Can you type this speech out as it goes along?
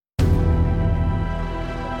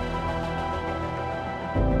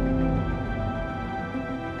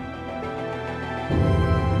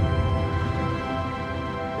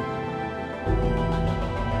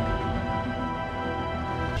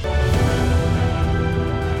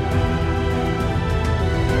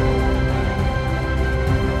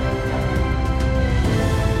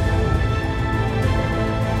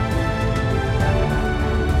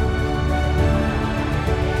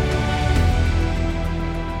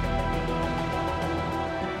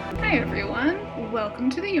Hi everyone, welcome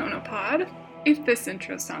to the Yonapod. If this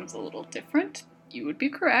intro sounds a little different, you would be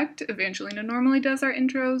correct. Evangelina normally does our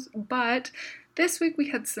intros, but this week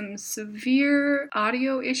we had some severe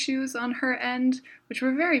audio issues on her end, which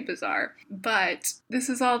were very bizarre. But this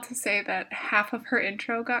is all to say that half of her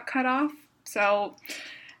intro got cut off, so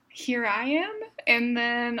here I am, and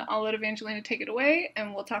then I'll let Evangelina take it away,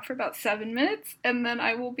 and we'll talk for about 7 minutes, and then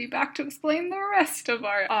I will be back to explain the rest of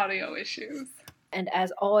our audio issues. And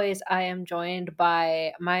as always, I am joined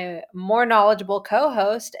by my more knowledgeable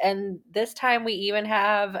co-host, and this time we even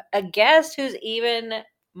have a guest who's even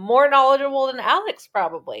more knowledgeable than Alex,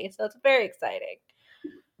 probably. So it's very exciting.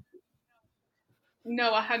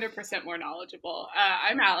 No, 100% more knowledgeable.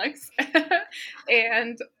 I'm Alex,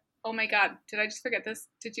 and oh my god, did I just forget this?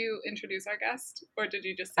 Did you introduce our guest, or did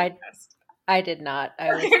you just say guest? I did not.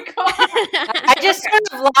 I just sort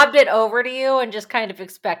of lobbed it over to you and just kind of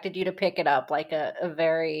expected you to pick it up like a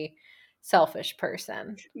very selfish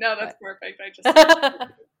person. No, that's perfect. I just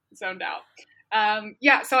zoned out.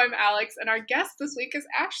 So I'm Alex, and our guest this week is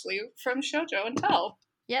Ashley from Shoujo and Tell.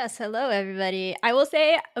 Yes, hello everybody. I will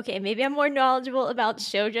say, okay, maybe I'm more knowledgeable about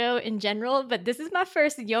shoujo in general, but this is my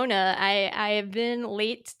first Yona. I have been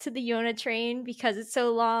late to the Yona train because it's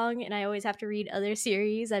so long and I always have to read other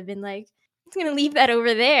series. I've been like, I'm going to leave that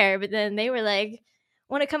over there. But then they were like,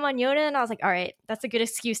 want to come on Yona? And I was like, all right, that's a good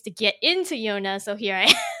excuse to get into Yona. So here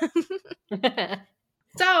I am.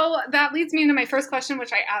 So that leads me into my first question,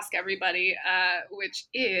 which I ask everybody, which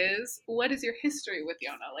is, what is your history with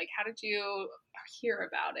Yona? Like, how did you hear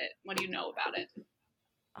about it? What do you know about it?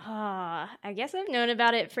 I guess I've known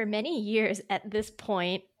about it for many years at this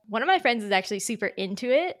point. One of my friends is actually super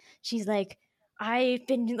into it. She's like, I've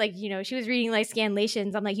been like, she was reading like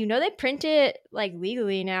Scanlations. I'm like, they print it like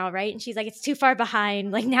legally now, right? And she's like, it's too far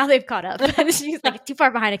behind. Like now they've caught up. She's like, it's too far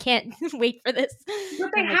behind. I can't wait for this. But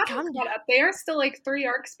they haven't caught up. They are still like 3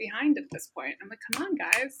 arcs behind at this point. I'm like, come on,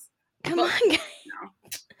 guys. Come on, guys. No.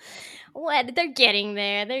 What? They're getting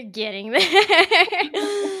there.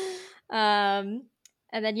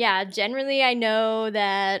 And then, generally I know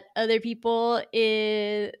that other people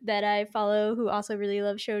that I follow who also really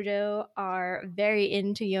love shoujo are very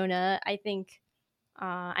into Yona. I think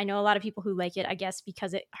I know a lot of people who like it, I guess,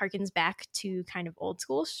 because it harkens back to kind of old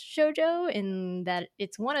school shoujo in that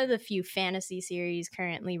it's one of the few fantasy series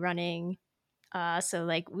currently running. So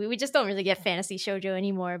like we just don't really get fantasy shoujo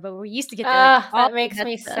anymore, but we used to get that makes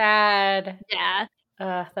me sad. Yeah.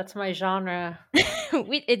 That's my genre.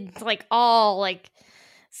 It's like all like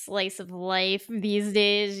slice of life these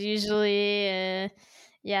days usually.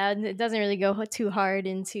 It doesn't really go too hard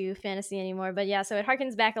into fantasy anymore, but so it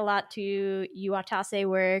harkens back a lot to Yu Watase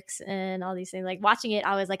works and all these things. Like watching it,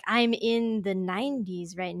 I was like, I'm in the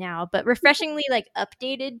 90s right now, but refreshingly like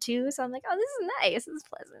updated too, so I'm like, oh, this is nice, this is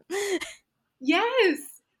pleasant. Yes.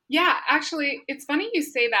 Yeah, actually, it's funny you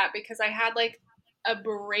say that because I had like a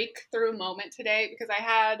breakthrough moment today because I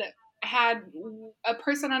had a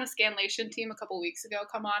person on a Scanlation team a couple weeks ago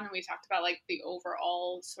come on and we talked about like the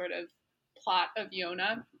overall sort of plot of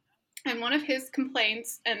Yona. And one of his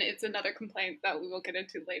complaints, and it's another complaint that we will get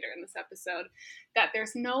into later in this episode, that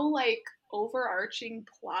there's no like overarching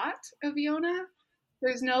plot of Yona.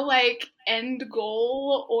 There's no like end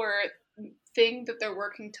goal or thing that they're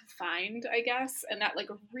working to find, I guess, and that like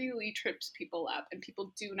really trips people up and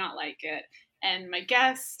people do not like it. And my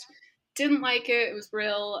guest didn't like it. It was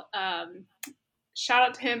real. Shout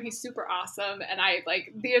out to him. He's super awesome. And I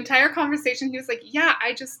like the entire conversation. He was like, yeah,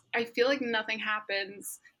 I feel like nothing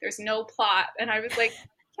happens. There's no plot. And I was like,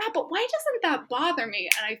 yeah, but why doesn't that bother me?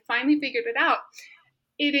 And I finally figured it out.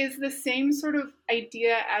 It is the same sort of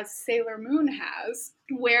idea as Sailor Moon has,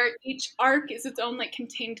 where each arc is its own like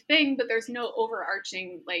contained thing, but there's no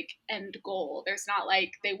overarching like end goal. There's not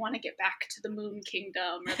like they want to get back to the Moon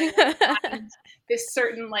Kingdom or they want to find this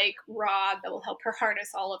certain like rod that will help her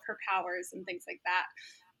harness all of her powers and things like that.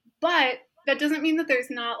 But that doesn't mean that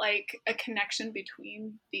there's not like a connection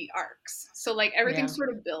between the arcs. So like everything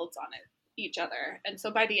sort of builds on it. Each other. And so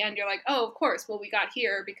by the end, you're like, oh, of course, well, we got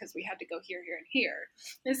here because we had to go here, here, and here.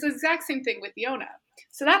 And it's the exact same thing with Yona.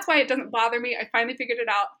 So that's why it doesn't bother me. I finally figured it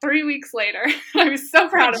out 3 weeks later. I was so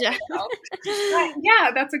proud of myself.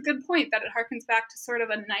 But that's a good point that it harkens back to sort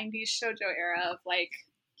of a 90s shoujo era of like,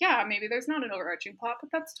 maybe there's not an overarching plot, but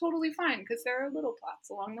that's totally fine because there are little plots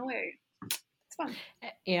along the way. It's fun.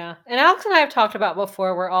 Yeah. And Alex and I have talked about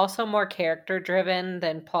before, we're also more character driven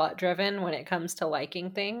than plot driven when it comes to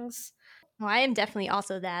liking things. Well, I am definitely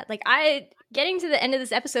also that. Like, getting to the end of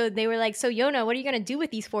this episode, they were like, so Yona, what are you going to do with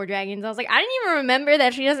these 4 dragons? I was like, I didn't even remember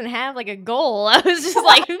that she doesn't have, like, a goal. I was just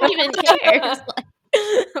like, who even cares? Like,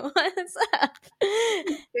 what's up?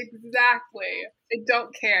 Exactly. I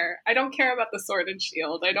don't care. I don't care about the sword and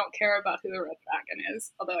shield. I don't care about who the red dragon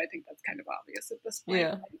is. Although I think that's kind of obvious at this point.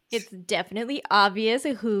 Yeah. It's definitely obvious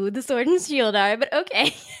who the sword and shield are, but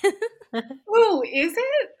okay. Ooh, is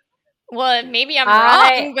it? Well, maybe I'm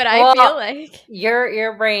wrong, but I feel like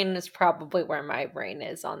your brain is probably where my brain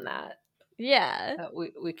is on that. Yeah.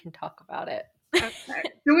 We can talk about it. Okay.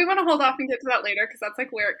 Do we want to hold off and get to that later? Because that's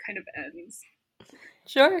like where it kind of ends.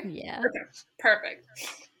 Sure. Yeah. Okay. Perfect.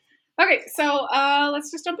 Okay, so let's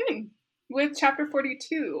just jump in with chapter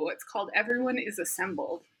 42. It's called Everyone is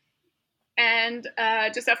Assembled. And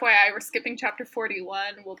just FYI, we're skipping chapter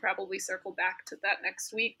 41. We'll probably circle back to that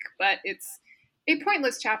next week, but it's a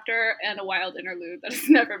pointless chapter and a wild interlude that is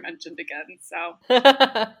never mentioned again, so we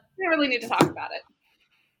don't really need to talk about it.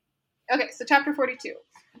 Okay, so chapter 42.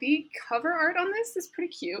 The cover art on this is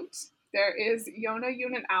pretty cute. There is Yona,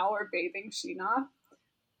 Yoon, and Ao are bathing Sheena.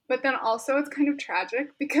 But then also it's kind of tragic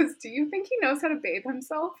because do you think he knows how to bathe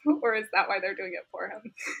himself? Or is that why they're doing it for him?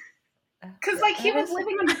 Because like he was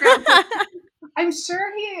living underground. I'm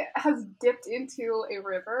sure he has dipped into a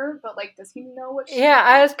river, but like does he know what Yeah,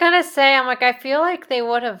 I was gonna say, I'm like, I feel like they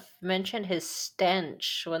would have mentioned his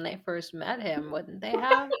stench when they first met him, wouldn't they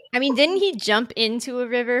have? I mean, didn't he jump into a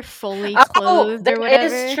river fully clothed or whatever?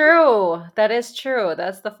 That is true. That is true.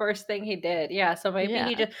 That's the first thing he did. Yeah, so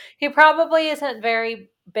maybe he probably isn't very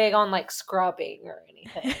big on like scrubbing or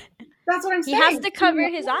anything. That's what I'm saying. He has to cover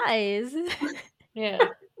his eyes. Yeah.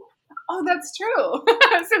 Oh, that's true.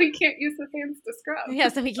 So he can't use his hands to scrub. Yeah,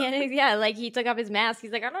 so he can't. Yeah, like he took off his mask.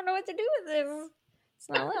 He's like, I don't know what to do with this. It's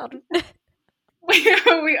not allowed.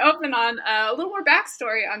 We open on a little more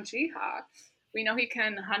backstory on Jiha. We know he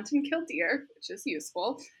can hunt and kill deer, which is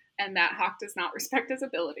useful, and that Hawk does not respect his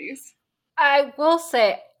abilities. I will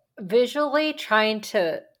say, visually trying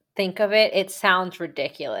to think of it, it sounds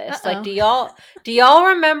ridiculous. Like, do y'all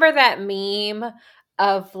remember that meme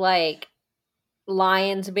of like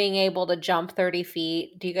lions being able to jump 30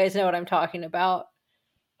 feet? Do you guys know what I'm talking about?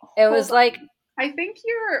 It was like, I think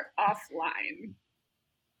you're offline.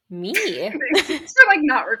 Me? We're like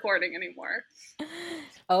not recording anymore.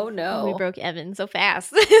 Oh no. We broke Evan so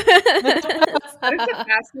fast. That is the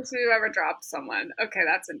fastest we've ever dropped someone. Okay,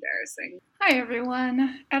 that's embarrassing. Hi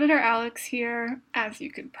everyone, Editor Alex here. As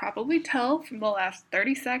you could probably tell from the last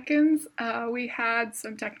 30 seconds, we had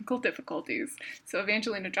some technical difficulties. So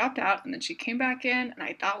Evangelina dropped out and then she came back in and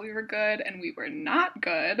I thought we were good and we were not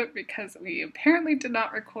good because we apparently did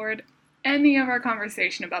not record any of our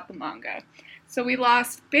conversation about the manga. So we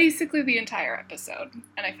lost basically the entire episode,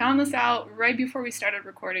 and I found this out right before we started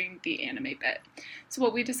recording the anime bit. So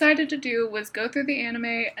what we decided to do was go through the anime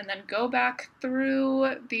and then go back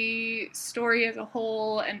through the story as a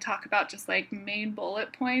whole and talk about just like main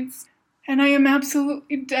bullet points. And I am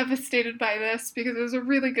absolutely devastated by this because it was a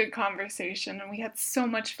really good conversation and we had so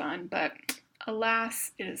much fun, but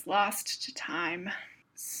alas, it is lost to time.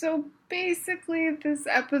 So basically this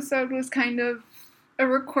episode was kind of a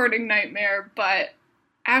recording nightmare, but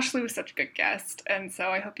Ashley was such a good guest, and so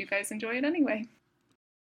I hope you guys enjoy it anyway.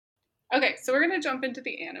 Okay, so we're going to jump into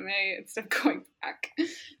the anime instead of going back.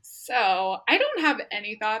 So, I don't have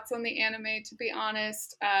any thoughts on the anime, to be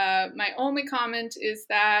honest. My only comment is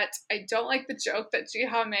that I don't like the joke that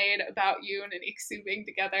Jiha made about Yoon and Iksu being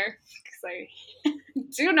together, because I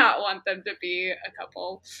do not want them to be a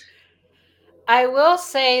couple. I will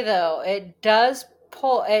say, though, it does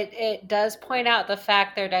point out the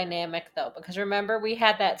fact they're dynamic, though, because remember we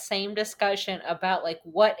had that same discussion about like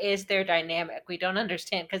what is their dynamic. We don't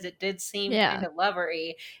understand because it did seem kind of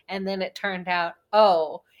lovery, and then it turned out,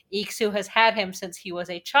 oh, Iksu has had him since he was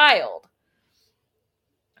a child.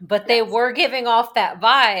 But they were giving off that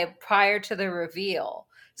vibe prior to the reveal.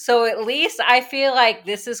 So at least I feel like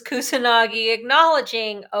this is Kusanagi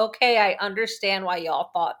acknowledging, okay, I understand why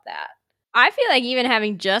y'all thought that. I feel like even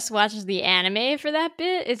having just watched the anime for that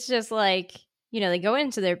bit, it's just like, you know, they go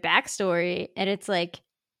into their backstory and it's like,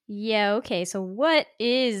 yeah, okay, so what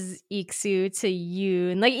is Iksu to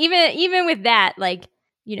you? And like even with that, like,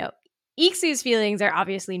 you know, Iksu's feelings are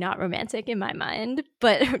obviously not romantic in my mind,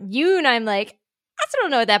 but Yoon, I'm like, I still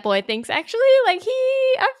don't know what that boy thinks actually. Like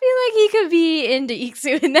I feel like he could be into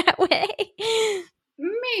Iksu in that way.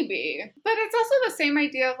 Maybe. But it's also the same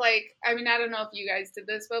idea of like, I mean, I don't know if you guys did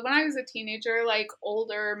this, but when I was a teenager, like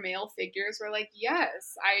older male figures were like,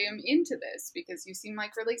 yes, I am into this because you seem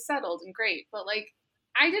like really settled and great. But like,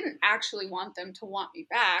 I didn't actually want them to want me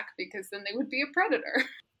back because then they would be a predator.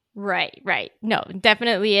 Right. No,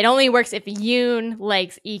 definitely. It only works if Yoon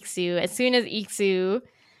likes Iksu. As soon as Iksu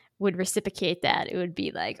would reciprocate that, it would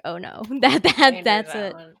be like, oh no, that's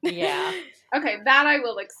it. Yeah. Okay, that I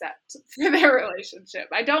will accept for their relationship.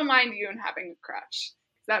 I don't mind Yoon having a crush.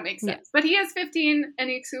 That makes sense. But he is 15 and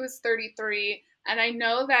Iksu is 33. And I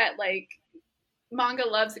know that, like, manga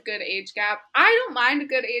loves a good age gap. I don't mind a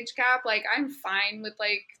good age gap. Like, I'm fine with,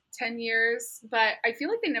 like, 10 years. But I feel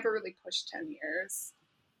like they never really push 10 years.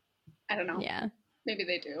 I don't know. Yeah. Maybe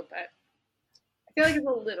they do, but I feel like it's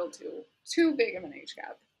a little too big of an age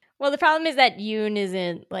gap. Well, the problem is that Yoon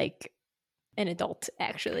isn't, like, an adult,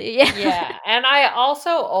 actually. Yeah, and I also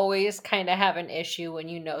always kind of have an issue when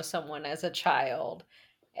you know someone as a child,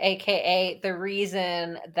 aka the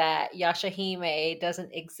reason that Yashahime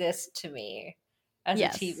doesn't exist to me as a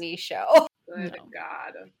TV show. Good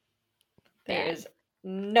God. There is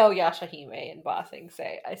no Yashahime in Ba Sing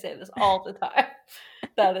Se. I say this all the time.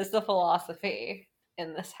 That is the philosophy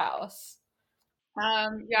in this house.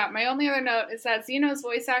 Yeah, my only other note is that Xeno's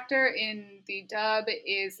voice actor in the dub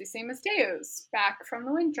is the same as Deus, back from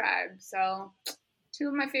the Wind Tribe. So, two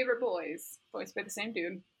of my favorite boys, voiced by the same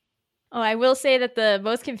dude. Oh, I will say that the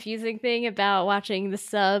most confusing thing about watching the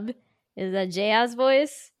sub is that Jaya's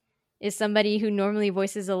voice is somebody who normally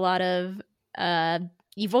voices a lot of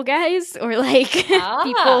evil guys or like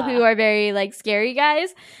people who are very like scary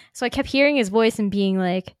guys. So I kept hearing his voice and being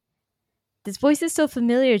like, this voice is so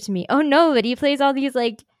familiar to me. Oh no, but he plays all these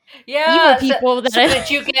like evil people.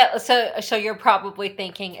 So you're probably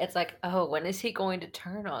thinking it's like, oh, when is he going to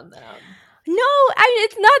turn on them? No, I mean,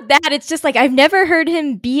 it's not that. It's just like I've never heard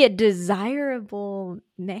him be a desirable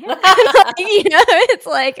man. It's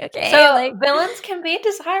like, okay. So like, villains can be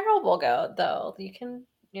desirable, though. You can,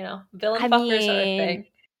 villain fuckers are a thing.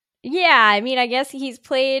 Yeah, I mean, I guess he's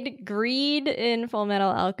played Greed in Full Metal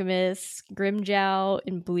Alchemist, Grimmjow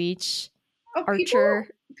in Bleach, Archer.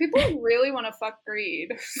 People really want to fuck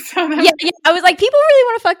Greed. Yeah, I was like, people really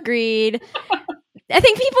want to fuck Greed. I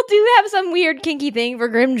think people do have some weird kinky thing for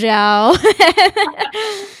Grimmjow.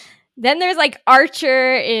 Then there's like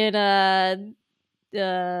Archer in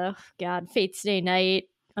Fate Stay Night,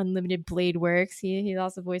 Unlimited Blade Works. He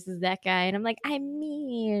also voices that guy, and I'm like, I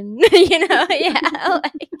mean, like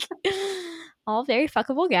all very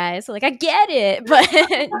fuckable guys. So like, I get it, but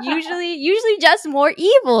usually just more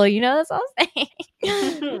evil. That's all I'm saying.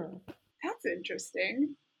 That's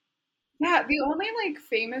interesting. Yeah, the only like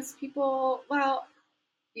famous people. Well.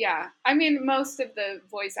 Yeah, I mean, most of the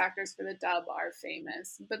voice actors for the dub are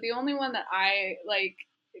famous, but the only one that I like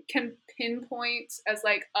can pinpoint as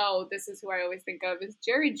like, oh, this is who I always think of is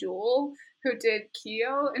Jerry Jewell, who did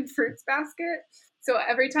Kyo in Fruits Basket. So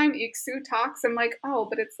every time Iksu talks, I'm like, oh,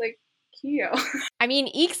 but it's like Kyo. I mean,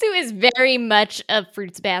 Iksu is very much a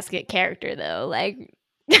Fruits Basket character, though. Like,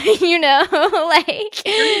 like He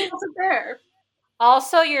wasn't there.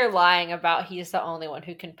 Also, you're lying about he's the only one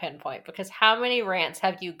who can pinpoint, because how many rants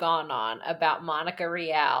have you gone on about Monica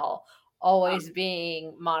Rial always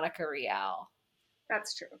being Monica Rial?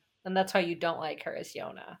 That's true. And that's why you don't like her as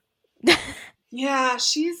Yona. Yeah,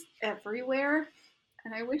 she's everywhere,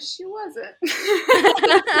 and I wish she wasn't.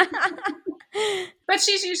 But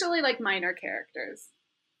she's usually like minor characters,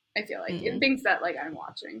 I feel like, in things that like I'm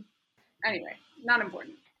watching. Anyway, not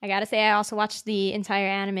important. I gotta say, I also watched the entire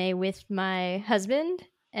anime with my husband.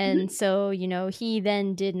 And so, he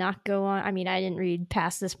then did not go on. I mean, I didn't read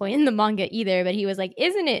past this point in the manga either, but he was like,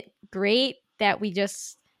 isn't it great that we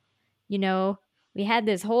just, we had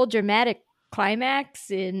this whole dramatic climax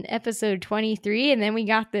in episode 23, and then we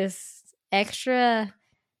got this extra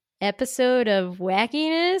episode of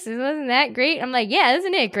wackiness? Wasn't that great? I'm like, yeah,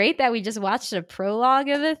 isn't it great that we just watched a prologue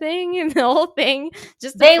of the thing and the whole thing?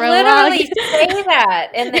 Just they literally say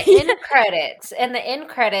that in the end credits. In the end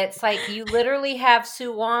credits, like you literally have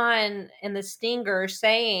Suwon in the Stinger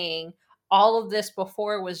saying all of this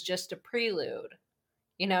before was just a prelude.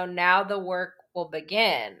 Now the work will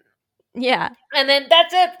begin. Yeah. And then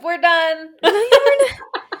that's it. We're done.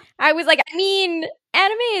 I was like, I mean,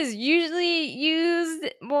 anime is usually used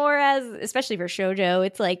more as, especially for shoujo,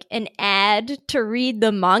 it's like an ad to read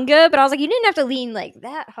the manga. But I was like, you didn't have to lean like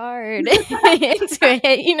that hard into it,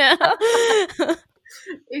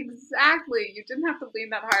 Exactly. You didn't have to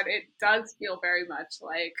lean that hard. It does feel very much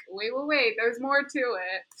like, wait, there's more to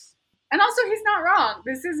it. And also, he's not wrong.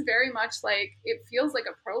 This is very much like, it feels like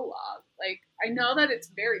a prologue. Like, I know that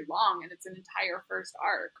it's very long and it's an entire first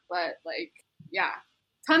arc, but like, yeah.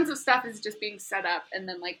 Tons of stuff is just being set up, and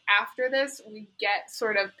then like after this we get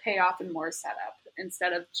sort of payoff and more setup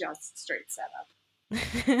instead of just straight setup.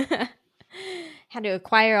 Had to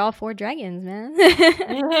acquire all 4 dragons, man.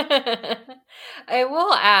 I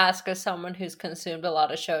will ask, as someone who's consumed a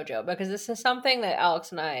lot of shoujo, because this is something that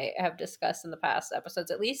Alex and I have discussed in the past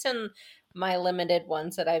episodes, at least in my limited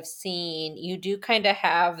ones that I've seen, you do kind of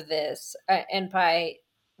have this, and by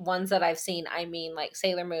ones that I've seen, I mean like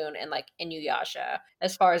Sailor Moon and like Inuyasha,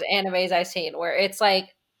 as far as animes I've seen, where it's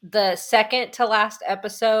like the second to last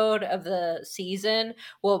episode of the season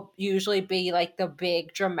will usually be like the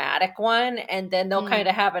big dramatic one, and then they'll kind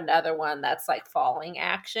of have another one that's like falling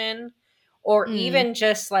action, or even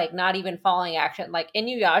just like not even falling action. Like in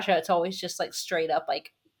Inuyasha, it's always just like straight up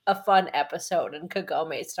like a fun episode in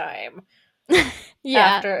Kagome's time.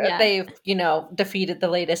 After they've, defeated the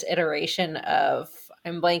latest iteration of,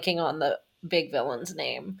 I'm blanking on the big villain's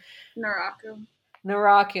name.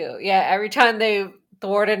 Naraku. Yeah, every time they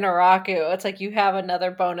thwarted Naraku, it's like you have another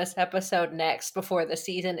bonus episode next before the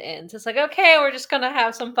season ends. It's like, okay, we're just gonna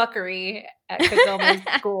have some fuckery at Kagome's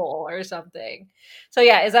school or something. So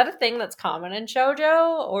yeah, is that a thing that's common in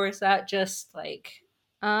shoujo, or is that just like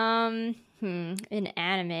in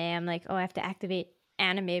anime, I'm like, oh, I have to activate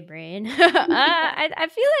anime brain. I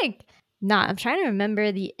feel like not. I'm trying to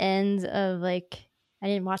remember the ends of like, I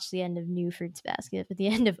didn't watch the end of New Fruits Basket, but the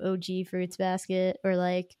end of OG Fruits Basket, or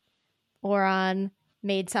like Oran,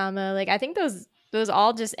 Maid Sama. Like, I think those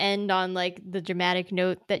all just end on like the dramatic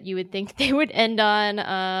note that you would think they would end on.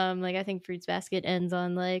 Like I think Fruits Basket ends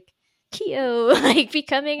on like Kyo like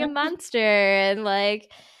becoming a monster, and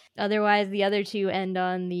like otherwise the other 2 end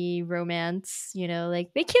on the romance, like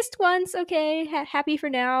they kissed once, okay, happy for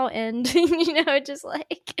now, and just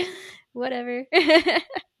like whatever.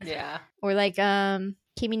 Yeah. Or like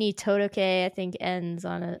Kimi ni Todoke, I think ends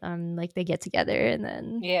on like they get together, and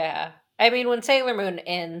then yeah. I mean, when Sailor Moon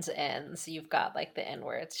ends, you've got like the end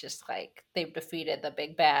where it's just like they've defeated the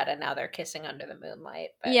big bad and now they're kissing under the moonlight.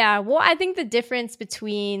 But yeah, well, I think the difference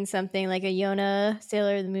between something like a Yona,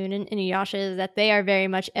 Sailor of the Moon, and Inuyasha is that they are very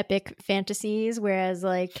much epic fantasies, whereas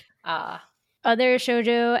like other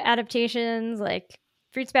shoujo adaptations, like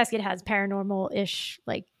Fruits Basket has paranormal-ish,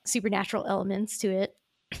 like supernatural elements to it,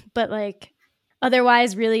 but like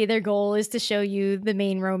otherwise, really, their goal is to show you the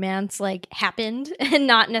main romance like happened and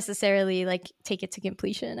not necessarily like take it to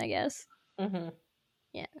completion, I guess. Mm-hmm.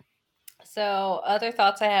 Yeah. So, other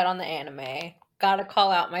thoughts I had on the anime. Gotta call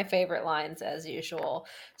out my favorite lines as usual.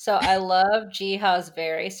 So, I love Jiha's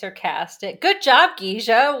very sarcastic. Good job,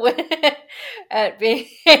 Geisha, at being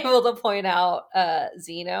able to point out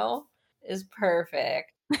Zeno is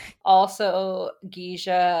perfect. Also,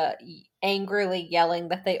 Geisha angrily yelling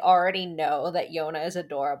that they already know that Yona is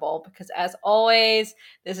adorable, because as always,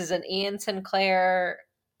 this is an Ian Sinclair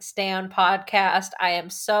Stan podcast. I am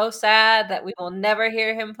so sad that we will never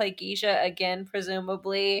hear him play Geisha again,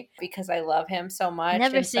 presumably, because I love him so much.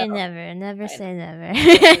 Never say never. Never say never.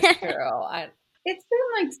 This is true. It's been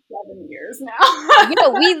like 7 years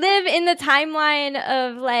now. We live in the timeline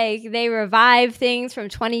of like they revive things from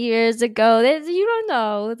 20 years ago. You don't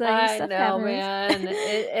know. I know, man.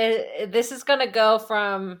 This is gonna go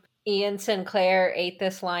from Ian Sinclair ate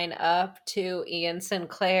this line up to Ian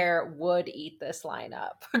Sinclair would eat this line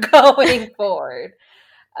up going forward.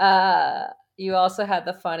 You also had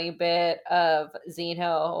the funny bit of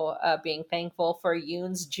Zeno being thankful for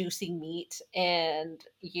Yoon's juicy meat, and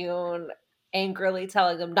Yoon angrily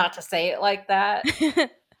telling them not to say it like that.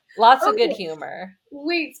 Lots of good humor.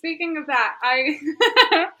 Wait, speaking of that,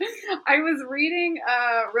 I was reading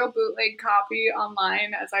a real bootleg copy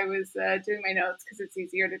online as I was doing my notes, because it's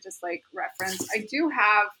easier to just like reference. I do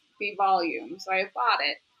have the volume, so I bought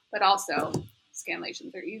it, but also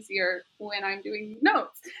scanlations are easier when I'm doing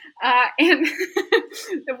notes. And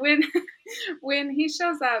when he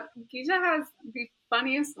shows up, Geisha has the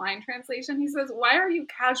funniest line translation. He says, "Why are you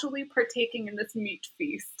casually partaking in this meat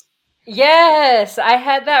feast?" Yes, I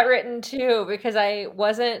had that written too, because I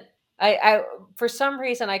for some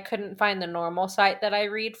reason I couldn't find the normal site that I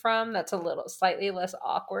read from that's a little slightly less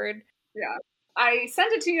awkward. Yeah. I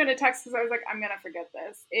sent it to you in a text because I was like, I'm gonna forget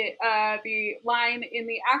this. The line in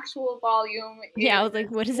the actual volume is, I was like,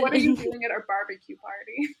 what is it? What are you doing at our barbecue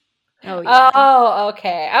party? Oh, yeah. Oh,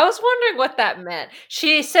 okay. I was wondering what that meant.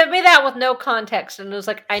 She sent me that with no context and it was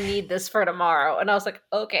like, I need this for tomorrow. And I was like,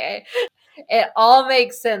 okay. It all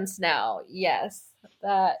makes sense now. Yes.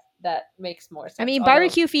 That makes more sense. I mean,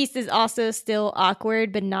 barbecue feast is also still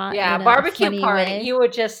awkward, but not barbecue party. Way. You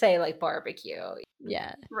would just say like barbecue.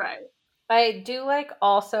 Yeah. Right. I do like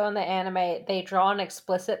also in the anime, they draw an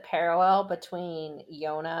explicit parallel between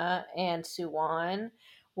Yona and Suwon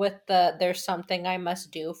with there's something I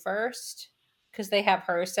must do first, because they have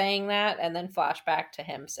her saying that and then flashback to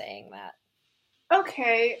him saying that.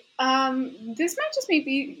 Okay, this might just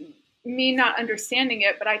be me not understanding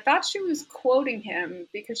it, but I thought she was quoting him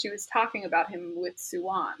because she was talking about him with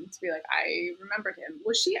Suwan to be like, I remembered him.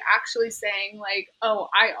 Was she actually saying like, oh,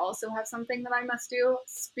 I also have something that I must do?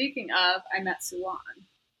 Speaking of, I met Suwan.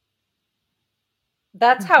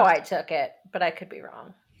 That's how I took it, but I could be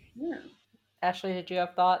wrong. Yeah. Ashley, did you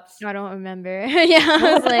have thoughts? I don't remember. Yeah,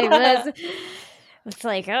 I was like, it's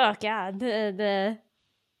like, oh god, the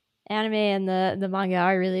anime and the manga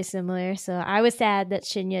are really similar. So I was sad that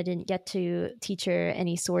Shinya didn't get to teach her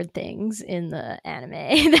any sword things in the anime.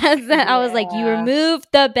 I was like, you removed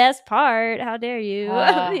the best part. How dare you?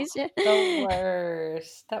 The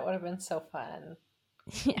worst. That would have been so fun.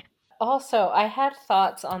 Yeah. Also, I had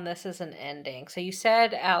thoughts on this as an ending. So you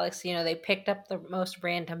said, Alex, they picked up the most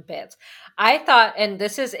random bits. I thought, and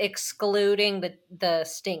this is excluding the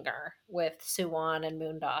stinger with Suwan and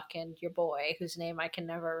Moondok and your boy, whose name I can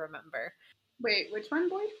never remember. Wait, which one,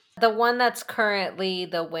 boy? The one that's currently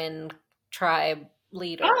the Wind Tribe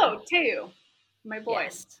leader. Oh, Teu, my boy.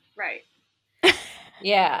 Yes. Right.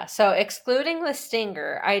 Yeah, so excluding the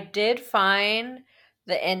stinger, I did find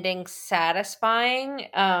the ending satisfying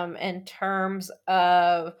in terms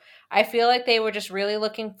of, I feel like they were just really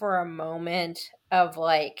looking for a moment of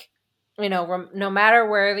like, no matter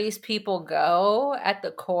where these people go, at the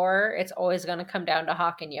core, it's always going to come down to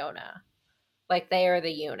Hawk and Yona. Like, they are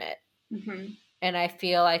the unit. Mm-hmm. And I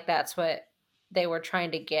feel like that's what they were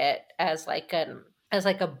trying to get as like a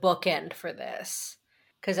bookend for this.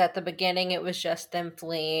 Because at the beginning, it was just them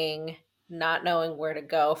fleeing, not knowing where to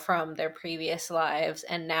go from their previous lives.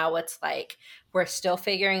 And now it's like, we're still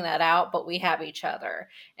figuring that out, but we have each other.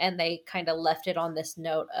 And they kind of left it on this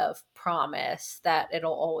note of promise that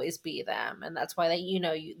it'll always be them. And that's why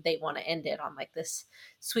they want to end it on like this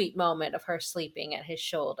sweet moment of her sleeping at his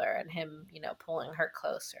shoulder and him, pulling her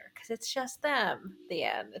closer. Because it's just them, the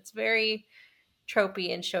end. It's very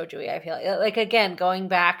tropey and shoujo-y, I feel like again, going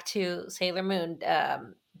back to Sailor Moon,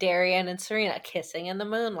 Darien and Serena kissing in the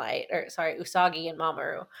moonlight, or sorry, Usagi and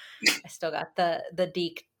Mamoru. I still got the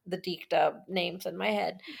Deke dub names in my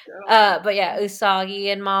head. But yeah,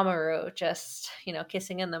 Usagi and Mamoru just,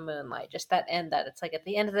 kissing in the moonlight, just that end, that it's like at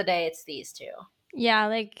the end of the day, it's these two. Yeah,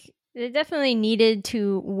 like they definitely needed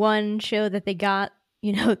to, one, show that they got,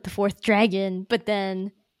 the fourth dragon, but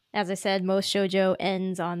then, as I said, most shoujo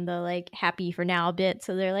ends on the like happy for now bit.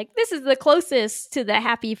 So they're like, this is the closest to the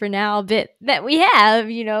happy for now bit that we have,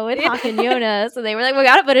 with Hawk and Yona. So they were like, we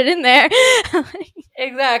gotta put it in there.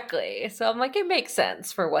 Exactly. So I'm like, it makes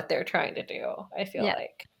sense for what they're trying to do, I feel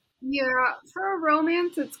like. Yeah, for a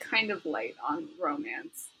romance, it's kind of light on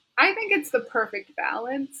romance. I think it's the perfect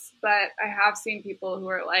balance, but I have seen people who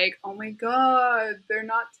are like, oh my god, they're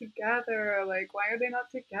not together. Like, why are they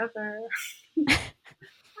not together?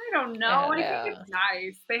 I don't know. I think it's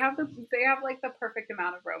nice. They have like the perfect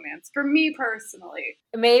amount of romance for me personally.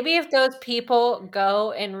 Maybe if those people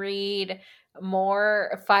go and read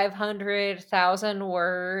more 500,000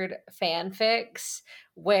 word fanfics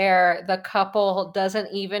where the couple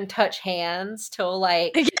doesn't even touch hands till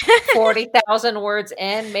like 40,000 words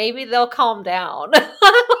in, maybe they'll calm down.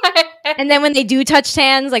 And then when they do touch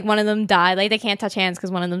hands, like one of them died. Like they can't touch hands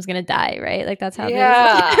because one of them's gonna die, right? Like that's how.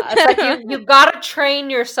 Yeah, it's like you gotta train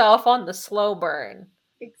yourself on the slow burn.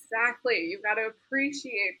 Exactly, you gotta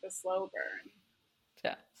appreciate the slow burn.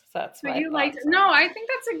 Yeah, so that's what I think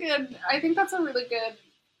that's a really good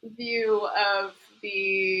view of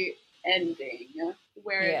the ending,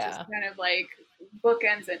 where it just kind of like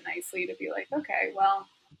bookends it nicely to be like, okay, well,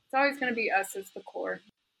 it's always going to be us as the core,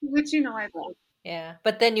 which I love. Yeah,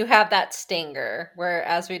 but then you have that stinger where,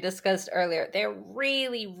 as we discussed earlier, they're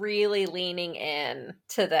really, really leaning in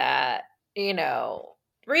to that,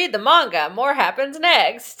 read the manga, more happens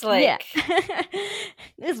next. Like, yeah.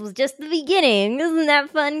 This was just the beginning. Isn't that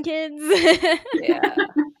fun, kids? Yeah.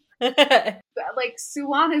 Like,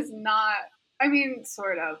 Suwan is not, I mean,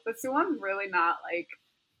 sort of, but Suwan's really not like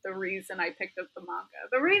the reason I picked up the manga.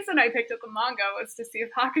 The reason I picked up the manga was to see if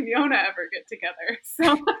Hawk and Yona ever get together.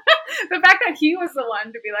 So the fact that he was the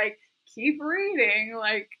one to be like, keep reading,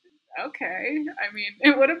 like, okay. I mean,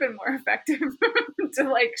 it would have been more effective to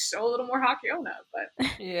like show a little more Hawk Yona,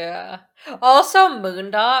 but yeah. Also,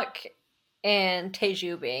 Moondok and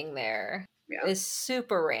Teju being there is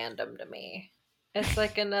super random to me. It's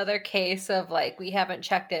like another case of like, we haven't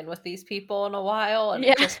checked in with these people in a while, and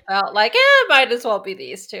it just felt like, might as well be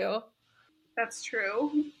these two. That's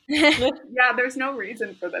true. Yeah, there's no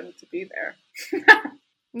reason for them to be there.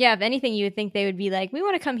 Yeah, if anything, you would think they would be like, we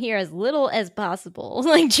want to come here as little as possible.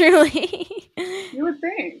 Like, truly. You would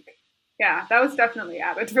think. Yeah, that was definitely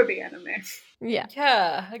added for the anime. Yeah.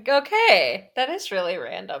 Yeah. Okay. That is really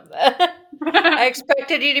random then. I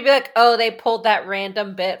expected you to be like, oh, they pulled that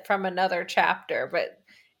random bit from another chapter, but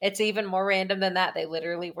it's even more random than that. They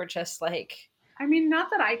literally were just like, I mean,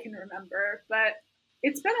 not that I can remember, but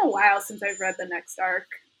it's been a while since I've read the next arc.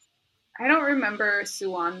 I don't remember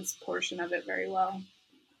Suwon's portion of it very well.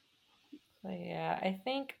 yeah, I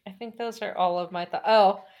think those are all of my thoughts.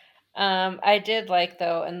 Oh, I did like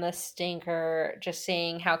though in the stinker just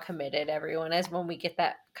seeing how committed everyone is when we get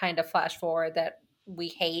that kind of flash forward that we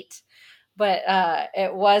hate. But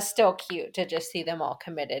it was still cute to just see them all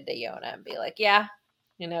committed to Yona and be like, yeah,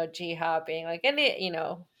 Jiha being like,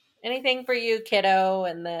 anything for you, kiddo,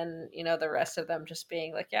 and then the rest of them just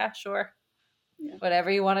being like, yeah, sure, Yeah. whatever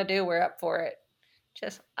you want to do, we're up for it.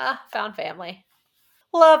 Just found family.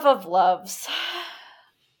 Love of loves.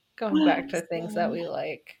 Going back to things that we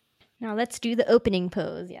like. Now let's do the opening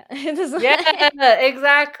pose. Yeah. Yeah,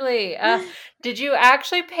 exactly. Did you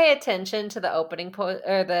actually pay attention to the opening pose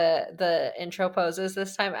or the intro poses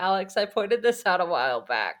this time, Alex? I pointed this out a while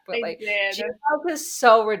back, but I like, did. Jihook is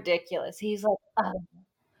so ridiculous. He's like,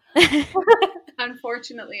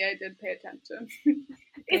 Unfortunately, I did pay attention. There.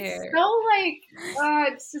 It's so like,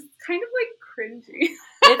 it's just kind of like cringy.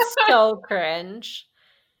 It's so cringe.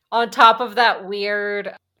 On top of that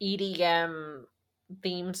weird EDM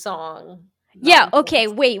theme song. Yeah, okay,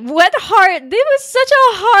 wait, what hard? This was such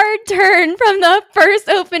a hard turn from the first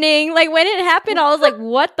opening. Like, when it happened, I was like,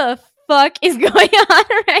 what the fuck is going on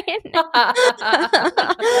right now?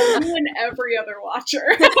 You and every other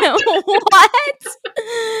watcher. What?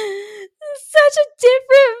 Such a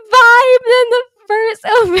different vibe than the first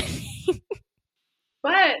opening.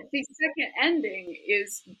 But the second ending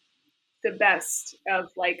is the best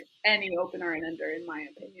of like any opener and ender, in my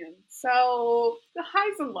opinion. So the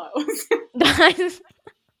highs and lows.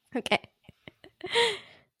 Okay.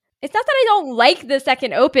 It's not that I don't like the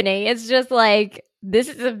second opening. It's just like this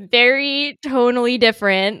is a very tonally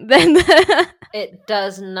different than the. It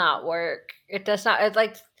does not work. It does not. It's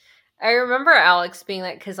like I remember Alex being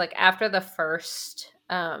like, because like after the first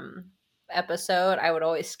episode, I would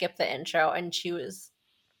always skip the intro, and she was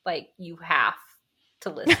like, "You have to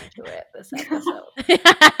listen to it this episode."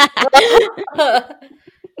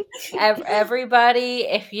 Everybody,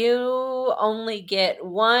 if you only get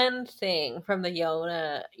one thing from the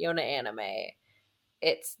Yona anime,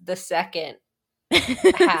 it's the second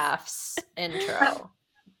half's intro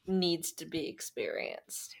needs to be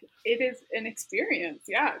experienced. It is an experience.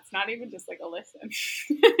 Yeah, it's not even just like a listen.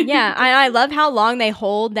 Yeah, I love how long they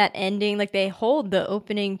hold that ending. Like they hold the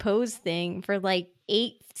opening pose thing for like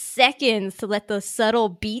 8 seconds to let the subtle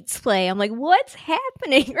beats play. I'm like, what's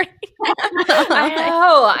happening right now? I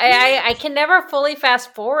know. I can never fully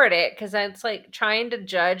fast forward it because it's like trying to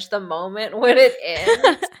judge the moment when it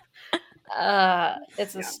ends.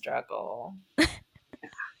 It's a struggle.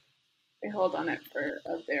 They hold on it for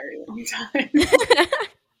a very long time.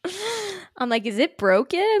 I'm like, is it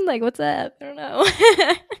broken? Like, what's up? I don't know.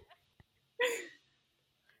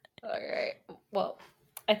 All right. Well,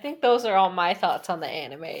 I think those are all my thoughts on the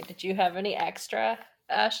anime. Did you have any extra,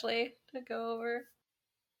 Ashley, to go over?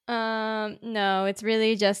 No, it's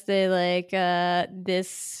really just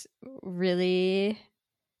this really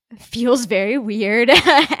feels very weird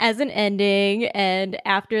as an ending, and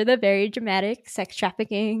after the very dramatic sex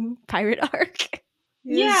trafficking pirate arc.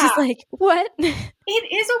 Yeah. It's just like, what?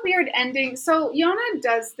 It is a weird ending. So Yona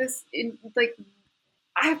does this in like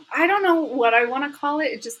I don't know what I want to call it.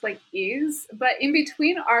 It just like is. But in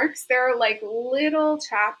between arcs, there are like little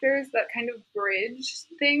chapters that kind of bridge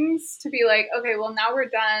things to be like, okay, well now we're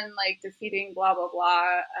done like defeating blah blah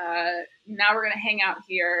blah. Now we're gonna hang out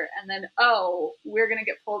here, and then we're gonna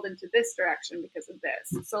get pulled into this direction because of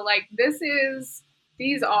this. So like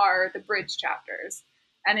these are the bridge chapters,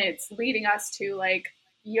 and it's leading us to like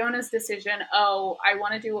Yona's decision. Oh, I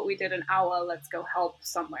want to do what we did in Awa. Let's go help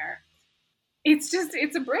somewhere. It's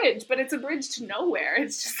a bridge, but it's a bridge to nowhere.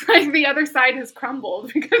 It's just like the other side has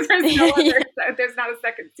crumbled because there's there's not a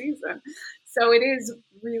second season. So it is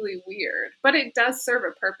really weird, but it does serve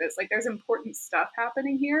a purpose. Like there's important stuff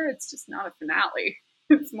happening here. It's just not a finale.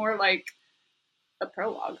 It's more like a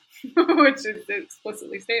prologue, which is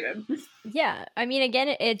explicitly stated. Yeah, I mean, again,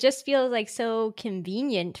 it just feels like so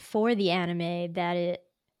convenient for the anime that it,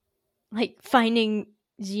 like, finding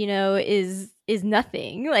is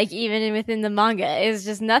nothing. Like even within the manga is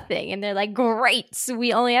just nothing, and they're like, great, so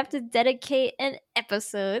we only have to dedicate an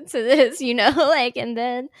episode to this, like, and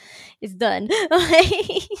then it's done.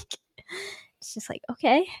 Like, it's just like,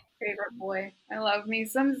 okay. Favorite boy. I love me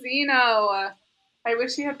some Zeno. I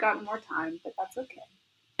wish he had gotten more time, but that's okay.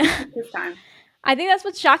 This time. I think that's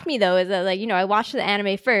what shocked me though, is that like, I watched the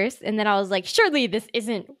anime first and then I was like, surely this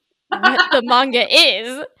isn't what the manga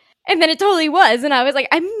is. And then it totally was. And I was like,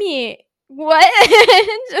 I mean, what?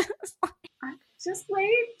 Just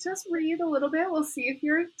wait. Just read a little bit. We'll see if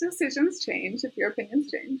your decisions change, if your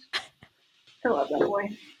opinions change. I love that boy.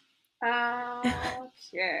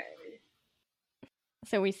 Okay.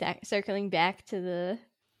 So we circling back to the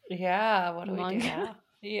what do manga. we do now?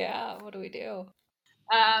 Yeah, what do we do?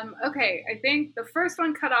 Okay, I think the first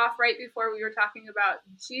one cut off right before we were talking about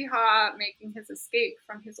Jiha making his escape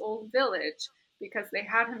from his old village because they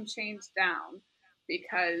had him chained down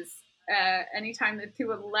because anytime the two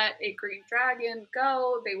would let a green dragon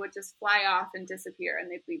go, they would just fly off and disappear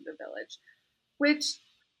and they'd leave the village. Which,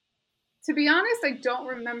 to be honest, I don't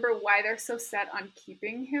remember why they're so set on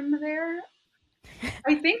keeping him there.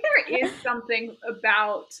 I think there is something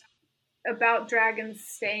about dragons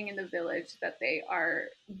staying in the village that they are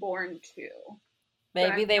born to.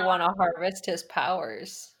 Maybe they want to harvest his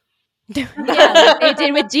powers. Yeah, like they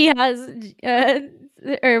did with Jiha's,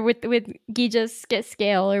 or with Gija's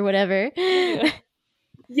scale or whatever.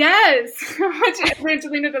 Yes, which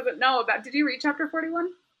Angelina doesn't know about. Did you read chapter 41?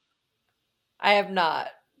 I have not.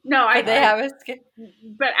 No, they have a scale.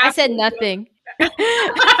 But I said nothing. I'm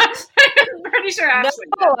pretty sure Ashley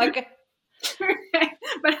did.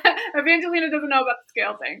 But Evangelina doesn't know about the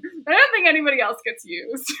scale thing. I don't think anybody else gets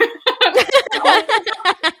used.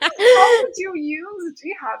 How would you use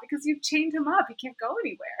Jiha? Because you've chained him up. He can't go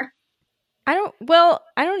anywhere. I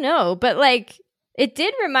don't know. But like, it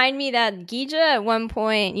did remind me that Gija at one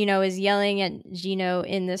point, is yelling at Gino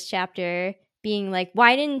in this chapter, being like,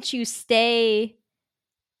 why didn't you stay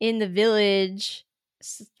in the village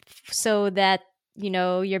so that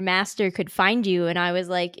your master could find you? And I was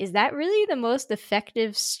like, is that really the most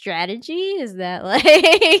effective strategy? Is that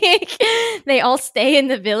like they all stay in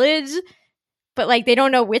the village, but like they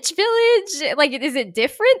don't know which village? Like, is it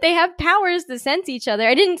different? They have powers to sense each other.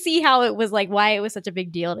 I didn't see how it was like, why it was such a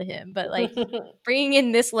big deal to him, but like bringing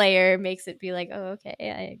in this layer makes it be like, oh,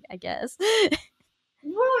 okay, I guess.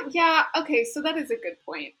 Well, yeah, okay, so that is a good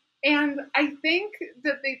point. And I think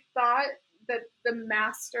that they thought that the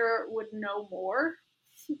master would know more,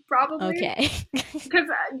 probably. Okay. Because,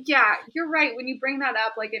 yeah, you're right. When you bring that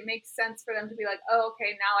up, like, it makes sense for them to be like, oh,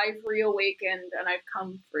 okay, now I've reawakened and I've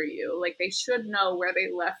come for you. Like, they should know where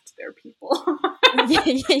they left their people. But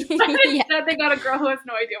instead, they got a girl who has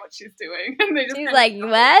no idea what she's doing. And they just she's like,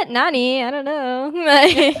 what? Nani? I don't know.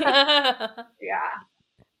 Yeah.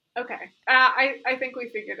 Okay. I think we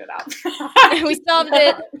figured it out. We solved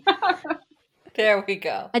it. There we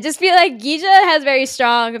go. I just feel like Gija has very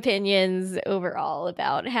strong opinions overall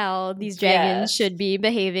about how these dragons should be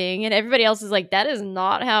behaving, and everybody else is like, that is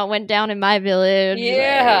not how it went down in my village.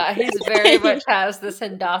 Yeah, he's very much has this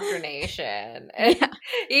indoctrination. And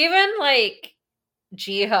even like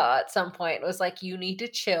Jiha at some point was like, you need to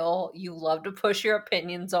chill. You love to push your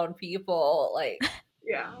opinions on people. Like,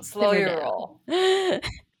 slow your roll.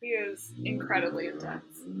 He is incredibly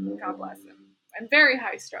intense. God bless him. And very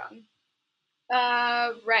high strung.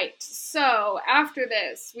 Right. So after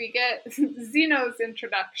this, we get Zeno's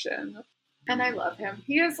introduction. And I love him.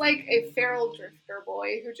 He is like a feral drifter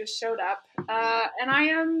boy who just showed up. And I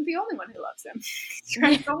am the only one who loves him.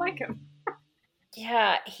 I don't like him.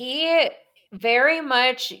 Yeah, he very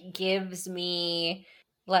much gives me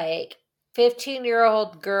like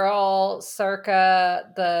 15-year-old girl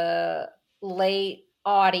circa the late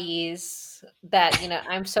oddies that,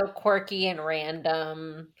 I'm so quirky and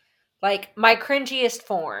random. Like my cringiest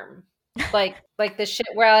form. Like the shit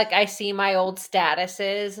where like I see my old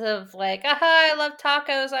statuses of like, aha, I love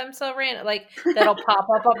tacos, I'm so random. Like that'll pop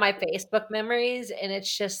up on my Facebook memories and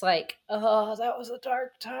it's just like, oh, that was a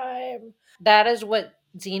dark time. That is what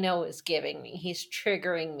Zeno is giving me. He's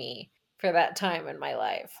triggering me for that time in my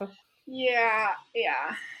life. Yeah.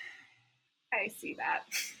 I see that.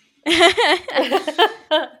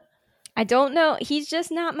 I don't know. He's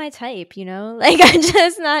just not my type, Like, I'm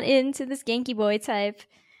just not into the skanky boy type.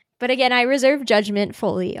 But again, I reserve judgment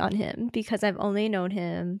fully on him because I've only known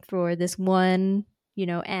him for this one,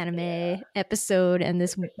 anime episode and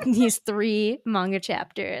these 3 manga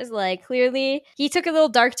chapters. Like, clearly, he took a little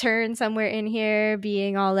dark turn somewhere in here,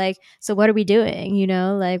 being all like, so what are we doing?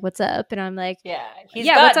 Like, what's up? And I'm like,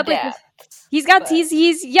 what's up with this? He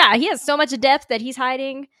has so much depth that he's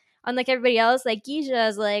hiding. Unlike everybody else, like,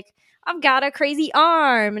 Gija's like, I've got a crazy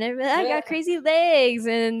arm and I've got crazy legs.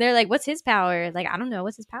 And they're like, what's his power? Like, I don't know.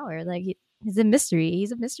 What's his power? Like, he's a mystery.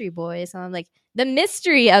 He's a mystery boy. So I'm like, the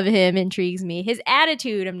mystery of him intrigues me. His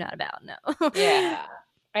attitude, I'm not about. No. Yeah.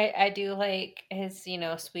 I do like his,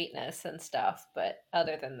 sweetness and stuff, but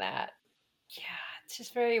other than that, yeah, it's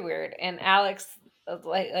just very weird. And Alex,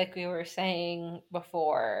 like we were saying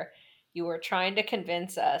before, you were trying to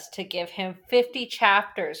convince us to give him 50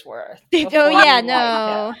 chapters worth Oh before yeah, we liked him.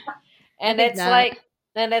 no. And think it's not.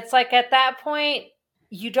 like, at that point,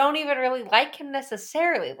 you don't even really like him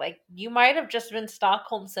necessarily. Like, you might have just been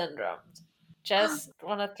Stockholm syndrome. Just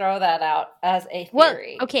want to throw that out as a Well,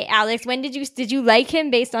 theory. okay, Alex, when did you like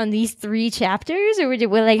him based on these 3 chapters, or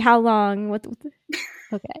like how long?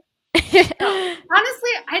 Okay.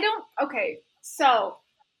 Honestly, I don't. Okay, so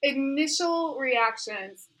initial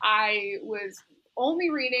reactions, I was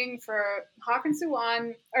only reading for Hawk and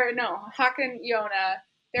Suwon, or no, Hawk and Yona.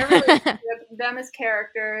 They're really them as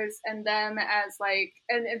characters, and them as like,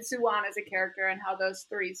 and Suwon as a character, and how those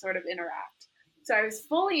three sort of interact. So I was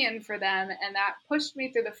fully in for them, and that pushed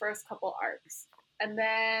me through the first couple arcs. And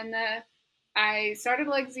then I started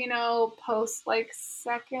like Xeno post like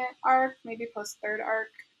second arc, maybe post third arc.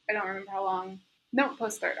 I don't remember how long. No,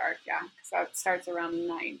 post third arc, yeah, because that starts around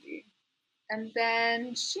 90. And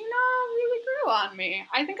then Sheena really grew on me.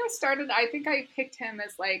 I think I picked him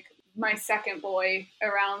as like my second boy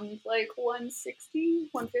around like 160,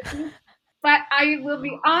 150. But I will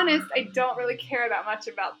be honest, I don't really care that much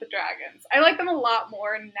about the dragons. I like them a lot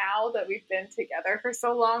more now that we've been together for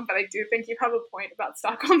so long, but I do think you have a point about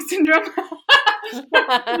Stockholm Syndrome.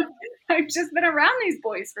 I've just been around these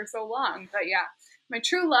boys for so long. But yeah, my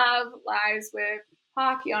true love lies with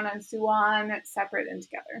Hawk, Yona, and Suwon, separate and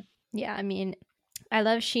together. Yeah, I mean, I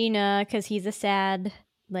love Sheena because he's a sad,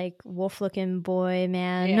 like wolf-looking boy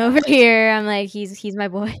man over here. I'm like, he's my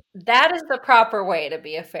boy. That is the proper way to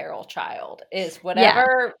be a feral child. Is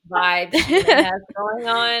whatever vibes Sheena has going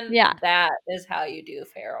on. Yeah, that is how you do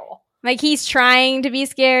feral. Like he's trying to be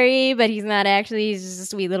scary, but he's not actually. He's just a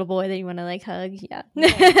sweet little boy that you want to like hug. Yeah.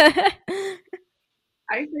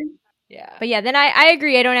 I agree. Yeah. But yeah, then I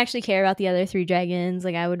agree. I don't actually care about the other 3 dragons.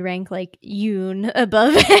 Like I would rank like Yoon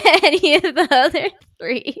above any of the other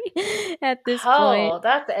 3 at this point. Oh,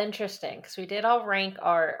 that's interesting because we did all rank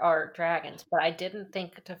our dragons, but I didn't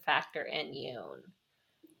think to factor in Yoon,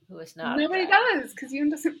 who is not. Nobody does because Yoon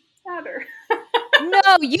doesn't matter. No,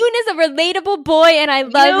 Yoon is a relatable boy, and I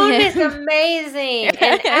love him. Yoon is amazing.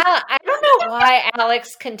 And I don't know why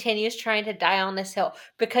Alex continues trying to die on this hill,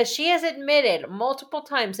 because she has admitted multiple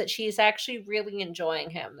times that she is actually really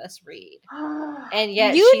enjoying him this read, and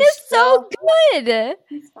yet Yoon is so good.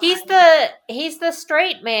 He's the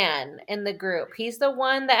straight man in the group. He's the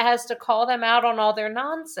one that has to call them out on all their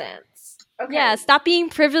nonsense. Okay. Yeah, stop being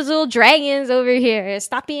privileged dragons over here.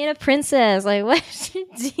 Stop being a princess. Like what?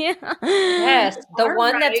 Yeah. Yes, the all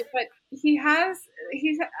one right, that's. But he's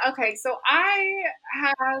okay. So I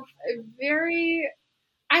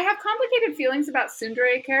have complicated feelings about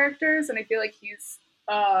tsundere characters, and I feel like he's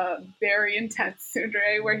very intense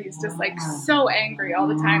tsundere, where he's just like so angry all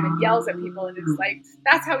the time and yells at people, and it's like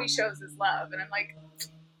that's how he shows his love. And I'm like,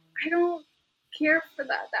 I don't care for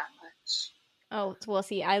that much. Oh, well,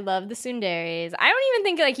 see, I love the tsunderes. I don't even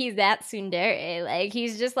think like he's that tsundere. Like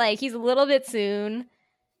he's just like he's a little bit soon,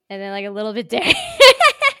 and then like a little bit dare. Just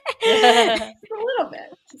a little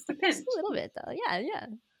bit, just a pinch. Just a little bit though. Yeah.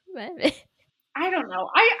 I don't know.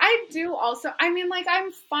 I do also. I mean, like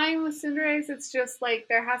I'm fine with tsunderes. It's just like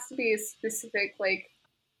there has to be a specific like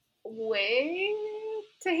way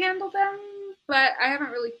to handle them. But I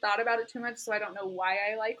haven't really thought about it too much, so I don't know why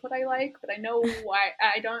I like what I like. But I know why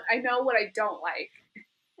I don't. I know what I don't like.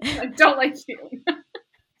 I don't like you,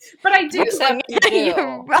 but I do.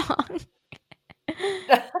 You're wrong.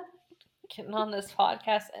 Getting on this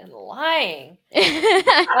podcast and lying.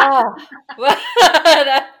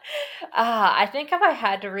 I think if I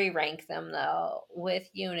had to re-rank them though, with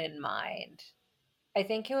Yoon in mind, I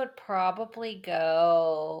think it would probably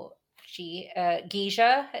go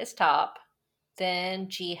Geisha is top. Then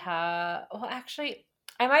Jiha. Well, actually,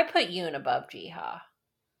 I might put Yoon above Jiha.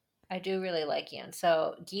 I do really like Yoon.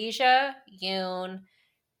 So Geisha, Yoon,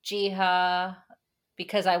 Jiha,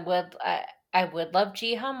 because I would love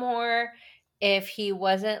Jiha more if he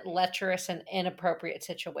wasn't lecherous in inappropriate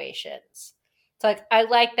situations. It's like, I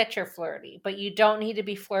like that you're flirty, but you don't need to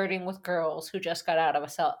be flirting with girls who just got out of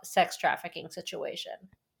a sex trafficking situation.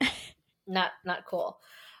 Not cool.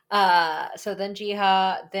 So then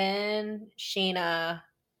Jiha, then Sheena,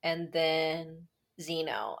 and then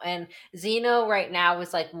Xeno. And Xeno right now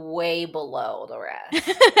is like way below the rest.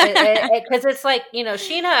 Because it's like,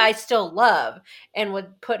 Sheena I still love and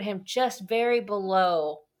would put him just very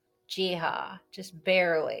below Jiha, just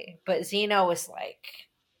barely. But Xeno is like,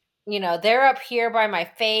 they're up here by my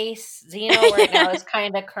face. Xeno right now is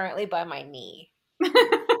kind of currently by my knee.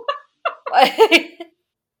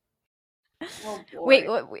 Oh boy.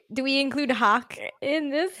 Wait, do we include Hawk in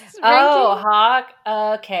this Oh, ranking? Hawk.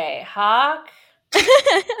 Okay, Hawk.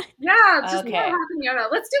 Yeah, just Okay. more Hawk and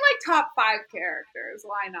Yona. Let's do like top 5 characters.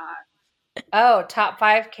 Why not? Oh, top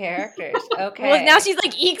 5 characters. Okay. Well, now she's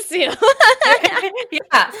like Iksu. Yeah,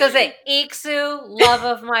 I was gonna say Iksu, love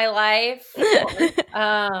of my life.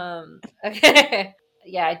 Okay.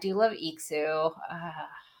 Yeah, I do love Iksu.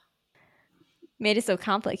 Made it so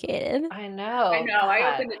complicated. I know. I know, I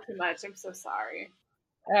God. opened it too much. I'm so sorry.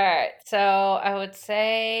 All right, so I would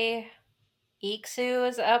say Iksu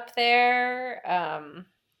is up there.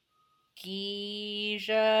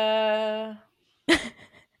 Geisha.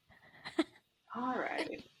 All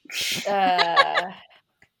right.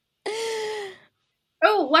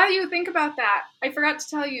 Oh, while you think about that, I forgot to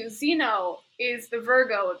tell you, Zeno is the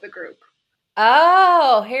Virgo of the group.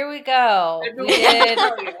 Oh, here we go. We did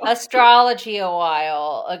astrology a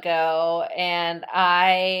while ago, and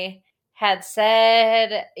I had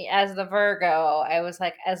said, as the Virgo, I was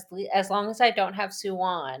like, as long as I don't have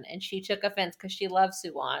Suwan, and she took offense because she loves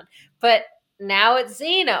Suwan. But now it's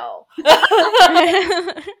Zeno.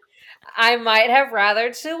 I might have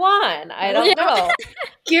rathered Suwan. I don't know.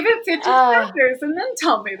 Give it 50 factors and then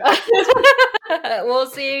tell me that. We'll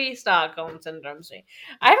see Stockholm Syndrome.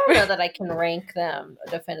 I don't know that I can rank them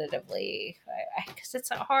definitively because it's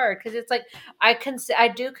hard. Because it's like I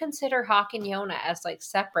do consider Hawk and Yona as like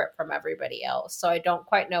separate from everybody else, so I don't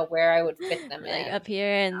quite know where I would fit them like in. up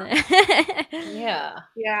here and yeah,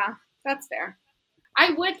 that's fair.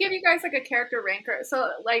 I would give you guys like a character ranker. So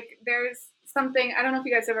like there's something, I don't know if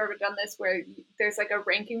you guys have ever done this, where there's like a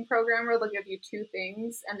ranking program where they'll give you 2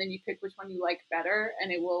 things and then you pick which one you like better,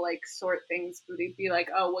 and it will like sort things. Would it be like,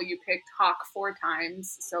 oh well, you picked Hawk 4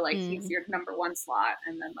 times, so like he's your number 1 slot,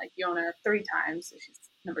 and then like Yona 3 times, so she's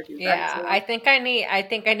number 2. Yeah, so, I think I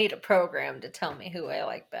need a program to tell me who I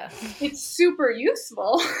like best. It's super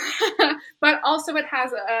useful, but also it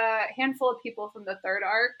has a handful of people from the 3rd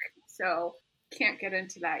arc, so can't get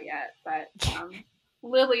into that yet. But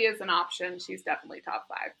Lily is an option. She's definitely top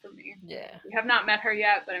 5 for me. Yeah, we have not met her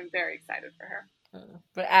yet, but I'm very excited for her.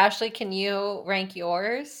 But Ashley, can you rank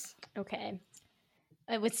yours? Okay,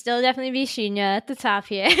 it would still definitely be Shinya at the top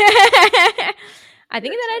here. I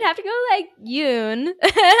think that I'd have to go like Yoon,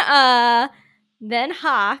 then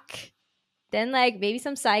Hawk, then like maybe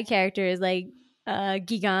some side characters like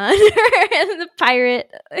Gigan, the pirate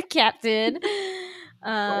captain.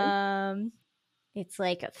 It's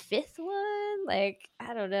like a 5th one. Like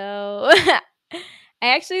I don't know.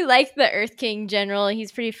 I actually like the Earth King general.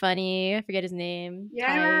 He's pretty funny. I forget his name.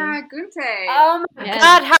 Yeah, Gunte. Oh my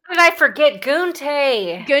god, how did I forget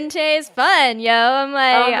Gunte? Gunte is fun, yo. I'm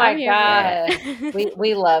like, oh my god.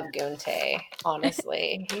 we love Gunte,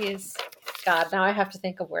 honestly. He's God, now I have to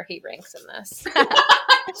think of where he ranks in this.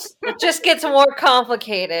 It just gets more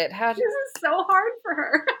complicated. This is so hard for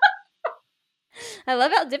her. I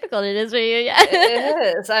love how difficult it is for you. Yeah.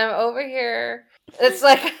 It is. I'm over here. It's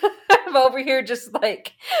like I'm over here just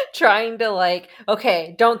like trying to like,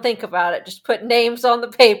 okay, don't think about it. Just put names on the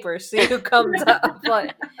paper, see who comes up.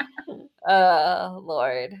 Like,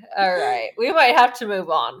 Lord. All right. We might have to move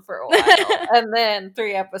on for a while. And then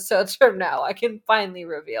 3 episodes from now, I can finally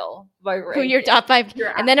reveal my ranking. Who your top 5.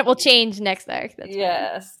 And then it will change next arc. That's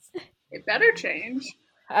yes. Fine. It better change.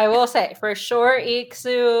 I will say, for sure,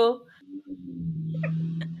 Iksu.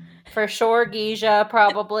 For sure, Geisha,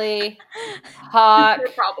 probably. Hawk.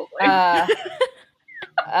 Probably.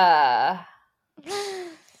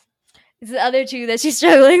 It's the other 2 that she's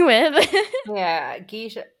struggling with. Yeah,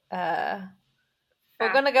 Geisha.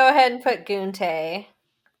 We're going to go ahead and put Gunte.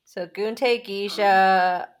 So Gunte,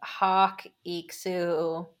 Geisha, Hawk,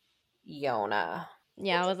 Iksu, Yona.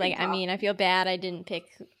 Yeah, I was like, I mean, I feel bad I didn't pick,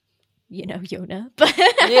 Yona. But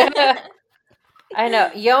yeah. I know.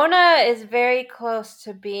 Yona is very close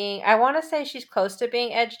to being, I want to say she's close to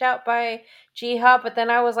being edged out by Jiha, but then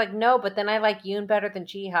I was like, no, but then I like Yoon better than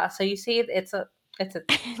Jiha. So you see, it's a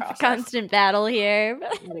constant battle here.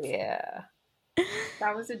 Yeah.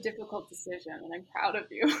 That was a difficult decision, and I'm proud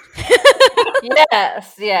of you.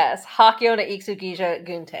 Yes. Hawk, Yona, Iksu, Geisha,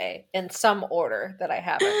 Gunte, in some order that I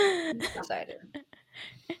haven't decided.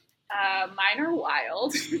 Mine are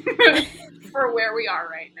wild for where we are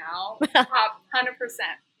right now. Top 100%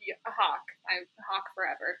 Hawk. I'm Hawk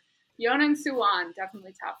forever. Yona and Suwan,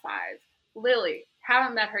 definitely top 5. Lily,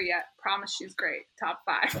 haven't met her yet. Promise she's great. Top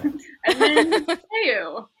 5. And then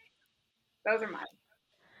Taeyu. Those are mine.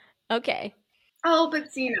 Okay. Oh,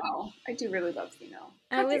 but Zeno. I do really love Zeno.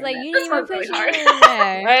 I was like, you this didn't even one's put really Shinya hard. in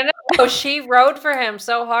there. I know. She rode for him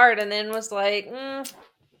so hard and then was like,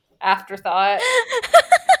 afterthought.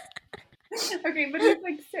 Okay, but he's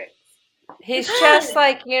like 6. He's just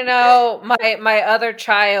like, my other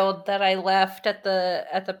child that I left at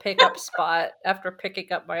the pickup spot after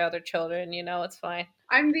picking up my other children. It's fine.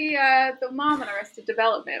 I'm the mom in Arrested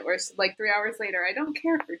Development, where like 3 hours later, I don't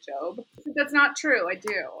care for Job. That's not true. I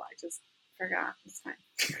do. I just forgot. It's fine.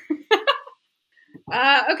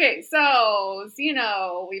 Okay, so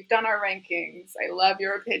Xeno, we've done our rankings. I love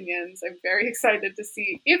your opinions. I'm very excited to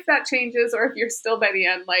see if that changes or if you're still by the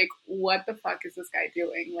end like, what the fuck is this guy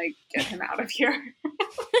doing? Like, get him out of here.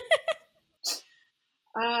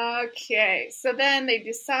 Okay, so then they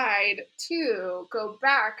decide to go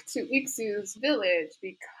back to Iksu's village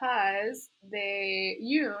because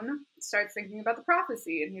Yoon starts thinking about the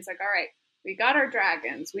prophecy, and he's like, all right, we got our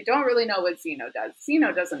dragons. We don't really know what Xeno does.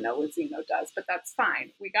 Xeno doesn't know what Xeno does, but that's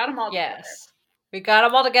fine. We got them all together. Yes. We got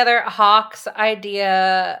them all together. Hawk's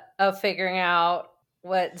idea of figuring out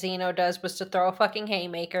what Xeno does was to throw a fucking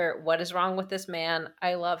haymaker. What is wrong with this man?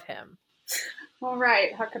 I love him. All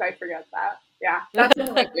right. How could I forget that? Yeah, that's one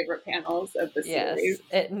of my favorite panels of the series.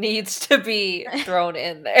 Yes, it needs to be thrown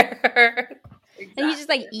in there. Exactly. And he's just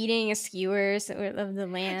like eating skewers of the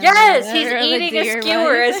land. Yes, he's eating a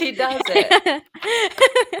skewer as he does it.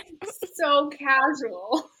 So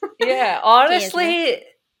casual. Yeah, honestly,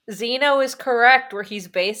 Xeno is correct where he's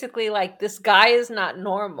basically like, this guy is not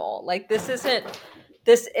normal. Like, this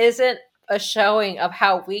isn't a showing of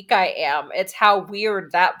how weak I am. It's how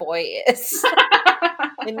weird that boy is.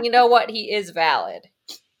 And you know what? He is valid.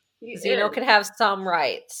 Xeno can have some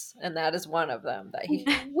rights, and that is one of them.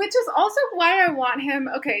 Which is also why I want him.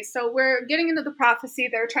 Okay, so we're getting into the prophecy.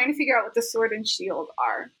 They're trying to figure out what the sword and shield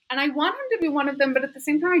are. And I want him to be one of them, but at the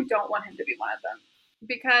same time, I don't want him to be one of them.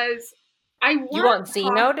 Because You want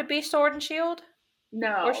Xeno to be sword and shield?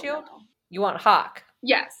 No. Or shield? No. You want Hawk?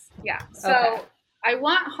 Yes, yeah. So okay. I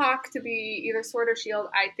want Hawk to be either sword or shield.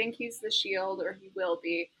 I think he's the shield, or he will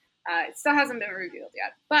be. It still hasn't been revealed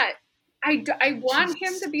yet. But I want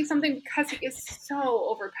him to be something because he is so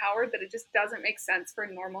overpowered that it just doesn't make sense for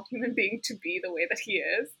a normal human being to be the way that he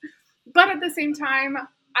is. But at the same time,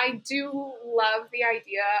 I do love the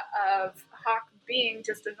idea of Hawk being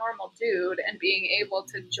just a normal dude and being able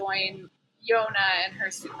to join Yona and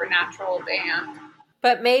her supernatural band.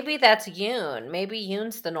 But maybe that's Yoon. Maybe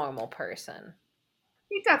Yoon's the normal person.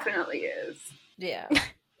 He definitely is. Yeah.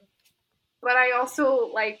 But I also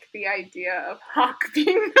like the idea of Hawk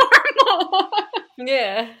being normal.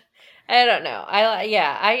 Yeah. I don't know.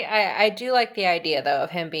 I do like the idea, though, of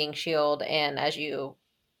him being shield and, as you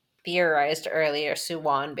theorized earlier,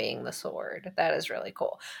 Suwon being the sword. That is really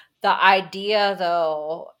cool. The idea,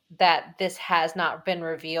 though, that this has not been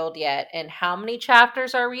revealed yet, and how many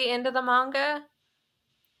chapters are we into the manga?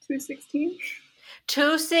 216?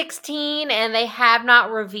 216, and they have not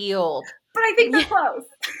revealed. But I think they're close.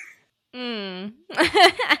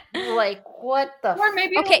 Like, what the Or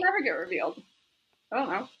maybe it'll never get revealed. I don't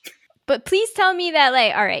know. But please tell me that,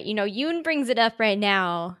 like, all right, Yoon brings it up right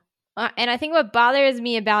now. And I think what bothers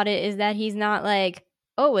me about it is that he's not like,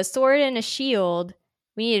 oh, a sword and a shield.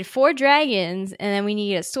 We needed 4 dragons, and then we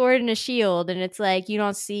need a sword and a shield. And it's like, you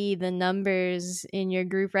don't see the numbers in your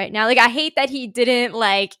group right now. Like, I hate that he didn't,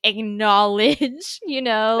 like, acknowledge,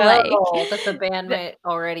 that the band might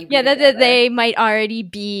already be that they might already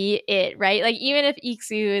be it, right? Like, even if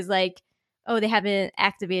Iksu is like, oh, they haven't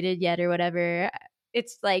activated yet or whatever,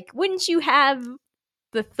 it's like, wouldn't you have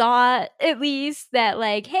the thought, at least, that,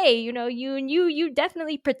 like, hey, you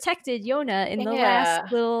definitely protected Yona in the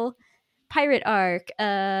last little pirate arc,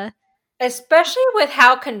 especially with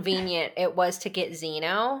how convenient it was to get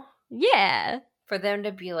Xeno. Yeah, for them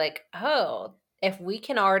to be like, oh, if we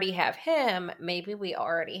can already have him, maybe we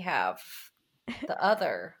already have the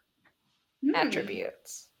other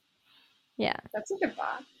attributes. Yeah, that's a good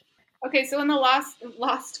thought. Okay, so in the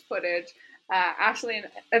lost footage, Ashley and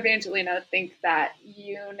Evangelina think that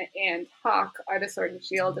Yoon and Hawk are the sword and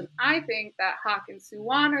shield, and I think that Hawk and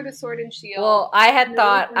Suwon are the sword and shield. Well, I had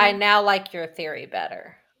thought, I now like your theory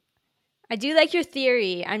better. I do like your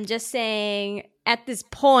theory. I'm just saying, at this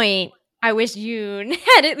point, I wish Yoon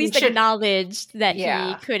had at least acknowledged that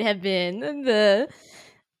he could have been the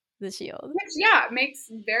shield. Which,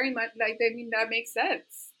 makes very much, like, I mean, that makes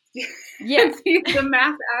sense. Yeah. The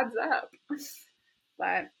math adds up.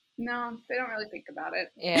 But no, they don't really think about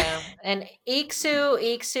it. Yeah. And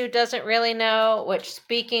Iksu doesn't really know, which,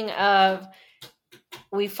 speaking of,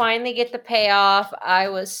 we finally get the payoff. I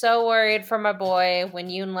was so worried for my boy when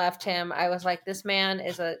Yoon left him. I was like, this man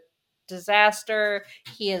is a disaster.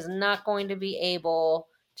 He is not going to be able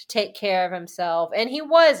to take care of himself. And he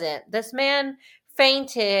wasn't. This man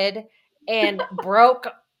fainted and broke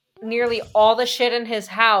nearly all the shit in his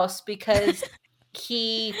house because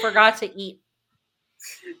he forgot to eat.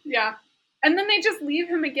 Yeah. And then they just leave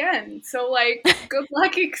him again. So, like, good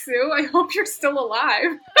luck, Iksu. I hope you're still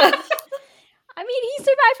alive. I mean, he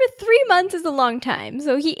survived for 3 months is a long time,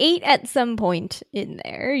 so he ate at some point in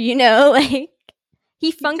there, you know? Like,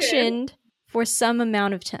 he functioned for some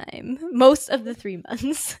amount of time, most of the 3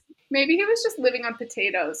 months. Maybe he was just living on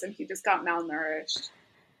potatoes and he just got malnourished.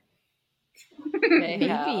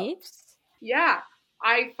 Maybe. Yeah.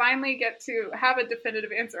 I finally get to have a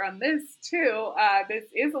definitive answer on this, too. This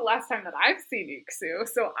is the last time that I've seen Iksu,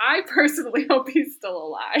 so I personally hope he's still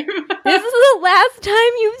alive. This is the last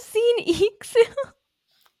time you've seen Iksu?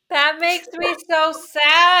 That makes me so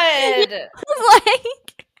sad.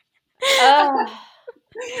 Like...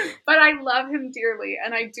 But I love him dearly,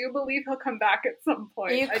 and I do believe he'll come back at some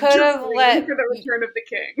point. You could have let for the return of the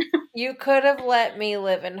king. You could have let me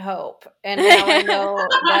live in hope, and now I know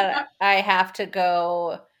that I have to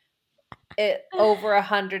go over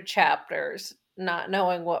 100 chapters, not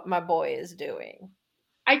knowing what my boy is doing.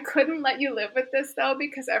 I couldn't let you live with this though,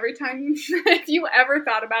 because every time if you ever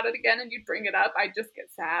thought about it again and you'd bring it up, I'd just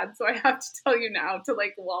get sad. So I have to tell you now to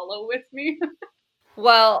like wallow with me.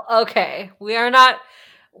 Well, okay.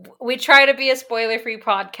 We try to be a spoiler-free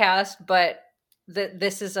podcast, but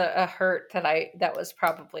this is a hurt that was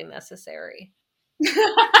probably necessary.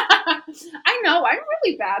 I know. I'm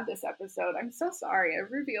really bad this episode. I'm so sorry. I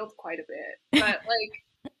revealed quite a bit. But like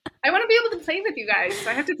I want to be able to play with you guys. So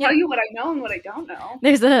I have to tell you what I know and what I don't know.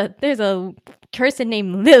 There's a person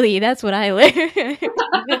named Lily. That's what I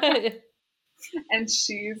learned. And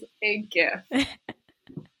she's a gift.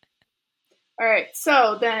 All right,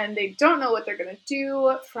 so then they don't know what they're going to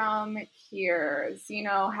do from here.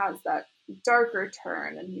 Zeno has that darker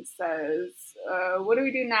turn, and he says, what do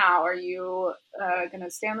we do now? Are you going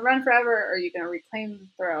to stay on the run forever, or are you going to reclaim the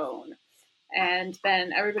throne? And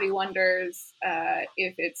then everybody wonders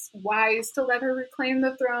if it's wise to let her reclaim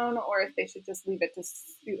the throne, or if they should just leave it to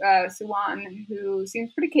Suwan, who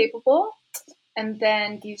seems pretty capable. And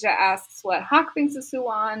then Gija asks what Hawk thinks of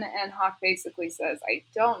Suwan, and Hawk basically says, I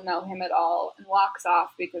don't know him at all, and walks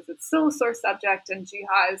off because it's still a sore subject, and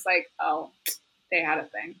Jiha is like, oh, they had a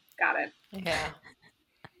thing. Got it. Yeah.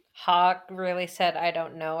 Hawk really said, I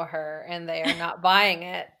don't know her, and they are not buying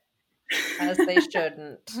it, as they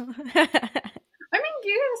shouldn't. I mean,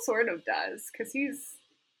 Gija sort of does, because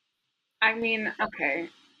okay,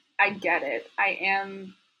 I get it. I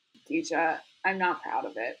am Gija. I'm not proud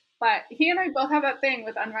of it. But he and I both have that thing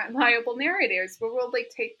with unreliable narrators where we'll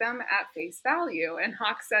like take them at face value. And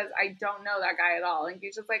Hawk says, I don't know that guy at all. And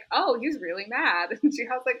Gija's like, oh, he's really mad. And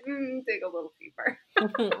Jiha's like, dig a little deeper.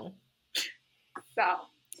 So,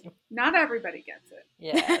 not everybody gets it.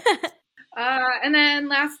 Yeah. And then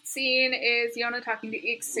last scene is Yona talking to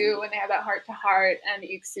Iksu, and they have that heart-to-heart. And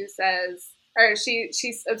Iksu says, or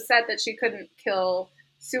she's upset that she couldn't kill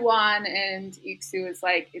Suwan. And Iksu is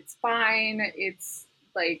like, it's fine. It's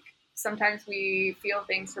like sometimes we feel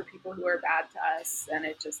things for people who are bad to us, and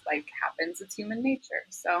it just like happens. It's human nature.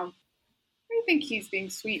 So I think he's being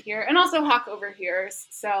sweet here. And also Hawk overhears.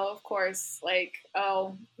 So of course, like,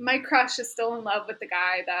 oh, my crush is still in love with the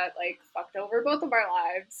guy that like fucked over both of our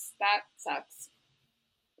lives. That sucks.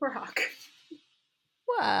 Poor Hawk.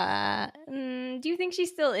 What? Do you think she's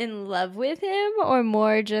still in love with him, or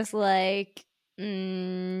more just like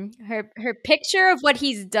her picture of what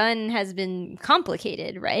he's done has been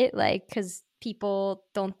complicated, right? Like, because people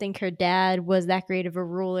don't think her dad was that great of a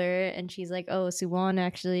ruler, and she's like, oh, Suwan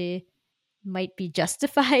actually might be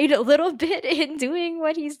justified a little bit in doing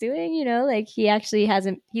what he's doing, you know? Like,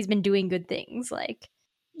 he's been doing good things, like.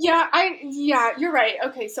 Yeah, you're right.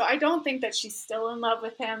 Okay, so I don't think that she's still in love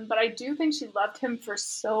with him, but I do think she loved him for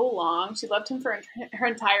so long. She loved him for her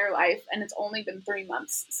entire life, and it's only been 3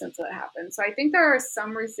 months since that happened. So I think there are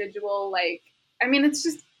some residual, like, I mean, it's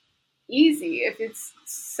just easy if it's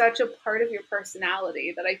such a part of your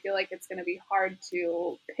personality that I feel like it's going to be hard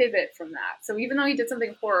to pivot from that. So even though he did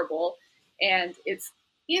something horrible, and it's,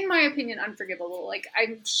 in my opinion, unforgivable. Like,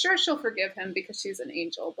 I'm sure she'll forgive him because she's an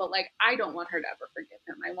angel, but like, I don't want her to ever forgive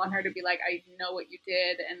him. I want her to be like, I know what you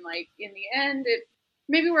did, and like, in the end, it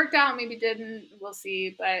maybe worked out, maybe didn't. We'll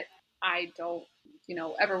see, but I don't,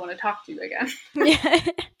 ever want to talk to you again.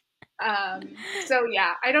 So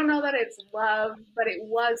yeah, I don't know that it's love, but it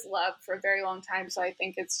was love for a very long time. So I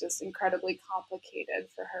think it's just incredibly complicated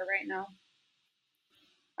for her right now.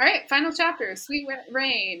 All right, final chapter, Sweet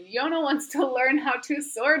Rain. Yona wants to learn how to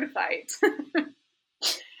sword fight.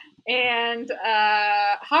 And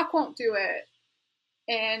Hawk won't do it.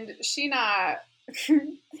 And Sheena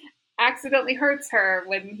accidentally hurts her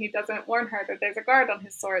when he doesn't warn her that there's a guard on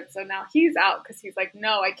his sword. So now he's out because he's like,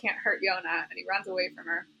 no, I can't hurt Yona. And he runs away from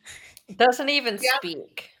her. Doesn't even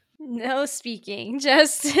speak. No speaking.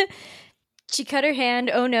 Just she cut her hand.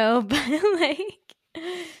 Oh no. But like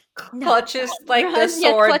clutches like the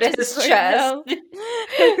sword to his chest. No.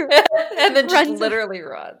 And then just literally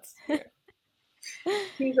runs.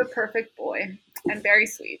 He's a perfect boy and very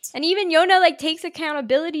sweet. And even Yona like takes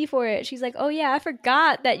accountability for it. She's like, oh yeah, I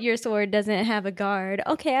forgot that your sword doesn't have a guard.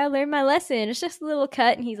 Okay, I learned my lesson. It's just a little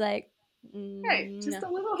cut. And he's like, hey, just a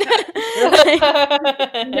little cut.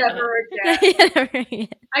 Never again.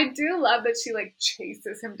 I do love that she like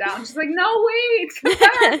chases him down. She's like, no, wait, come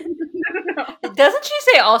back. No. Doesn't she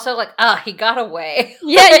say also like, he got away?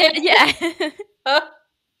 Yeah. Yeah.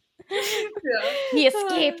 He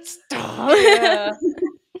escaped. Yeah.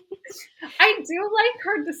 I do like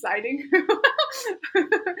her deciding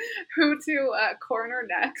who to corner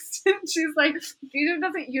next. She's like, Vito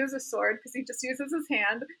doesn't use a sword because he just uses his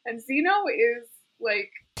hand, and Zeno is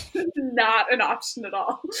like not an option at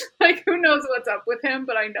all. Like, who knows what's up with him,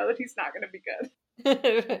 but I know that he's not going to be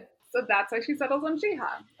good. So that's why she settles on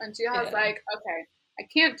Jiha. And Jiha's like, okay, I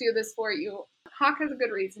can't do this for you. Hawk has a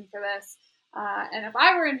good reason for this. And if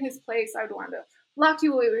I were in his place, I would want to lock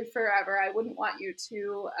you away forever. I wouldn't want you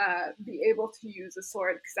to be able to use a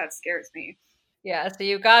sword because that scares me. Yeah, so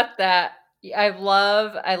you got that. I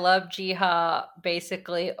love Jiha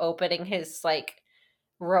basically opening his like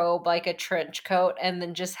robe like a trench coat and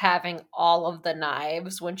then just having all of the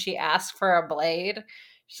knives when she asks for a blade.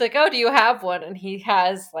 She's like, oh, do you have one? And he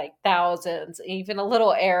has like thousands, even a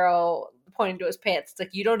little arrow pointing to his pants. It's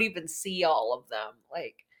like, you don't even see all of them.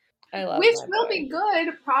 Like, I love which will be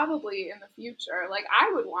good probably in the future. Like,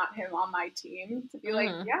 I would want him on my team to be like,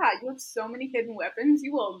 yeah, you have so many hidden weapons,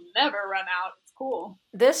 you will never run out. It's cool.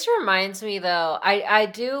 This reminds me though, I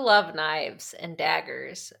do love knives and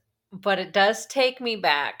daggers, but it does take me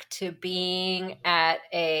back to being at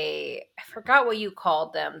I forgot what you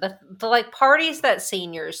called them, the like parties that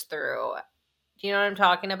seniors threw. Do you know what I'm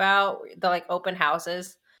talking about? The like open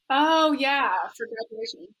houses. Oh yeah, for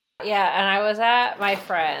graduation. Yeah, and I was at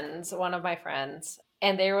one of my friends,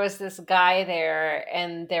 and there was this guy there,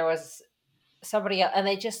 and there was somebody else, and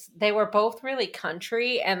they were both really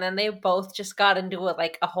country, and then they both just got into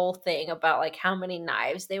a whole thing about like how many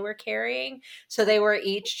knives they were carrying. So they were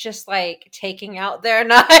each just like taking out their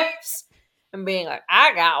knives and being like,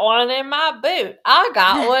 I got one in my boot, I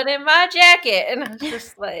got one in my jacket, and I was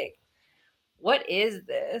just like, what is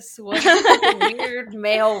this? What is this weird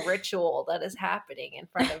male ritual that is happening in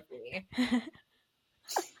front of me?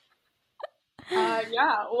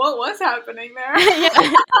 Yeah, what was happening there?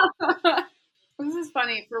 This is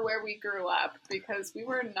funny for where we grew up because we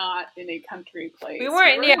were not in a country place. We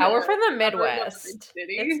weren't. We're from the Midwest.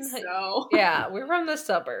 City, so yeah, we're from the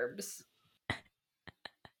suburbs.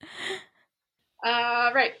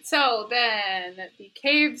 Right. So then the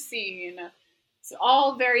cave scene. It's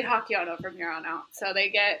all very Hakyono from here on out. So they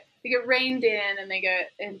get reined in and they get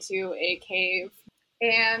into a cave,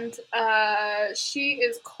 and she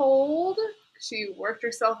is cold. She worked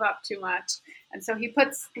herself up too much, and so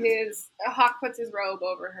Hawk puts his robe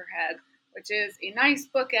over her head, which is a nice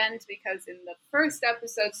bookend because in the first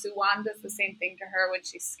episode, Suwan does the same thing to her when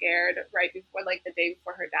she's scared right before, like the day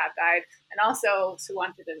before her dad died, and also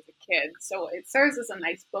Suwan did it as a kid. So it serves as a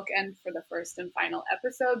nice bookend for the first and final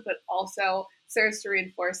episode, but also serves to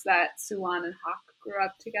reinforce that Suwan and Hawk grew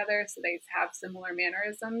up together, so they have similar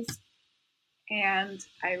mannerisms. And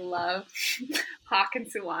I love Hawk and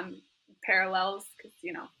Suwan parallels because,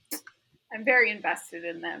 I'm very invested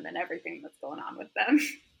in them and everything that's going on with them.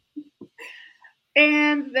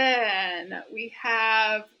 And then we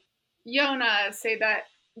have Yona say that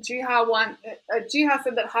Jiha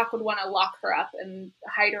said that Hawk would want to lock her up and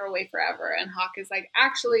hide her away forever. And Hawk is like,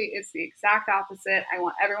 actually, it's the exact opposite. I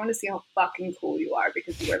want everyone to see how fucking cool you are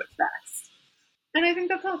because you are the best. And I think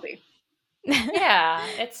that's healthy. Yeah,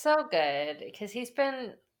 it's so good because he's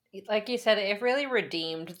been, like you said, it really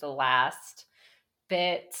redeemed the last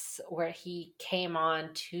bits where he came on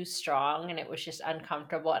too strong and it was just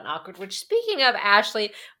uncomfortable and awkward. Which, speaking of,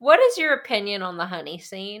 Ashley, what is your opinion on the honey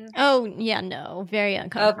scene? Oh yeah, no, very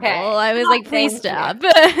uncomfortable. Okay. I was like, please stop.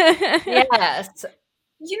 Yes.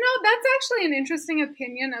 That's actually an interesting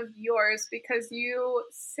opinion of yours because you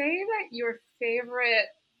say that your favorite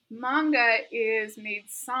manga is Maid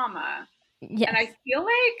Sama. Yes. And I feel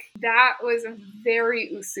like that was a very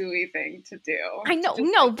Usui thing to do. I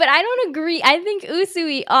know, but I don't agree. I think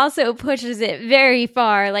Usui also pushes it very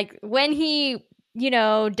far. Like when he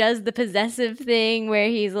does the possessive thing where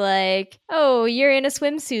he's like, oh, you're in a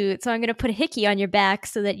swimsuit, so I'm going to put a hickey on your back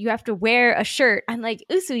so that you have to wear a shirt. I'm like,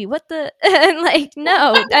 Usui, what the? And like,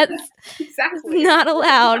 no, that's Exactly. not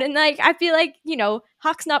allowed. And like, I feel like,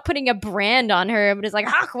 Hawk's not putting a brand on her, but it's like,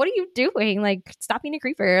 Hawk, what are you doing? Like, stop being a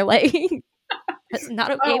creeper. Like, that's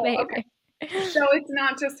not okay behavior. Okay. So it's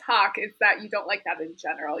not just Hawk, it's that you don't like that in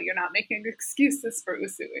general. You're not making excuses for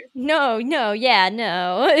Usui. No.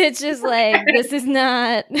 It's just like this is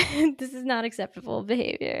not acceptable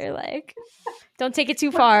behavior. Like, don't take it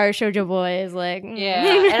too far, shoujo boys. Like, yeah.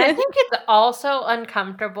 And I think it's also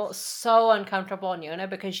uncomfortable, so uncomfortable on Yona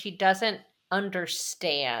because she doesn't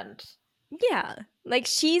understand. Yeah, like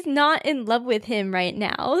she's not in love with him right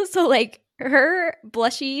now, so like her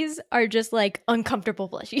blushies are just like uncomfortable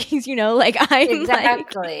blushies, like I'm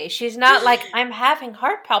exactly. She's not like I'm having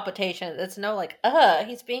heart palpitations. It's no like,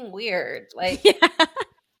 he's being weird. Like, yeah.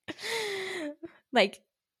 Like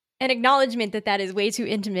an acknowledgement that is way too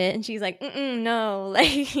intimate, and she's like, no,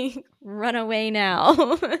 like run away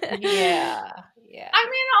now. Yeah. I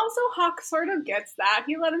mean, also Hawk sort of gets that.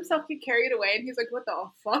 He let himself get carried away, and he's like, "What the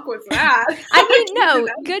fuck was that?" I mean, no,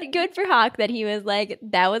 good for Hawk that he was like,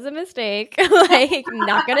 "That was a mistake. Like,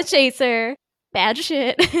 not gonna chase her. Bad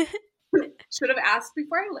shit." Should have asked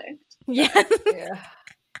before I licked. Yeah.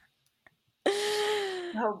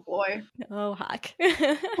 Oh boy. Oh, Hawk.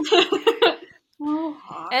 Oh,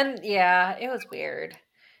 Hawk. And yeah, it was weird.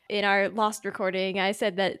 In our lost recording, I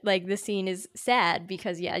said that like the scene is sad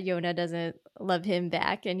because Yona doesn't love him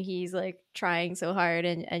back, and he's like trying so hard,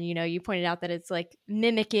 and you pointed out that it's like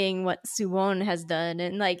mimicking what Suwon has done,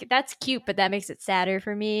 and like that's cute, but that makes it sadder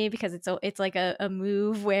for me because it's like a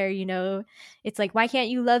move where it's like, why can't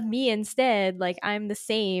you love me instead? Like I'm the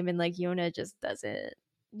same, and like Yona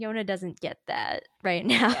doesn't get that right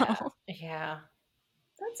now. Yeah.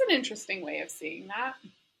 That's an interesting way of seeing that.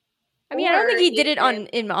 I mean, I don't think he did it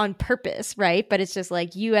on purpose, right? But it's just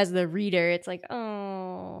like you as the reader, it's like,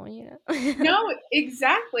 oh, yeah. No,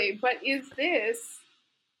 exactly. But is this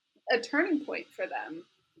a turning point for them?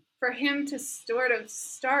 For him to sort of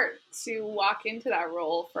start to walk into that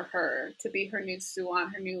role for her, to be her new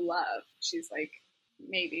Suwon, her new love. She's like,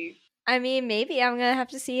 maybe. I mean, maybe I'm going to have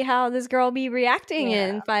to see how this girl be reacting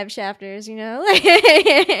in 5 chapters,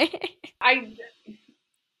 Okay.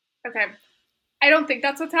 I don't think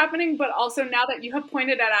that's what's happening, but also now that you have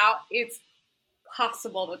pointed that out, it's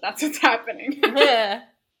possible that that's what's happening. Yeah.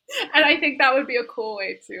 And I think that would be a cool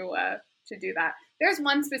way to do that. There's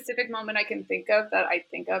one specific moment I can think of that I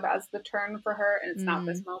think of as the turn for her, and it's not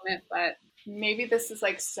this moment, but maybe this is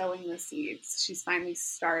like sowing the seeds. She's finally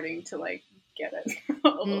starting to like get it a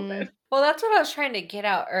little bit. Well, that's what I was trying to get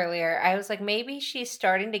out earlier. I was like, maybe she's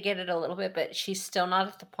starting to get it a little bit, but she's still not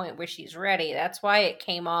at the point where she's ready. That's why it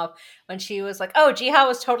came off when she was like, oh, Jiha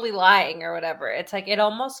was totally lying or whatever. It's like, it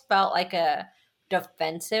almost felt like a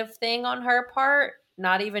defensive thing on her part,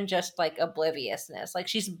 not even just like obliviousness. Like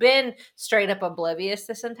she's been straight up oblivious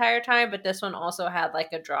this entire time, but this one also had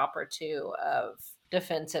like a drop or two of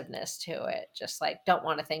defensiveness to it. Just like, don't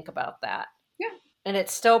want to think about that. Yeah. And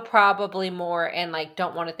it's still probably more and like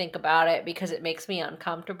don't want to think about it because it makes me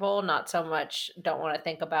uncomfortable, not so much don't want to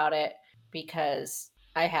think about it because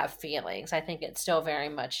I have feelings. I think it's still very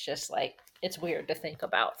much just like it's weird to think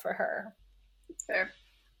about for her. It's fair.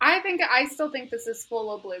 I still think this is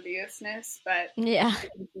full obliviousness, but yeah,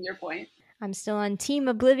 your point. I'm still on Team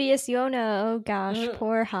Oblivious Yona. Oh gosh,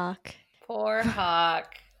 poor Hawk. Poor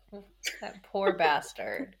Hawk. That poor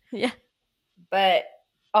bastard. Yeah. But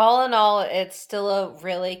all in all, it's still a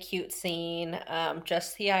really cute scene.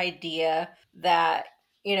 Just the idea that,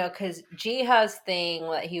 because Jiha's thing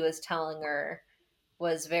that he was telling her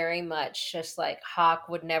was very much just like Hawk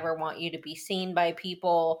would never want you to be seen by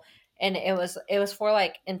people. And it was for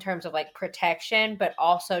like in terms of like protection, but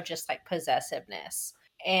also just like possessiveness.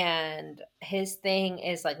 And his thing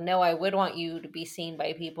is like, no, I would want you to be seen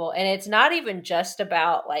by people. And it's not even just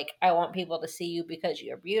about like, I want people to see you because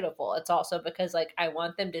you're beautiful. It's also because like, I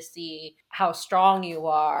want them to see how strong you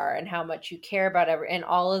are and how much you care about and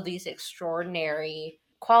all of these extraordinary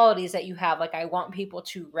qualities that you have. Like, I want people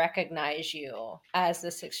to recognize you as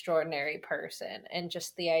this extraordinary person. And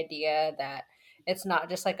just the idea that it's not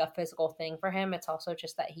just like a physical thing for him. It's also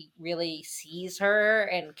just that he really sees her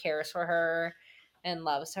and cares for her and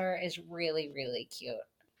loves her is really, really cute.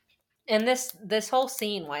 And this whole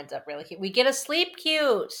scene winds up really cute. We get a sleep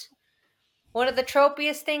cute. One of the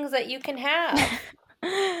tropiest things that you can have.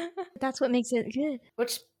 That's what makes it good.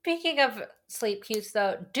 Which Speaking of sleep cutes,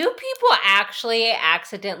 though, do people actually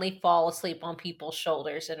accidentally fall asleep on people's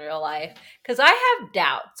shoulders in real life? Because I have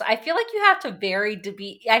doubts. I feel like you have to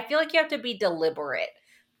I feel like you have to be deliberate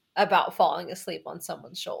about falling asleep on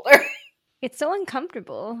someone's shoulder. It's so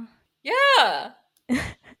uncomfortable. Yeah. I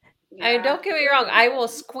mean, Yeah. don't get me wrong. I will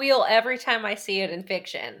squeal every time I see it in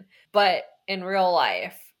fiction, but in real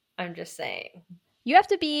life, I'm just saying. You have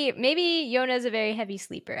to be, maybe Yona's a very heavy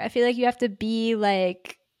sleeper. I feel like you have to be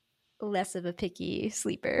like less of a picky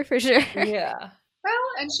sleeper for sure. Yeah. Well,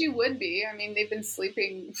 and she would be. I mean, they've been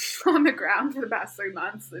sleeping on the ground for the past 3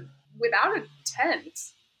 months without a tent,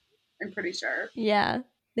 I'm pretty sure. Yeah.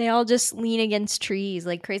 They all just lean against trees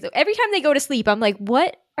like crazy. Every time they go to sleep, I'm like,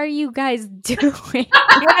 what are you guys doing?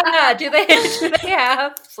 Yeah. Do they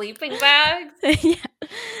have sleeping bags? Yeah.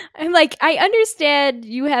 I'm like, I understand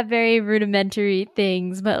you have very rudimentary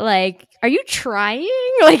things, but like, are you trying?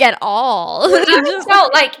 Like at all? Just no,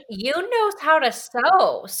 like you knows how to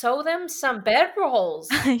sew. Sew them some bedrolls.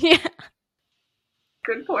 Yeah.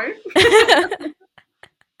 Good point.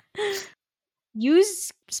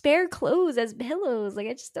 Use spare clothes as pillows. Like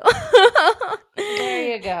I just don't.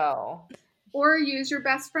 There you go. Or use your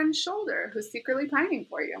best friend's shoulder who's secretly pining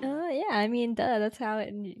for you. Yeah, I mean, duh, that's how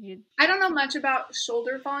it. I don't know much about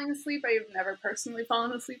shoulder falling asleep. I've never personally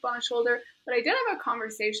fallen asleep on a shoulder, but I did have a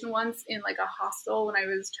conversation once in like a hostel when I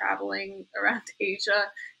was traveling around Asia,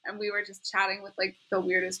 and we were just chatting with like the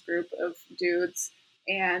weirdest group of dudes,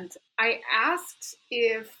 and I asked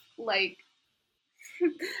if like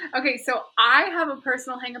okay, so I have a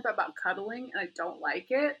personal hang up about cuddling and I don't like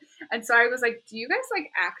it. And so I was like, do you guys like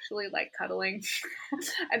actually like cuddling?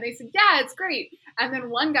 And they said, yeah, it's great. And then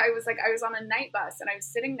one guy was like, I was on a night bus and I was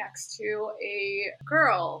sitting next to a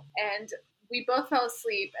girl and we both fell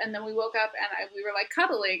asleep and then we woke up and we were like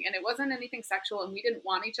cuddling and it wasn't anything sexual and we didn't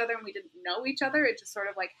want each other and we didn't know each other. It just sort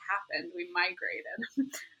of like happened. We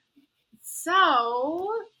migrated. So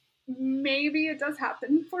maybe it does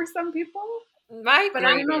happen for some people. But I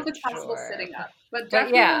don't know if it's possible sitting up. But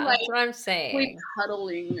definitely, yeah, like, that's what I'm saying.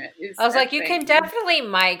 Cuddling is. I was like, you can definitely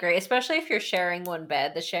migrate, especially if you're sharing one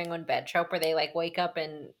bed. The sharing one bed trope, where they like wake up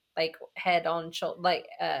and like head on shoulder, like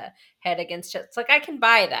head against it. It's like I can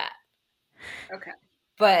buy that. Okay.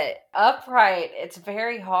 But upright, it's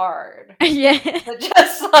very hard. Yeah. But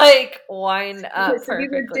just like wind up. Okay, so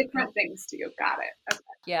these are different things to you. Got it. Okay.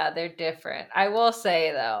 Yeah, they're different. I will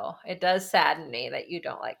say though, it does sadden me that you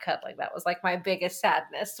don't like cuddling. That was like my biggest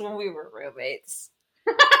sadness when we were roommates.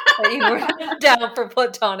 That you were down for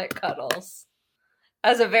platonic cuddles.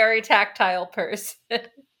 As a very tactile person.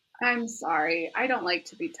 I'm sorry. I don't like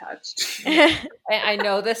to be touched. I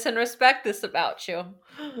know this and respect this about you.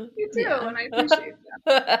 You do, and I appreciate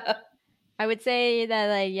that. I would say that,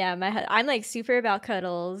 like, yeah, I'm like super about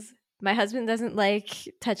cuddles. My husband doesn't like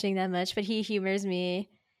touching that much, but he humors me.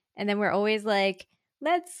 And then we're always like,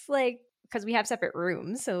 let's like, because we have separate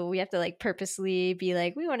rooms, so we have to like purposely be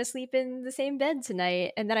like, we want to sleep in the same bed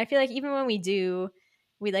tonight. And then I feel like even when we do,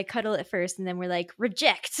 we like cuddle at first, and then we're like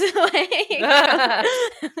reject, like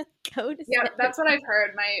go to yeah, that's what I've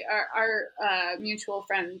heard. Our mutual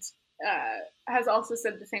friend has also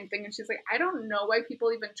said the same thing, and she's like, I don't know why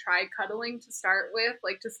people even try cuddling to start with,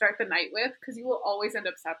 like to start the night with, because you will always end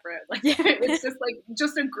up separate. Like it's just like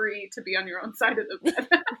just agree to be on your own side of the bed.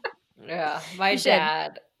 Yeah, my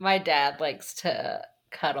dad likes to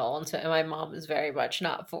cuddle, and so my mom is very much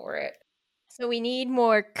not for it. So we need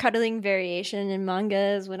more cuddling variation in manga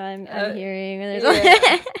is what I'm hearing.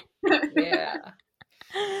 Yeah.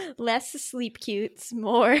 Less sleep cutes,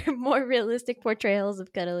 more realistic portrayals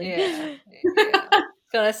of cuddling. Yeah. I was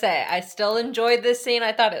gonna say, I still enjoyed this scene.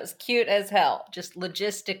 I thought it was cute as hell, just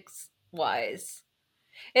logistics wise.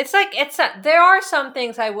 It's like there are some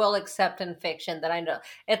things I will accept in fiction that I know.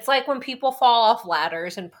 It's like when people fall off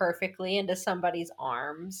ladders and perfectly into somebody's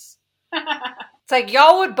arms. It's like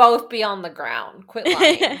y'all would both be on the ground. Quit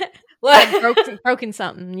lying. Like broken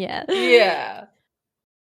something, yeah. Yeah.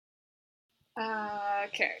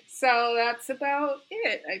 Okay, so that's about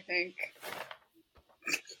it, I think.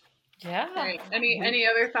 Yeah. Right. Any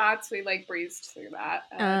other thoughts? We like breezed through that.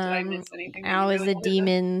 Did I miss anything? Al is a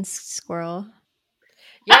demon squirrel.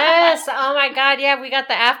 Yes. Oh my God. Yeah, we got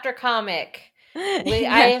the after comic.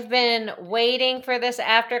 I have been waiting for this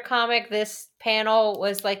after comic. This panel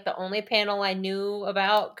was like the only panel I knew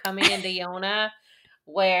about coming into Yona,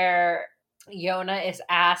 where Yona is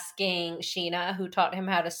asking Sheena who taught him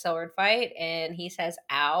how to sword fight, and he says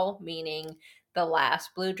ow, meaning the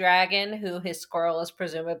last blue dragon who his squirrel is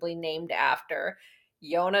presumably named after.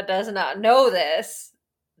 Yona does not know this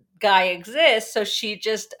guy exists, so she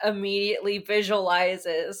just immediately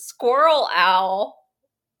visualizes Squirrel Owl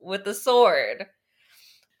with the sword,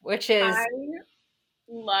 which is I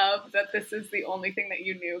love that this is the only thing that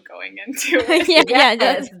you knew going into it. Yeah,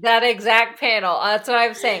 yes, that exact panel. That's what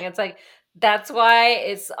I'm saying. It's like, that's why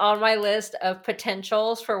it's on my list of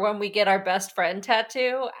potentials for when we get our best friend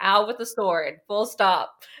tattoo. Al with the sword. Full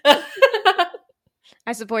stop.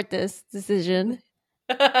 I support this decision.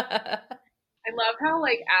 I love how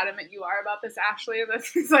like adamant you are about this, Ashley.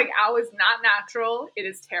 This is like Al is not natural. It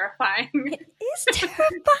is terrifying. It is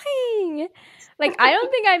terrifying. Like, I don't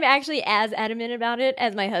think I'm actually as adamant about it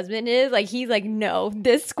as my husband is. Like, he's like, no,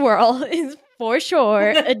 this squirrel is for sure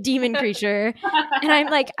a demon creature. And I'm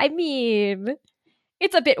like, I mean,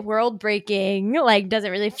 it's a bit world breaking. Like, doesn't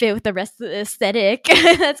really fit with the rest of the aesthetic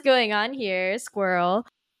that's going on here, squirrel.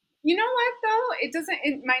 You know what though?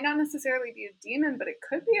 It might not necessarily be a demon, but it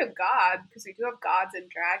could be a god, because we do have gods and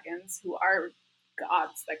dragons who are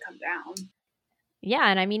gods that come down. Yeah,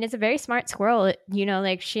 and I mean, it's a very smart squirrel. You know,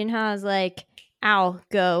 like Shinha's like, Al,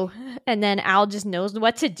 go. And then Al just knows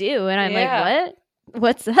what to do. And I'm like, what?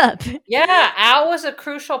 What's up? Yeah, Al was a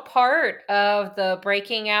crucial part of the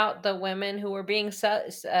breaking out the women who were being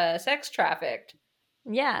sex trafficked.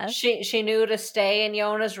 Yeah. She knew to stay in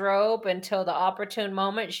Yona's robe until the opportune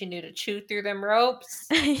moment. She knew to chew through them ropes.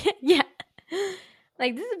 Yeah.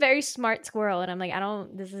 Like, this is a very smart squirrel. And I'm like,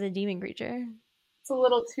 this is a demon creature. It's a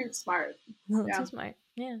little too smart. Too smart.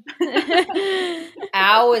 Yeah.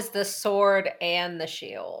 Al is the sword and the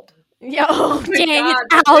shield. Yo, dang,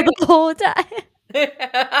 it's Al the whole time.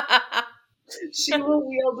 She will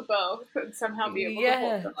wield both and somehow be able to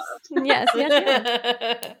hold them up.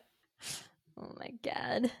 Yes. Oh my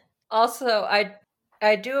god. Also,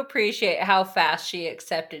 I do appreciate how fast she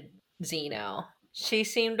accepted Zeno. She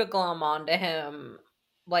seemed to glom onto him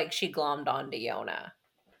like she glommed onto Yona.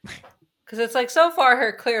 Because it's like, so far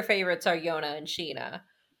her clear favorites are Yona and Sheena.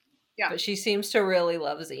 Yeah. But she seems to really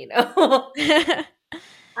love Zeno.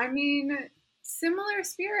 I mean, similar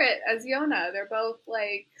spirit as Yona. They're both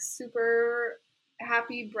like super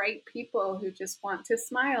happy, bright people who just want to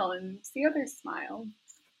smile and see others smile.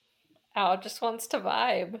 Al just wants to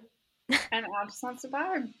vibe. And Al just wants to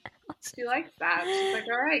vibe. She likes that. She's like,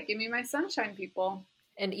 all right, give me my sunshine people.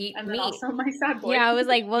 And eat and meat. then also my sad boy. Yeah, I was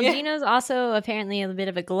like, well, Gino's also apparently a bit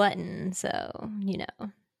of a glutton, so, you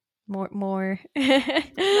know, more.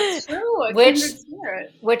 That's true.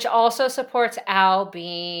 Which also supports Al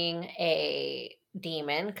being a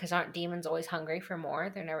demon, because aren't demons always hungry for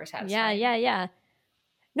more? They're never satisfied. Yeah.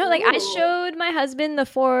 No, like, I showed my husband the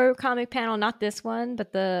 4 comic panel, not this one,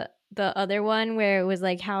 but the other one where it was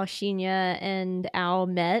like how Shinya and Al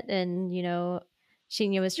met, and, you know,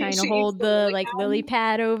 Shinya was trying to hold the like lily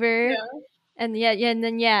pad over. Yeah. And and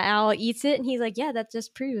then Al eats it and he's like, yeah, that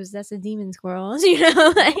just proves that's a demon squirrel. You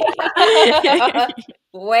know, like,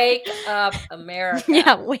 wake up, America.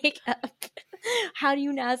 Yeah, wake up. How do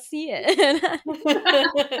you not see it?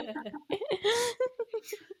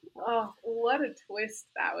 Oh, what a twist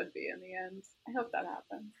that would be in the end. I hope that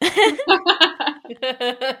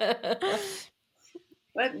happens.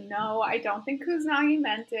 But no, I don't think Kusanagi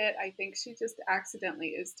meant it. I think she just accidentally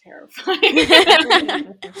is terrifying.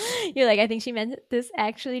 You're like, I think she meant this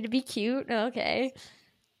actually to be cute. Okay. I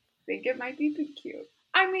think it might be cute.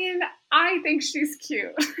 I mean, I think she's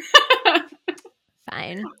cute.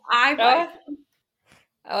 Fine. I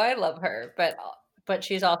love her, but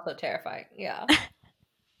she's also terrifying. Yeah.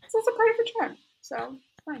 So it's a part of the charm. So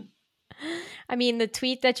fine. I mean, the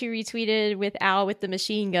tweet that you retweeted with Al with the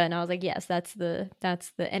machine gun, I was like, yes, that's the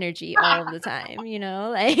energy all the time, you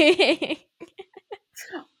know? Like,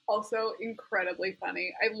 also incredibly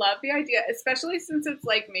funny. I love the idea, especially since it's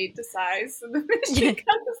like made to size. So the machine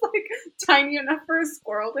gun is like tiny enough for a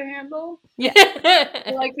squirrel to handle. Yeah.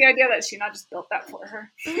 I like the idea that Sheena just built that for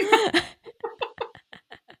her.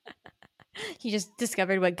 He just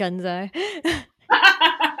discovered what guns are.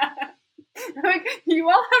 Like, you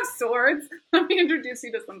all have swords. Let me introduce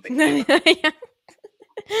you to something new. Yeah.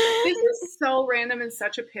 This is so random and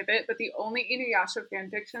such a pivot, but the only Inuyasha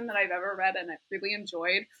fanfiction that I've ever read and I really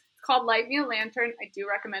enjoyed, it's called Light Me a Lantern. I do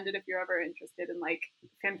recommend it if you're ever interested in like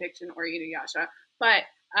fanfiction or Inuyasha. But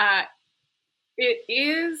it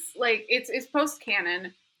is like it's post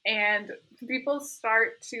canon, and people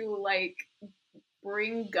start to like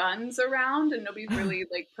bring guns around, and nobody's really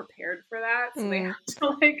like prepared for that, so they have to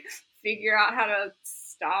like figure out how to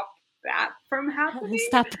stop that from happening.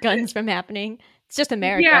 Stop guns from happening. It's just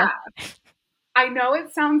America. Yeah. I know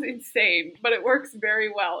it sounds insane, but it works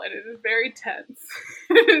very well, and it is very tense.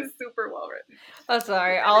 It is super well written. Oh,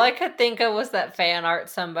 sorry. All I could think of was that fan art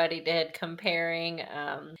somebody did comparing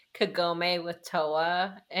Kagome with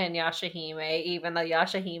Toa and Yashahime, even though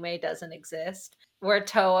Yashahime doesn't exist. where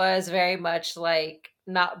Toa is very much like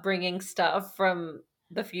not bringing stuff from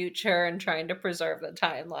the future and trying to preserve the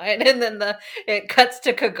timeline, and then it cuts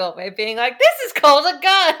to Kagome being like, "This is called a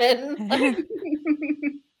gun."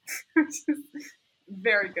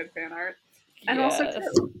 Very good fan art. And Yes. also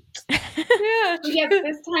true. Yeah. But yet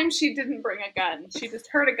this time she didn't bring a gun. She just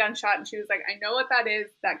heard a gunshot and she was like, I know what that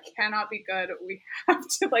is. That cannot be good. We have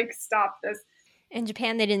to like stop this. In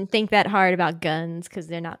Japan, they didn't think that hard about guns because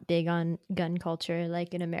they're not big on gun culture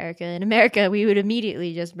like in America. In America, we would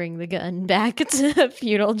immediately just bring the gun back to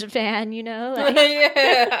feudal Japan, you know? Like,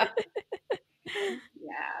 Yeah.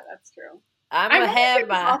 Yeah, that's true. I wonder have if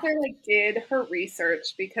the author like did her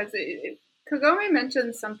research because Kagome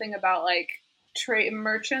mentioned something about like trade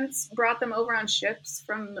merchants brought them over on ships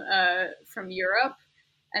from Europe,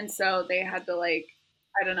 and so they had to like,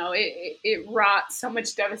 I don't know, it wrought so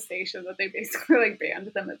much devastation that they basically like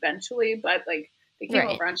banned them eventually, but like they came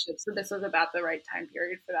over on ships, so this was about the right time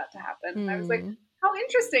period for that to happen. And I was like, how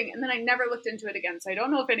interesting. And then I never looked into it again, so I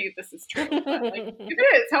don't know if any of this is true, but like if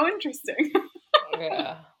it is, how interesting.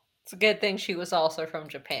 Yeah. It's a good thing she was also from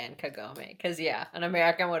Japan, Kagome, because yeah, an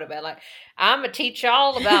American would have been like, "I'm gonna teach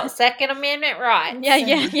y'all about Second Amendment rights."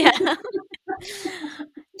 Yeah.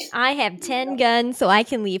 I have 10 guns, so I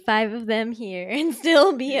can leave 5 of them here and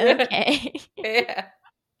still be okay. Yeah.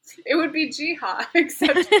 It would be jihad,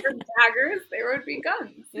 except for daggers, there would be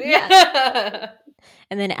guns. Yeah.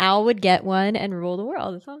 And then Al would get one and rule the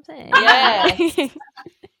world. That's what I'm saying. Yes.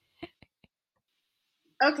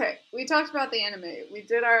 Okay, we talked about the anime. We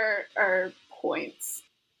did our points.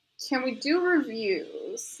 Can we do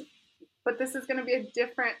reviews? But this is going to be a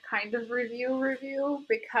different kind of review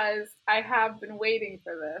because I have been waiting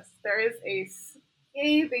for this. There is a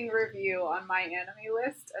scathing review on my anime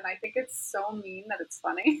list, and I think it's so mean that it's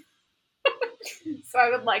funny. So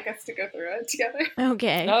I would like us to go through it together.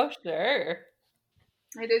 Okay. Oh, sure.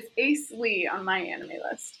 It is Ace Lee on my anime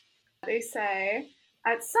list. They say,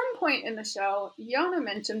 at some point in the show, Yona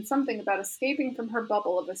mentioned something about escaping from her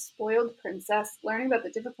bubble of a spoiled princess, learning about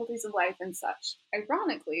the difficulties of life and such.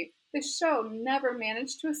 Ironically, the show never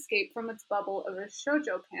managed to escape from its bubble of a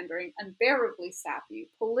shoujo pandering, unbearably sappy,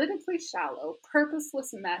 politically shallow,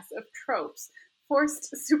 purposeless mess of tropes,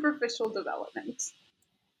 forced superficial development.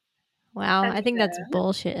 Wow, I think that's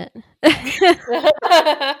bullshit.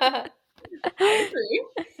 I agree.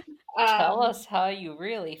 Tell us how you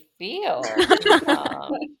really feel.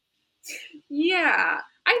 Yeah,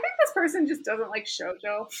 I think this person just doesn't like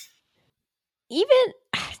shoujo.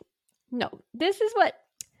 No, this is what.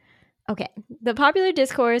 Okay, the popular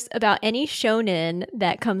discourse about any shonen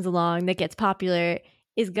that comes along that gets popular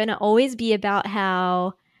is gonna always be about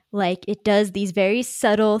how like it does these very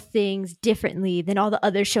subtle things differently than all the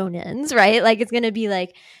other shonens, right? Like it's gonna be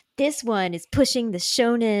like this one is pushing the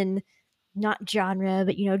shonen not genre,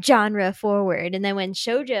 but genre forward. And then when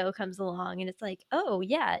shoujo comes along and it's like, oh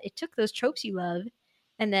yeah, it took those tropes you love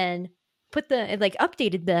and then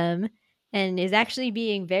updated them and is actually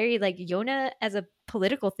being very like Yona as a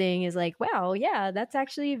political thing is like, wow, yeah, that's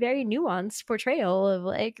actually a very nuanced portrayal of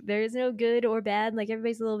like there is no good or bad, like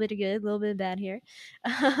everybody's a little bit of good, a little bit of bad here.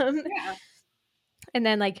 Yeah. And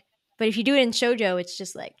then like, but if you do it in shoujo, it's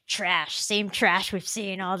just like trash, same trash we've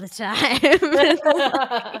seen all the time.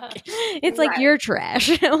 It's like you're trash.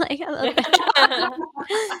 Like, I love that.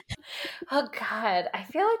 Oh God, I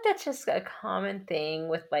feel like that's just a common thing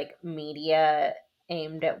with like media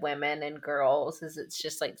aimed at women and girls. Is it's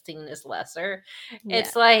just like seen as lesser. Yeah.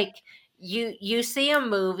 It's like you see a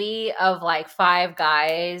movie of like 5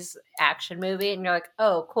 guys action movie and you're like,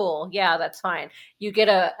 oh cool, yeah, that's fine. You get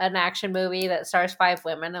an action movie that stars 5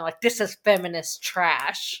 women and like, this is feminist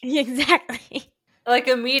trash. Exactly. Like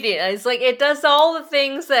immediately, it's like it does all the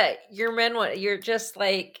things that your men want. You're just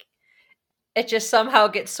like, it just somehow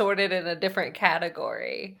gets sorted in a different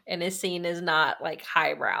category and is seen as not like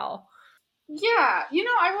highbrow. Yeah,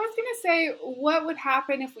 I was gonna say, what would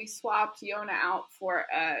happen if we swapped Yona out for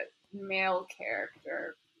a male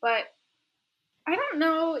character, but I don't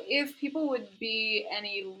know if people would be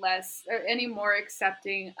any less or any more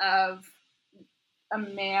accepting of a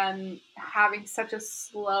man having such a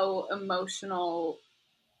slow emotional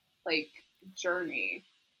like journey.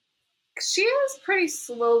 She is pretty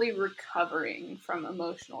slowly recovering from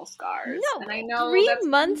emotional scars. No, and I know 3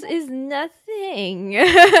 months is nothing.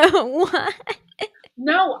 What?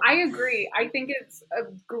 No, I agree. I think it's a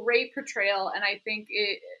great portrayal, and I think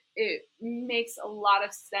it makes a lot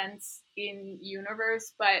of sense in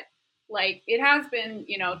universe. But like, it has been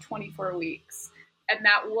 24 weeks, and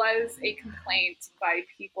that was a complaint by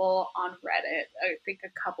people on Reddit. I think a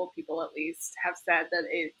couple people at least have said that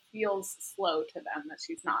it feels slow to them, that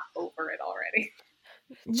she's not over it already.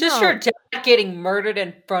 Just your dad getting murdered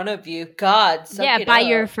in front of you. God, yeah, by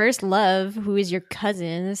your first love, who is your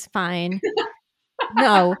cousin. Is fine.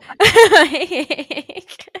 No. I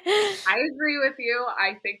agree with you.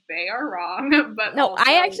 I think they are wrong, but no, also...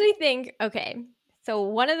 I actually think, okay, so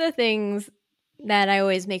one of the things that I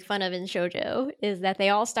always make fun of in shoujo is that they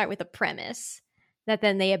all start with a premise that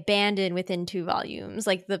then they abandon within 2 volumes.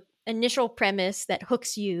 Like the initial premise that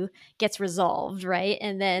hooks you gets resolved, right?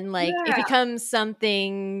 And then like it becomes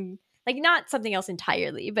something like not something else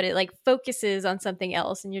entirely, but it like focuses on something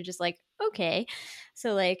else and you're just like, okay.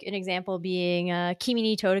 So like an example being Kimi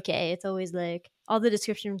ni Todoke, it's always like all the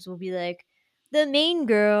descriptions will be like the main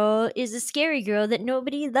girl is a scary girl that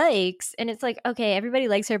nobody likes. And it's like, okay, everybody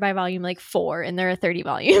likes her by volume like 4 and there are 30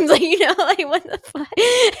 volumes. Like, you know, like what the fuck?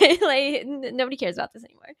 Like nobody cares about this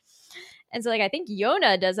anymore. And so like I think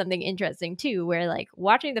Yona does something interesting too, where like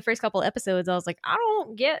watching the first couple episodes, I was like, I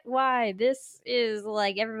don't get why this is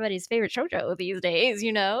like everybody's favorite shoujo these days,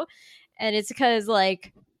 you know? And it's because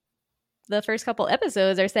like the first couple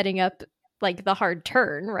episodes are setting up like the hard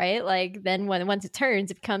turn, right? Like then once it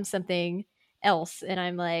turns, it becomes something else, and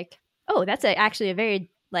I'm like, oh, that's actually a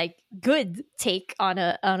very like good take on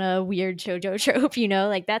a weird shoujo trope, you know?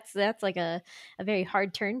 Like that's like a very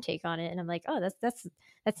hard turn take on it, and I'm like, oh,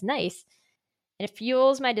 that's nice. And it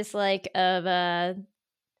fuels my dislike of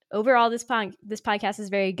overall this podcast is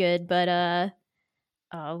very good, but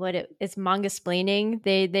it's manga splaining.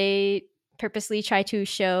 They purposely try to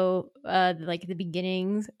show like the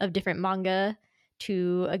beginnings of different manga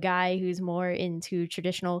to a guy who's more into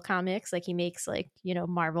traditional comics, like he makes like, you know,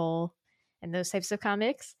 Marvel and those types of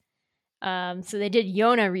comics. So they did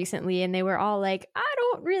Yona recently and they were all like, I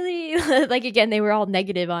don't really like, again, they were all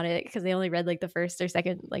negative on it because they only read like the first or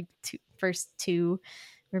second, like first two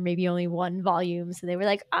or maybe only 1 volume. So they were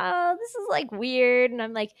like, oh, this is like weird. And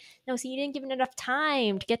I'm like, no, so you didn't give it enough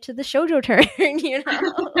time to get to the shoujo turn, you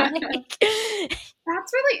know? Like...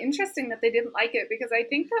 That's really interesting that they didn't like it because I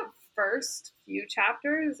think the first few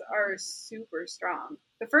chapters are super strong.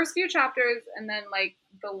 The first few chapters and then like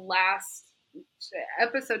the last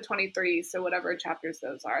episode 23, so whatever chapters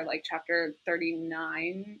those are, like chapter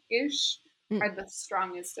 39-ish, are the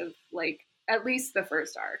strongest of like at least the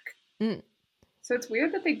first arc. So it's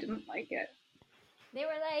weird that they didn't like it. They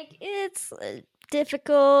were like, it's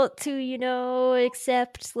difficult to, you know,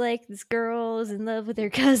 accept like this girl is in love with her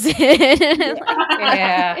cousin.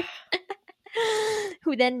 Yeah.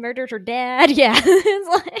 Who then murdered her dad. Yeah.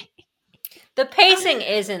 It's like... The pacing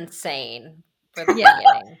is insane for the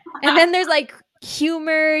beginning. And then there's like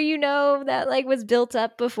humor, you know, that like was built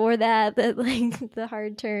up before that like the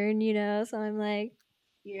hard turn, you know. So I'm like,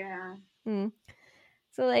 yeah.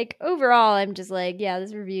 So like overall, I'm just like, yeah,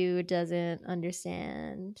 this review doesn't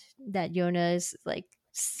understand that Yona is like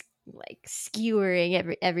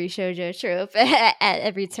skewering every shoujo trope at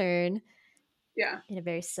every turn. Yeah, in a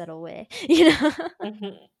very subtle way, you know.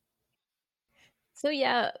 So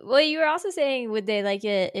yeah, well, you were also saying, would they like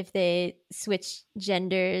it if they switch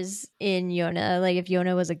genders in Yona, like if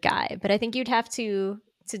Yona was a guy? But I think you'd have to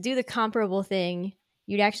do the comparable thing.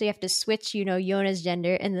 You'd actually have to switch, you know, Yona's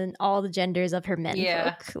gender and then all the genders of her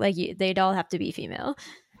menfolk. Like they'd all have to be female.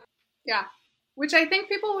 Yeah, which I think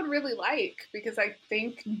people would really like because I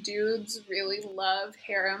think dudes really love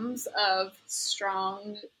harems of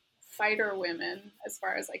strong fighter women, as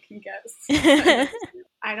far as I can guess.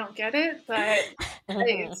 I don't get it, but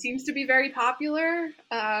it seems to be very popular.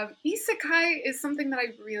 Isekai is something that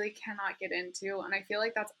I really cannot get into, and I feel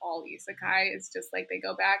like that's all isekai is just like they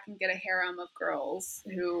go back and get a harem of girls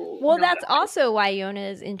who... Well, that's also why Yona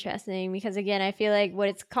is interesting, because again, I feel like what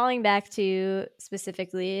it's calling back to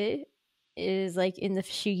specifically is like in the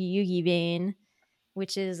Fushigi Yugi vein,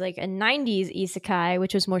 which is like a 90s isekai,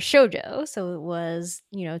 which was more shoujo. So it was,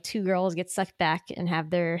 you know, 2 girls get sucked back and have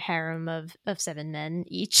their harem of 7 men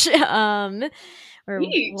each. Or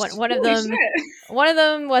one of them, one of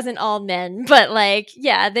them wasn't all men, but like,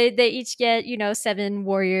 yeah, they each get, you know, 7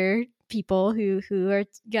 warrior people who are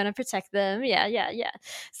gonna protect them. Yeah.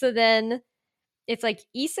 So then it's like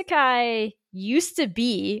isekai used to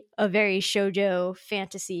be a very shoujo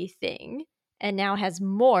fantasy thing, and now has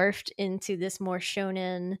morphed into this more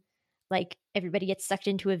shonen, like everybody gets sucked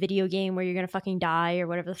into a video game where you're gonna fucking die or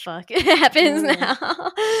whatever the fuck happens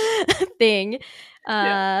now thing.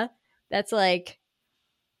 That's like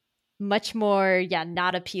much more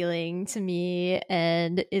not appealing to me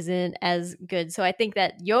and isn't as good. So I think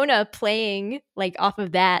that Yona playing like off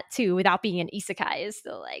of that too without being an isekai is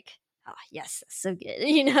still like, oh yes, so good,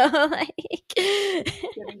 you know. Like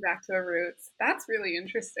getting back to the roots. That's really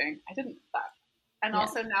interesting. I didn't know that. And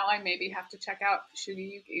also now I maybe have to check out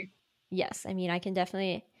Fushigi Yugi. yes, I mean,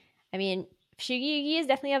 Shigi is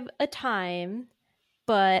definitely of a time,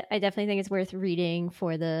 but I definitely think it's worth reading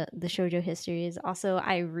for the shoujo histories. Also,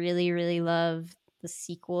 I really, really love the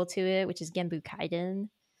sequel to it, which is Genbu Kaiden.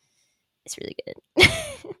 It's really good.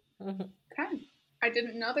 Okay. I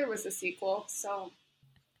didn't know there was a sequel, so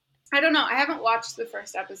I don't know. I haven't watched the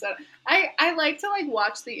first episode. I like to like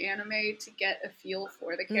watch the anime to get a feel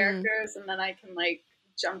for the characters, and then I can like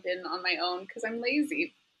jump in on my own because I'm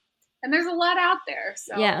lazy. And there's a lot out there,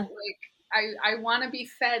 so Yeah. like I want to be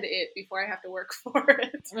fed it before I have to work for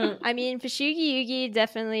it. I mean, Fushigi Yugi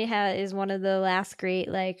definitely is one of the last great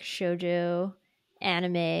like shoujo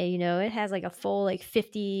anime. You know, it has like a full like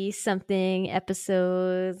 50 something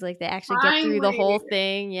episodes. Like they actually get through the whole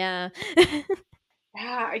thing. Yeah.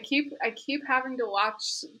 Yeah, I keep having to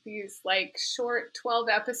watch these like short 12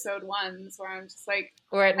 episode ones where I'm just like,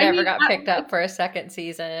 where it never got picked up for a second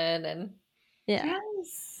season. And yeah.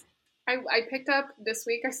 Yes. I picked up this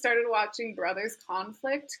week. I started watching Brothers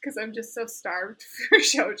Conflict because I'm just so starved for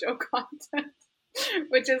shoujo content,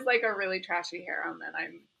 which is like a really trashy harem, and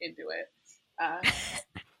I'm into it. I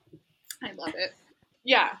love it.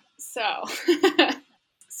 Yeah. So,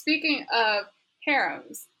 speaking of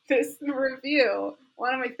harems, this review,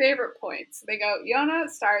 one of my favorite points. They go, Yona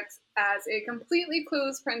starts as a completely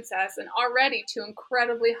clueless princess, and already two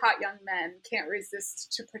incredibly hot young men can't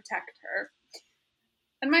resist to protect her.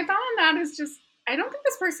 And my thought on that is just, I don't think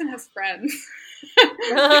this person has friends.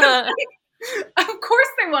 Of course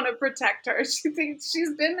they want to protect her. She thinks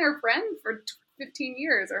she's been their friend for 15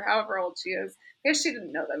 years or however old she is. I guess she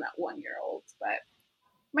didn't know them at 1 year old, but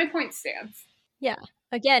my point stands. Yeah.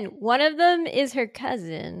 Again, one of them is her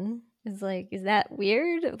cousin. Is like, is that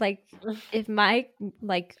weird? Like, if my,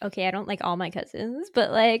 like, okay, I don't like all my cousins,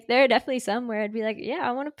 but like, there are definitely some where I'd be like, yeah,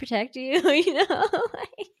 I want to protect you, you know?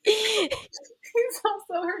 He's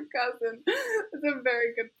also her cousin. That's a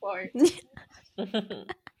very good point.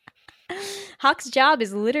 Hawk's job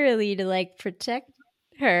is literally to like protect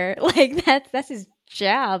her. Like that's his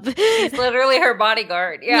job. He's literally her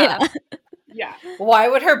bodyguard. Yeah. Yeah. Why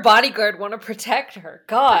would her bodyguard want to protect her?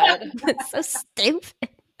 God. That's so stupid.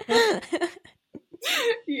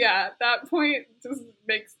 Yeah, that point just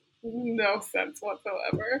makes no sense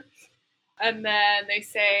whatsoever. And then they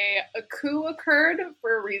say a coup occurred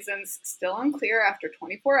for reasons still unclear after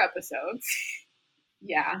 24 episodes.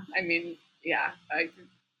 Yeah, I mean, yeah,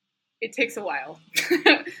 it takes a while.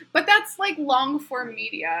 But that's like long form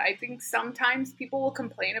media. I think sometimes people will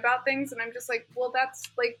complain about things, and I'm just like, well, that's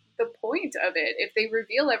like the point of it. If they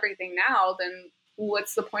reveal everything now, then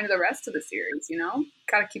what's the point of the rest of the series, you know?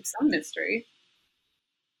 Gotta keep some mystery.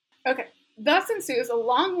 Okay. Thus ensues a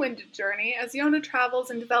long-winded journey as Yona travels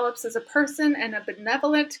and develops as a person and a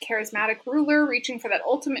benevolent, charismatic ruler reaching for that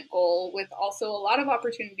ultimate goal, with also a lot of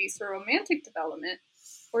opportunities for romantic development,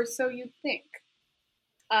 or so you'd think.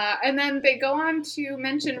 And then they go on to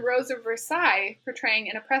mention Rose of Versailles, portraying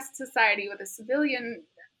an oppressed society with a civilian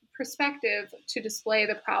perspective to display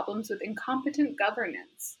the problems with incompetent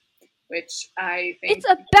governance, which I think... It's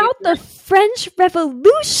about the French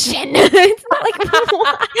Revolution! It's not like...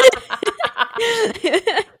 What?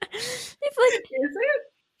 It's like... Is it?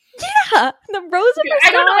 Yeah! The Rose of Versailles...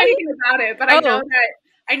 I don't know anything about it, but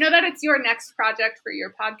I know that it's your next project for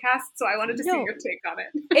your podcast, so I wanted to see your take on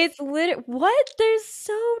it. It's what? They're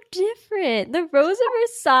so different. The Rose of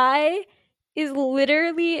Versailles is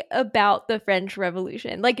literally about the French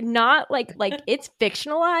Revolution. Like, not like it's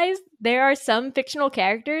fictionalized. There are some fictional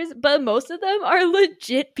characters, but most of them are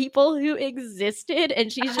legit people who existed,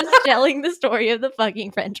 and she's just telling the story of the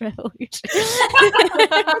fucking French Revolution.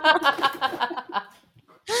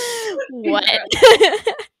 What?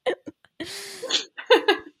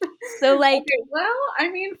 So, like, okay, well, I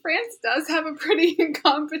mean, France does have a pretty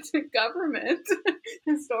incompetent government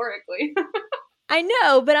historically. I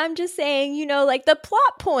know, but I'm just saying, you know, like the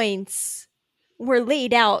plot points were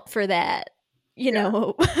laid out for that, you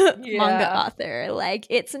know, manga author. Like,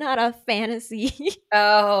 it's not a fantasy.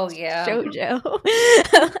 Oh, yeah. Shoujo.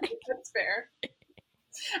 That's fair.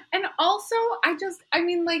 And also,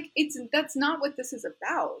 that's not what this is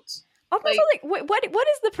about. Also, like, what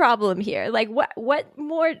is the problem here? Like, what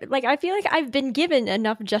more? Like, I feel like I've been given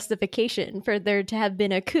enough justification for there to have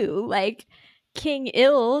been a coup. Like, King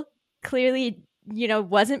Il clearly, you know,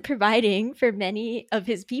 wasn't providing for many of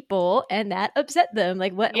his people, and that upset them.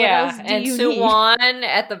 Like, what else do you need? Suwon,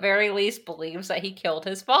 at the very least, believes that he killed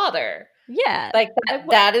his father. Yeah, like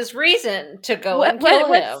that is reason to go and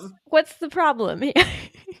kill him. What's the problem here?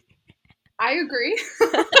 I agree.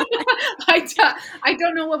 I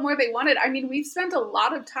don't know what more they wanted. I mean, we've spent a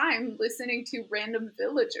lot of time listening to random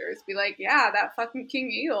villagers be like, yeah, that fucking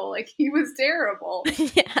King Eel, like, he was terrible.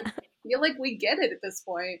 Yeah. I feel like we get it at this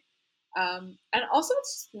point. And also,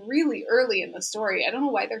 it's really early in the story. I don't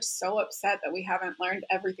know why they're so upset that we haven't learned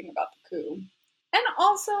everything about the coup. And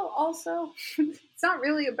also, it's not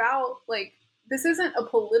really about, like, this isn't a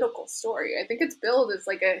political story. I think it's billed as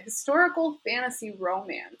like a historical fantasy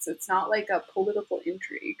romance. It's not like a political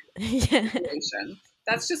intrigue Yeah. situation.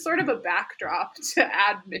 That's just sort of a backdrop to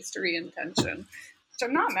add mystery and tension, which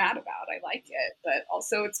I'm not mad about. I like it, but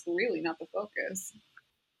also it's really not the focus.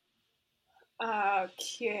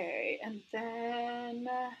 Okay, and then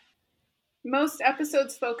most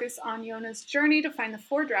episodes focus on Yona's journey to find the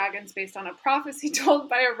 4 dragons based on a prophecy told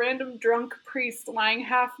by a random drunk priest lying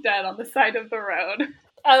half dead on the side of the road.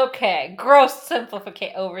 Okay, gross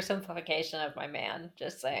oversimplification of my man.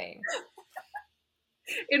 Just saying.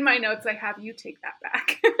 In my notes, I have you take that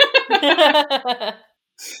back.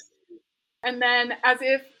 And then, as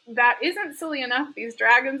if that isn't silly enough, these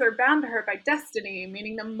dragons are bound to her by destiny,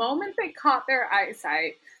 meaning the moment they caught their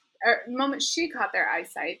eyesight, or the moment she caught their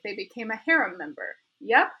eyesight, they became a harem member.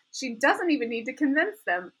 Yep, she doesn't even need to convince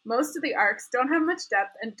them. Most of the arcs don't have much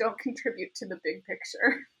depth and don't contribute to the big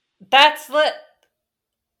picture.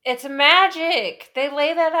 It's magic. They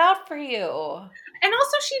lay that out for you. And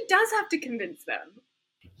also, she does have to convince them.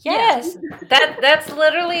 Yes, that's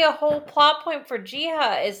literally a whole plot point for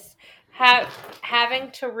Jiha is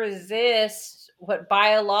having to resist what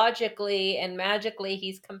biologically and magically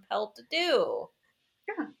he's compelled to do.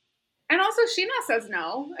 Yeah. And also, Sheena says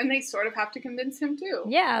no, and they sort of have to convince him too.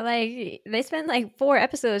 Yeah, like they spent like 4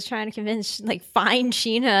 episodes trying to convince, like, find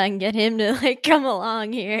Sheena and get him to like come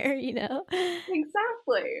along here, you know?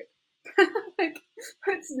 Exactly. Like,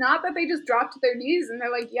 it's not that they just drop to their knees and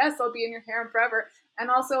they're like, yes, I'll be in your harem forever.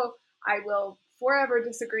 And also, I will forever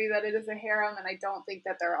disagree that it is a harem, and I don't think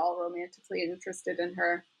that they're all romantically interested in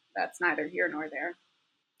her. That's neither here nor there.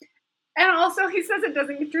 And also, he says it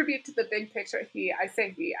doesn't contribute to the big picture.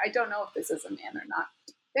 I don't know if this is a man or not.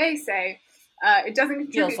 They say it doesn't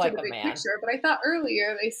contribute to the big picture, but I thought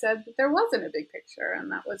earlier they said that there wasn't a big picture,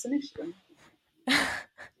 and that was an issue.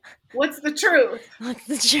 What's the truth? What's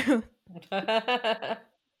the truth?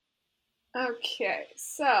 Okay,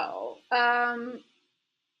 so,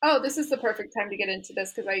 this is the perfect time to get into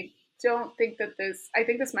this because I think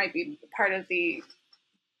this might be part of the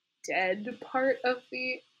dead part of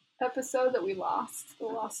the episode that we lost, the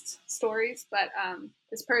lost stories. But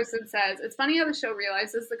this person says, it's funny how the show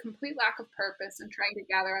realizes the complete lack of purpose in trying to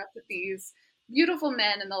gather up these beautiful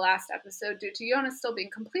men in the last episode due to Yona still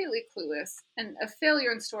being completely clueless and a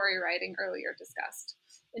failure in story writing earlier discussed.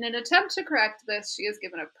 In an attempt to correct this, she is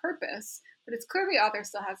given a purpose, but it's clear the author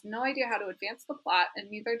still has no idea how to advance the plot, and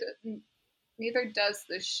neither does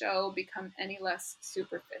the show become any less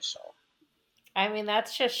superficial. I mean,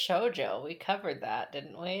 that's just shoujo. We covered that,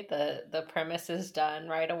 didn't we? The premise is done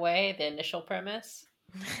right away, the initial premise.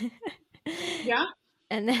 Yeah.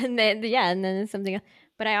 And then it's something else.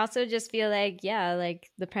 But I also just feel like, like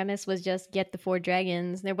the premise was just get the 4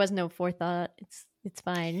 dragons. There was no forethought. It's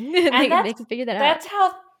fine. They can figure that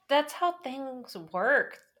out. That's how things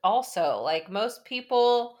work. Also, like most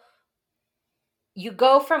people, you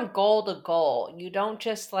go from goal to goal. You don't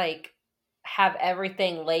just like have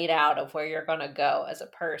everything laid out of where you're going to go as a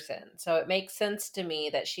person. So it makes sense to me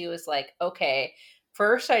that she was like, okay,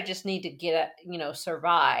 first I just need to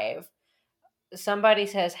survive. Somebody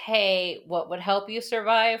says, hey, what would help you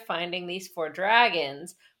survive? Finding these 4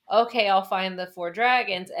 dragons. Okay, I'll find the 4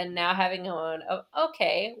 dragons. And now having on,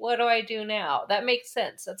 okay, what do I do now? That makes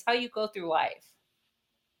sense. That's how you go through life.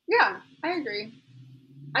 Yeah, I agree.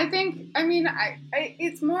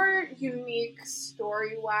 It's more unique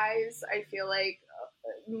story-wise. I feel like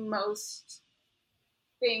most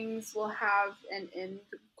things will have an end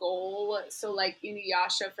goal. So, like,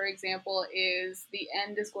 Inuyasha, for example, the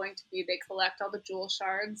end is going to be they collect all the jewel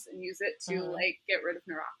shards and use it to, like, get rid of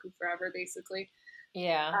Naraku forever, basically.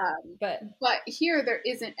 Yeah. But here there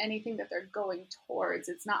isn't anything that they're going towards.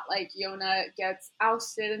 It's not like Yona gets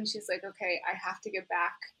ousted and she's like, okay, I have to get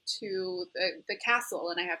back to the castle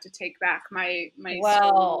and I have to take back my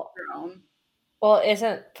throne. Well,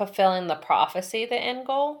 isn't fulfilling the prophecy the end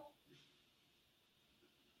goal?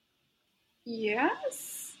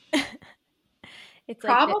 Yes. It's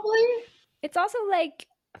probably. It's also like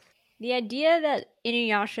the idea that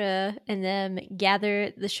Inuyasha and them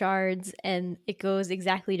gather the shards and it goes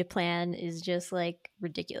exactly to plan is just like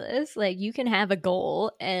ridiculous. Like you can have a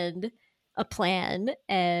goal and a plan,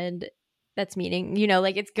 and that's meaning, you know,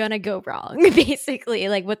 like it's gonna go wrong basically.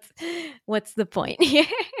 Like what's the point here?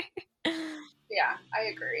 Yeah, I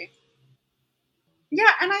agree. Yeah,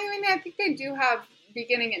 and I mean, I think they do have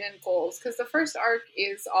beginning and end goals because the first arc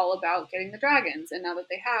is all about getting the dragons, and now that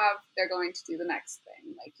they have, they're going to do the next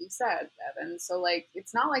thing, like you said, Evan. So, like,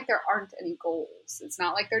 it's not like there aren't any goals. It's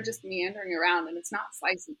not like they're just meandering around, and it's not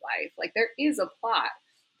slice of life. Like, there is a plot.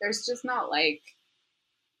 There's just not like.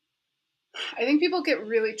 I think people get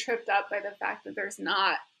really tripped up by the fact that there's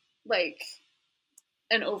not like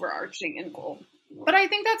an overarching end goal. But I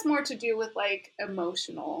think that's more to do with like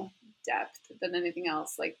emotional depth than anything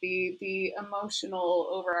else. Like the emotional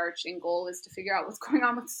overarching goal is to figure out what's going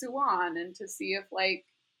on with Suan and to see if like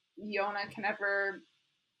Yona can ever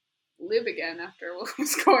live again after what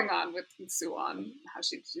was going on with Suan, how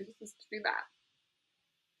she chooses to do that.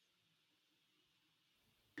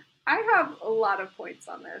 I have a lot of points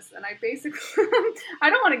on this, and I basically I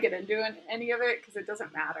don't want to get into any of it because it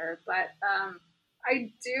doesn't matter. But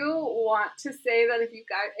I do want to say that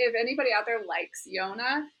if anybody out there likes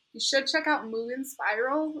Yona, you should check out Mugen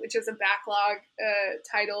Spiral, which is a backlog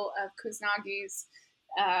title of Kuznagi's,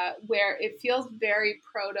 where it feels very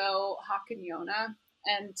proto Haken Yona,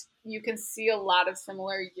 and you can see a lot of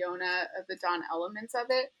similar Yona of the Dawn elements of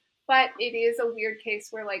it. But it is a weird case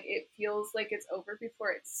where like it feels like it's over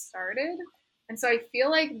before it started, and so I feel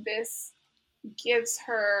like this gives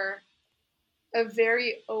her a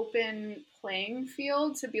very open playing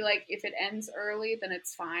field to be like, if it ends early, then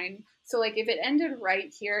it's fine. So like if it ended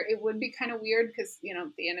right here, it would be kind of weird because you know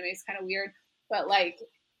the anime is kind of weird, but like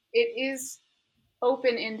it is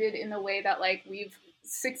open ended in the way that like we've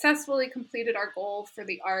successfully completed our goal for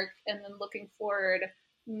the arc, and then looking forward,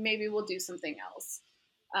 maybe we'll do something else.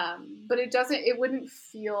 But it wouldn't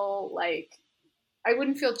feel like, I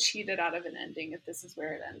wouldn't feel cheated out of an ending if this is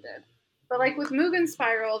where it ended. But like with Mugen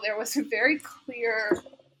Spiral, there was a very clear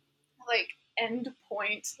like end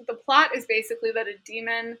point. The plot is basically that a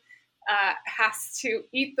demon has to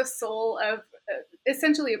eat the soul of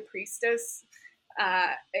essentially a priestess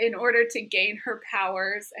in order to gain her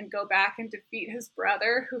powers and go back and defeat his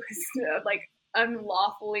brother, who is like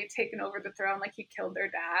unlawfully taken over the throne. Like he killed their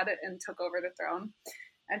dad and took over the throne.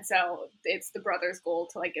 And so it's the brother's goal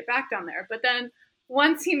to like get back down there. But then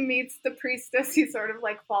once he meets the priestess, he sort of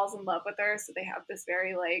like falls in love with her. So they have this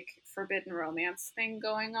very like forbidden romance thing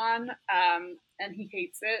going on. And he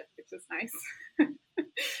hates it, which is nice.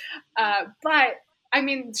 But I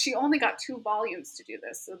mean, she only got 2 volumes to do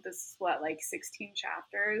this. So this is what, like 16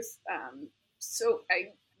 chapters. So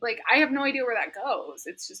I have no idea where that goes.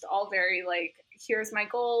 It's just all very like, here's my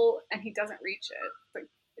goal, and he doesn't reach it. Like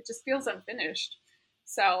it just feels unfinished.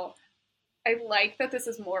 So I like that this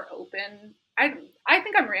is more open. I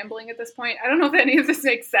think I'm rambling at this point. I don't know if any of this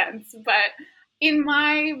makes sense, but in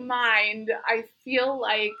my mind, I feel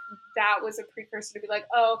like that was a precursor to be like,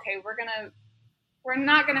 oh, okay, we're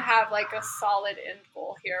not gonna have like a solid end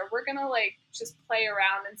goal here. We're gonna like just play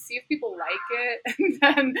around and see if people like it, and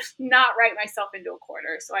then not write myself into a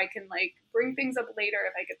corner so I can like bring things up later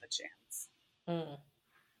if I get the chance.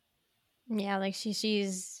 Yeah, like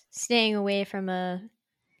she's staying away from a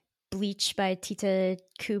Bleach by Tita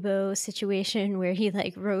Kubo situation where he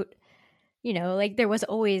like wrote, you know, like there was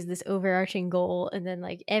always this overarching goal, and then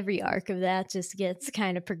like every arc of that just gets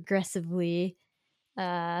kind of progressively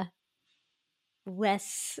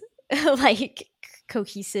less like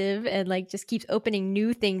cohesive, and like just keeps opening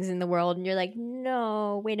new things in the world, and you're like,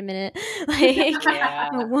 no, wait a minute. Like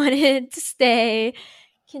I wanted to stay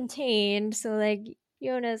contained. So like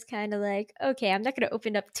Yona's kind of like, okay, I'm not going to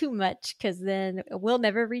open up too much because then we'll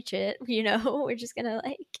never reach it. You know, we're just going to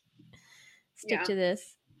like stick to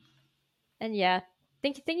this. And yeah,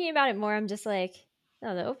 thinking about it more, I'm just like,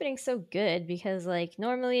 no, the opening's so good because like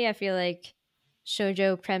normally I feel like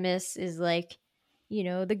shoujo premise is like, you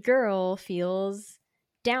know, the girl feels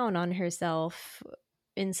down on herself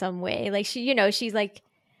in some way. Like she, you know, she's like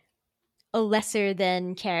a lesser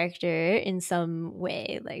than character in some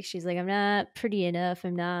way. Like she's like, I'm not pretty enough,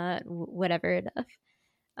 I'm not whatever enough.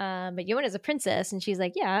 But Yona's a princess, and she's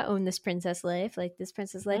like, yeah, I own this princess life. Like this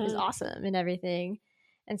princess life is awesome and everything.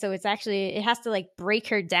 And so it's actually, it has to like break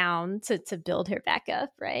her down to build her back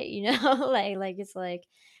up, right? You know, like it's like,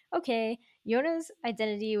 okay, Yona's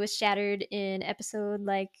identity was shattered in episode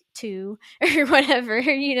like 2 or whatever,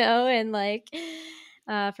 you know, and like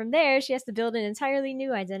from there she has to build an entirely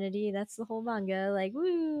new identity. That's the whole manga, like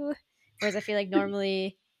woo. Whereas I feel like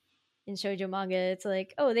normally in shoujo manga it's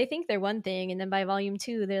like, oh, they think they're one thing, and then by volume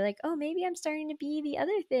 2 they're like, oh, maybe I'm starting to be the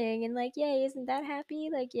other thing, and like, yay, isn't that happy?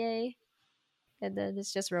 Like, yay. And then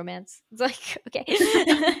it's just romance. It's like, okay.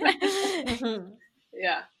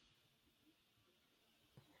 Yeah.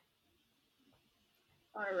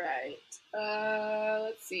 All right.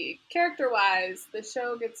 Let's see. Character-wise, the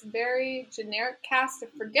show gets very generic cast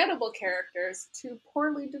of forgettable characters to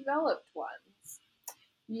poorly developed ones.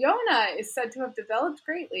 Yona is said to have developed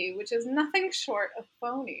greatly, which is nothing short of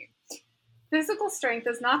phony. Physical strength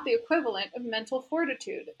is not the equivalent of mental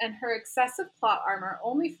fortitude, and her excessive plot armor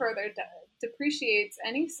only further depreciates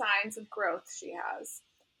any signs of growth she has.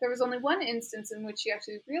 There was only one instance in which she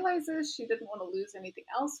actually realizes she didn't want to lose anything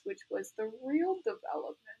else, which was the real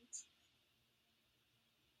development.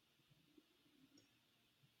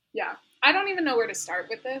 Yeah, I don't even know where to start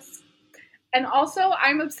with this. And also,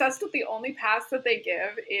 I'm obsessed with the only pass that they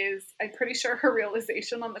give is, I'm pretty sure, her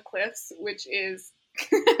realization on the cliffs, which is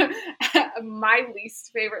my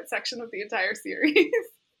least favorite section of the entire series.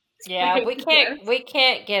 Yeah, we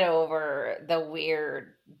can't get over the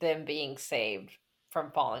weird them being saved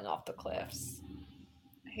from falling off the cliffs.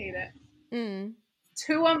 I hate it. Mm.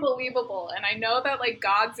 Too unbelievable. And I know that like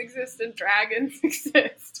gods exist and dragons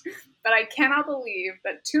exist, but I cannot believe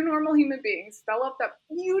that two normal human beings fell up that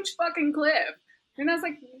huge fucking cliff. And that's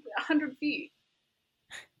like 100 feet.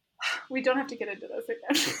 We don't have to get into this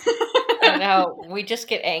again. I know. We just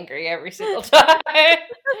get angry every single time.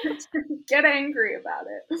 Get angry about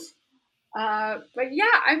it. But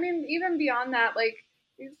yeah, I mean, even beyond that, like,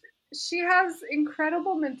 she has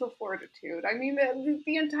incredible mental fortitude. I mean,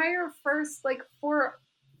 the entire first, like, 4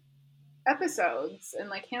 episodes and,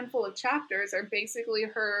 like, handful of chapters are basically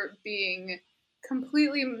her being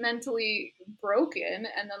completely mentally broken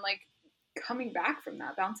and then, like, coming back from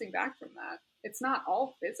that, bouncing back from that. It's not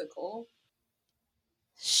all physical.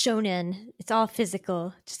 Shonen. It's all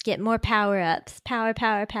physical. Just get more power ups. Power,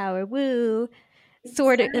 power, power. Woo.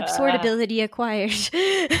 Sword ability acquired.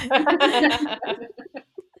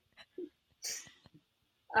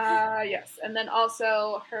 Yes, and then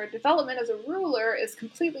also her development as a ruler is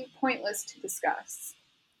completely pointless to discuss.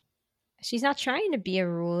 She's not trying to be a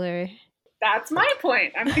ruler. That's my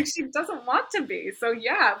point. I mean, she doesn't want to be, so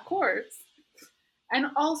yeah, of course. And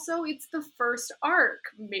also, it's the first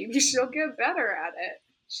arc. Maybe she'll get better at it.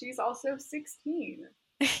 She's also 16.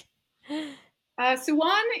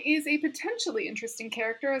 Suwon is a potentially interesting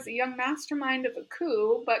character as a young mastermind of a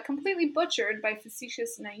coup, but completely butchered by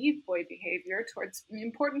facetious, naive boy behavior towards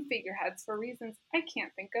important figureheads for reasons I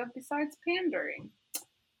can't think of besides pandering.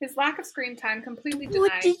 His lack of screen time completely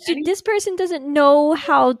denies. This person doesn't know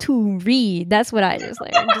how to read. That's what I just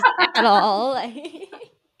learned at all. I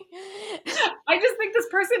just think this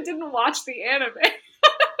person didn't watch the anime.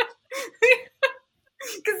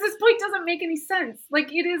 Because this point doesn't make any sense.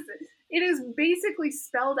 Like, it is basically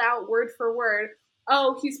spelled out word for word.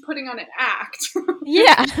 Oh, he's putting on an act.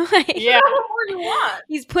 Yeah. Yeah. What do you want?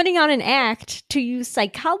 He's putting on an act to use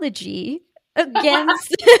psychology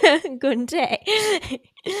against Gunte.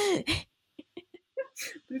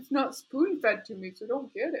 It's not spoon-fed to me, so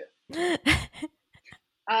don't get it.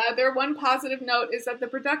 Their one positive note is that the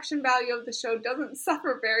production value of the show doesn't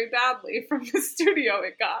suffer very badly from the studio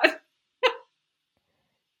it got.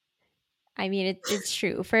 I mean, it's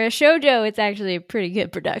true. For a shoujo, it's actually a pretty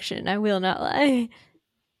good production. I will not lie.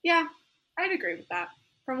 Yeah, I'd agree with that,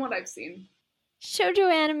 from what I've seen.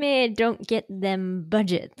 Shoujo anime don't get them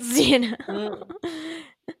budgets, you know?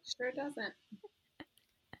 Sure doesn't.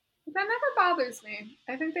 But that never bothers me.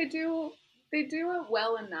 I think they do it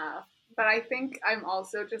well enough. But I think I'm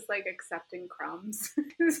also just like accepting crumbs.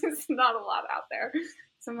 There's not a lot out there.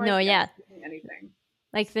 So I'm like, no, yeah. Anything.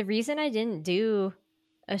 Like the reason I didn't do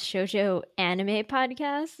a shoujo anime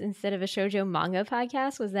podcast instead of a shoujo manga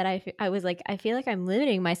podcast was that I was like, I feel like I'm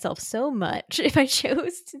limiting myself so much if I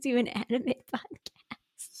chose to do an anime podcast.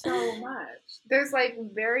 So much. There's like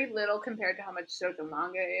very little compared to how much shoujo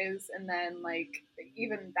manga is, and then like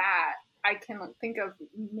even that, I can think of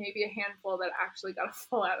maybe a handful that actually got a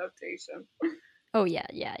full adaptation. Oh yeah.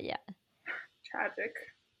 Tragic.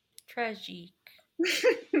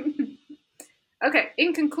 Okay,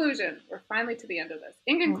 in conclusion, we're finally to the end of this.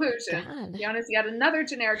 In conclusion, Yona's yet another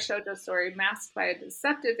generic shoujo story masked by a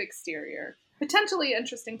deceptive exterior. Potentially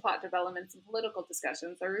interesting plot developments and political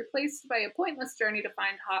discussions are replaced by a pointless journey to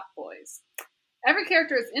find hot boys. Every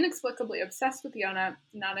character is inexplicably obsessed with Yona,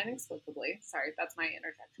 not inexplicably, sorry, that's my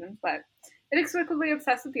interjection, but inexplicably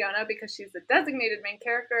obsessed with Yona because she's the designated main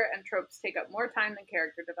character and tropes take up more time than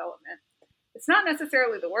character development. It's not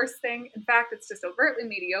necessarily the worst thing. In fact, it's just overtly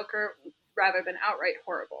mediocre rather than outright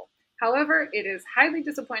horrible. However, it is highly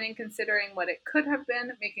disappointing considering what it could have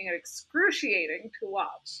been, making it excruciating to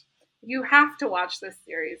watch. You have to watch this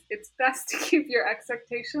series. It's best to keep your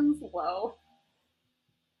expectations low.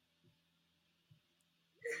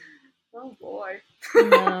 Oh boy.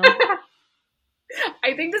 No.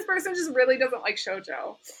 I think this person just really doesn't like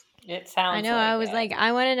shoujo. It sounds. I know. Like I was it. like,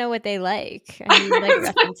 I want to know what they like. I need like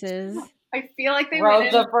references. I feel like they Rose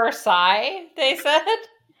went in. of Versailles. They said.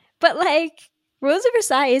 But like, Rose of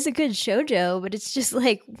Versailles is a good shoujo, but it's just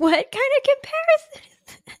like, what kind of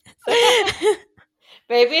comparison?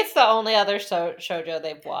 Maybe it's the only other shoujo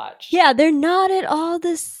they've watched. Yeah, they're not at all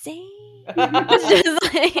the same. It's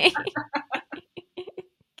just like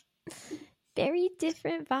very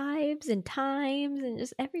different vibes and times and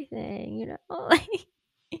just everything, you know? Like,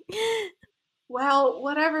 Well,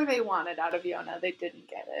 whatever they wanted out of Yona, they didn't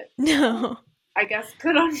get it. no. I guess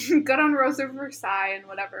good on Rose of Versailles and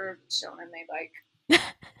whatever shonen they like.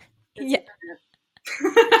 Yeah.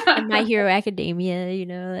 And My Hero Academia, you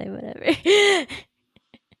know, like whatever.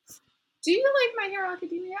 Do you like My Hero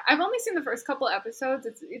Academia? I've only seen the first couple episodes.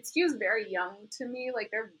 It skews very young to me.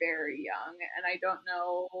 Like, they're very young, and I don't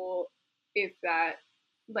know if that,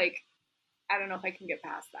 like, I don't know if I can get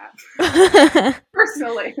past that.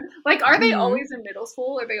 Personally. Like, are they always in middle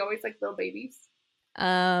school? Are they always, like, little babies?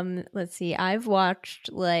 Let's see. I've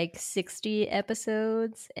watched like 60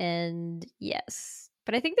 episodes, and yes.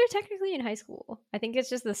 But I think they're technically in high school. I think it's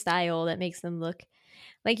just the style that makes them look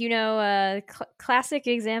like, you know, classic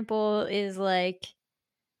example is like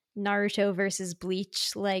Naruto versus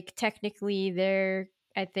Bleach. Like, technically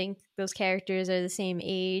I think those characters are the same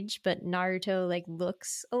age, but Naruto like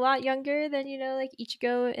looks a lot younger than, you know, like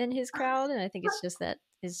Ichigo and his crowd, and I think it's just that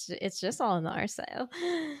it's just all in the art style.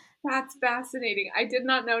 That's fascinating. I did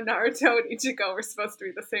not know Naruto and Ichigo were supposed to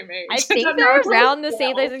be the same age. I think they're around the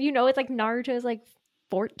same. You know, it's like Naruto's like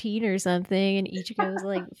 14 or something, and Ichigo's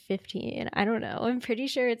like 15. I don't know. I'm pretty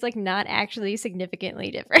sure it's like not actually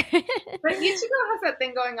significantly different. But Ichigo has that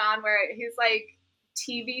thing going on where he's like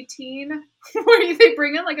TV teen, where they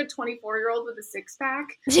bring in like a 24-year-old with a six-pack.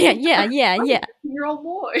 Yeah. 15-year-old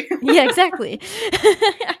boy. Yeah, exactly.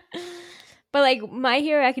 But like My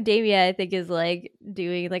Hero Academia, I think is like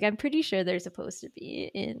doing like, I'm pretty sure they're supposed to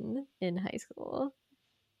be in high school.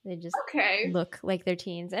 They just look like they're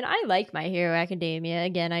teens, and I like My Hero Academia.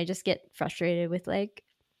 Again, I just get frustrated with like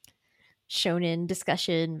shonen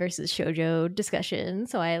discussion versus shoujo discussion,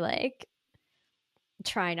 so I like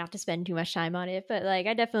try not to spend too much time on it. But like,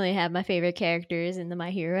 I definitely have my favorite characters in the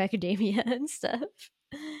My Hero Academia and stuff.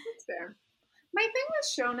 That's fair. My thing with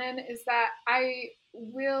shonen is that I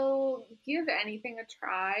will give anything a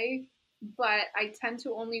try, but I tend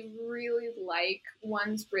to only really like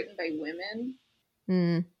ones written by women.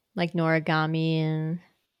 Like Noragami and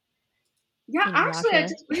actually,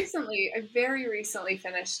 I very recently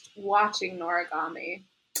finished watching Noragami.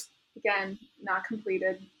 Again, not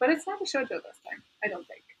completed, but it's not a shoujo this time, I don't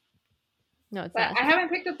think. No, it's not. I haven't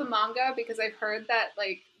picked up the manga because I've heard that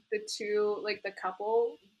like the two, like the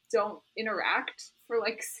couple, don't interact for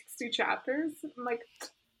like 60 chapters. I'm like,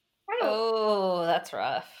 oh, that's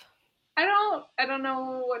rough. I don't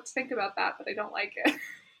know what to think about that, but I don't like it.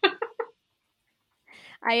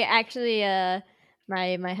 I actually,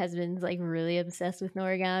 my husband's like really obsessed with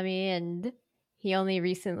Noragami, and he only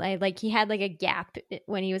recently he had like a gap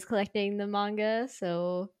when he was collecting the manga,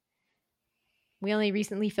 so we only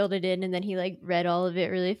recently filled it in, and then he like read all of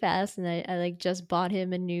it really fast, and I like just bought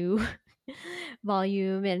him a new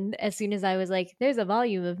volume, and as soon as I was like, there's a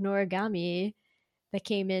volume of Noragami that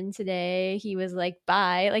came in today, he was like,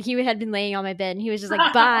 bye. Like, he had been laying on my bed, and he was just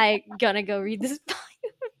like, bye, gonna go read this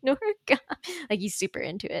volume of Noragami. Like, he's super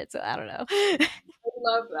into it, so I don't know. I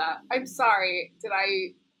love that. I'm sorry. Did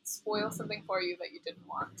I spoil something for you that you didn't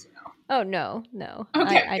want to know? Oh, no.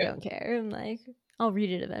 Okay, I don't care. I'm like, I'll read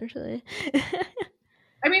it eventually.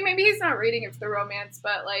 I mean, maybe he's not reading it for the romance,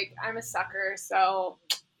 but like, I'm a sucker, so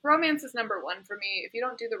romance is number one for me. If you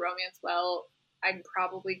don't do the romance well, I'm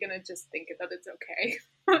probably gonna just think that it's okay.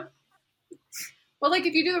 Well, like,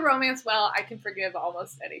 if you do the romance well, I can forgive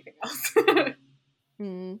almost anything else.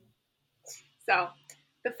 So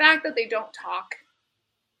the fact that they don't talk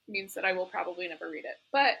means that I will probably never read it,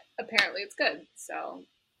 but apparently it's good, so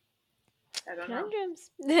I don't know.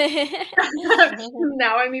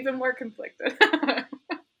 Now I'm even more conflicted.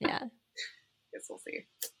 Yeah, guess we'll see.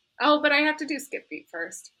 Oh, but I have to do Skip Beat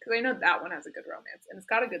first, because I know that one has a good romance, and it's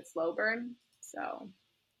got a good slow burn, so.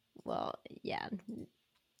 Well, yeah.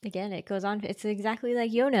 Again, it goes on. It's exactly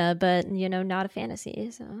like Yona, but, you know, not a fantasy,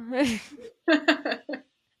 so.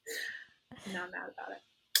 Not mad about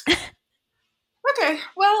it. Okay,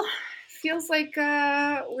 well, feels like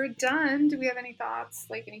we're done. Do we have any thoughts,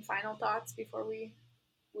 like any final thoughts before we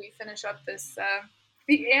finish up this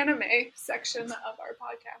the anime section of our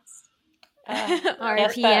podcast?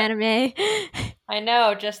 RP anime. I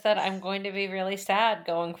know, just that I'm going to be really sad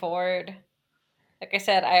going forward. Like I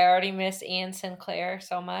said, I already miss Ian Sinclair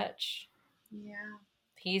so much. Yeah.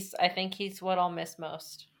 I think he's what I'll miss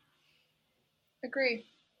most. Agree.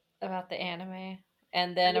 About the anime.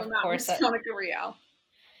 And then, of course, Monica Rial.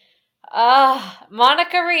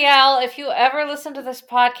 Monica Rial, if you ever listen to this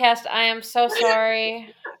podcast, I am so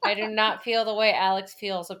sorry. I do not feel the way Alex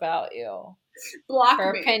feels about you. Block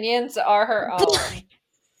her me. Opinions are her own.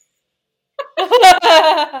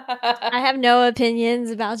 I have no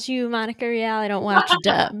opinions about you, Monica Rial. I don't watch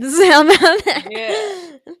dubs. How about that?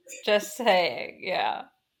 Yeah. Just saying. Yeah.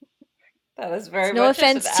 That is very no much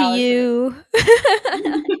offense to you.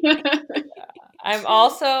 I'm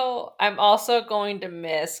also going to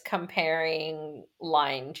miss comparing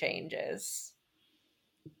line changes.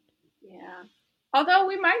 Yeah. Although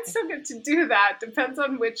we might still get to do that. Depends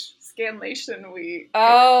on which scanlation we.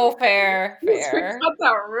 Oh, fair. That's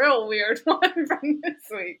a real weird one from this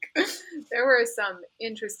week. There were some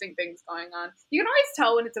interesting things going on. You can always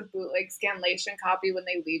tell when it's a bootleg scanlation copy when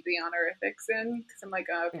they leave the honorifics in. Because I'm like,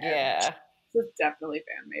 oh, okay. Yeah. This is definitely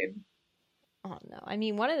fan made. Oh, no. I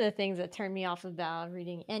mean, one of the things that turned me off about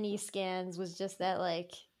reading any scans was just that,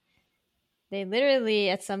 like, they literally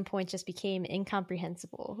at some point just became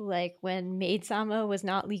incomprehensible. Like when Maid Sama was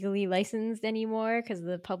not legally licensed anymore because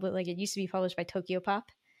the public, like it used to be published by Tokyo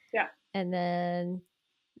Pop. Yeah. And then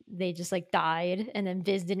they just like died, and then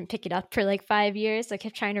Viz didn't pick it up for like 5 years. So I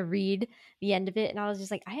kept trying to read the end of it, and I was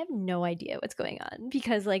just like, I have no idea what's going on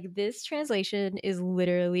because like this translation is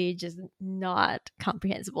literally just not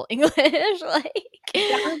comprehensible English. Like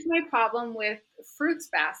that was my problem with Fruits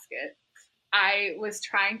Basket. I was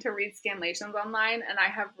trying to read scanlations online, and I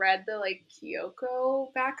have read the like Kyoko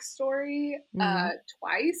backstory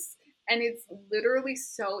twice, and it's literally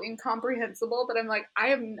so incomprehensible that I'm like,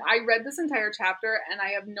 I read this entire chapter, and I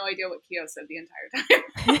have no idea what Kyo said the entire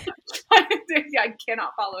time. I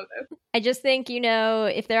cannot follow this. I just think, you know,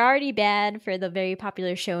 if they're already bad for the very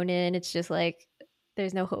popular shonen, it's just like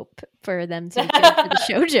there's no hope for them to be good for the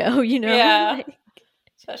shoujo, you know? Yeah. Like,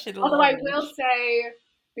 especially the although I will say,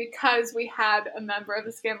 because we had a member of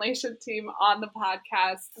the scanlation team on the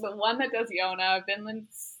podcast, the one that does Yona, Vinland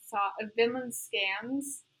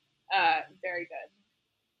Scans, very good.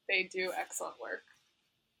 They do excellent work.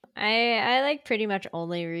 I like pretty much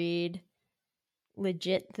only read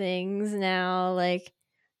legit things now. Like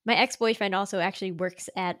my ex-boyfriend also actually works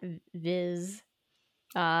at Viz.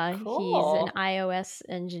 He's an iOS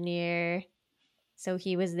engineer. So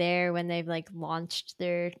he was there when they've like launched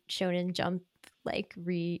their Shonen Jump like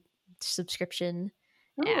subscription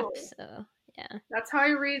app. So yeah, that's how I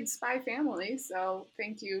read Spy Family. So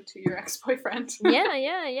thank you to your ex-boyfriend.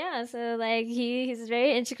 yeah. So like he's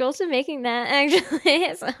very integral to making that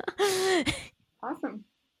actually. So. Awesome.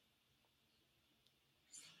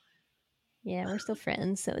 Yeah, we're still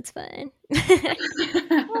friends, so it's fine.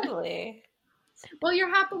 Lovely. Well, you're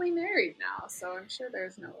happily married now, so I'm sure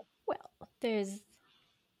there's no. Well,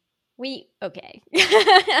 okay.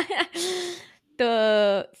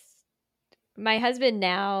 My husband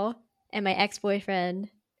now and my ex-boyfriend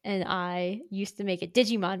and I used to make a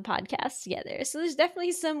Digimon podcast together. So there's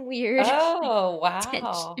definitely some weird wow.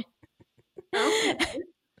 tension. Okay.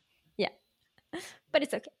 Yeah. But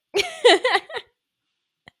it's okay.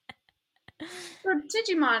 So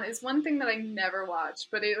Digimon is one thing that I never watched,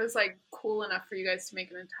 but it was like cool enough for you guys to make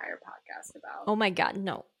an entire podcast about. Oh my god,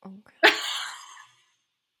 no. Oh god.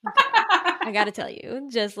 Okay. I gotta tell you,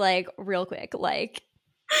 just like real quick, like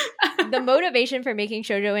the motivation for making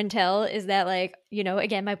Shoujo and Tell is that, like, you know,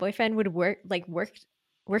 again, my boyfriend would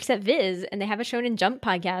works at Viz, and they have a Shonen Jump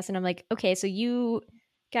podcast, and I'm like, okay, so you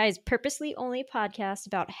guys purposely only podcast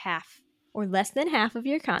about half or less than half of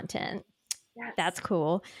your content. Yes. That's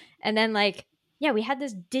cool. And then like, yeah, we had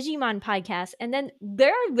this Digimon podcast, and then there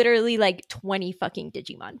are literally like 20 fucking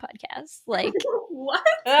Digimon podcasts. Like what?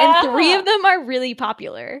 And 3 of them are really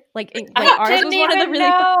popular. Like ours was one of the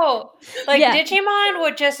really Digimon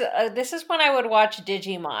would just this is when I would watch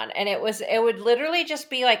Digimon, and it would literally just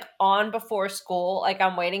be like on before school, like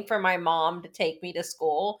I'm waiting for my mom to take me to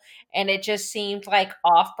school, and it just seemed like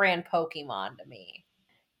off-brand Pokemon to me.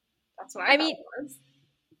 That's what I mean. It was.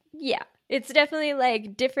 Yeah. It's definitely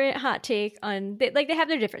like different hot take on they have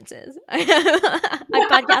their differences. I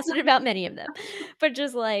podcasted about many of them, but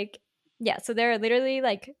just like, yeah. So there are literally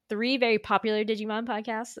like 3 very popular Digimon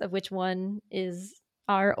podcasts, of which one is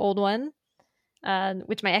our old one,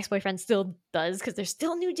 which my ex-boyfriend still does because there's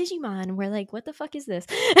still new Digimon. We're like, what the fuck is this?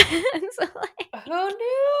 And so, like, oh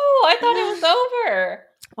no, I thought it was over.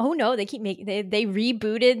 Oh no, they keep making they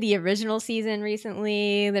rebooted the original season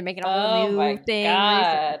recently. They're making a whole new thing.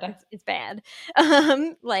 God. It's bad.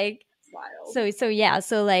 Like wild. So yeah,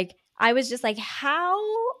 so like I was just like, how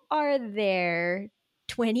are there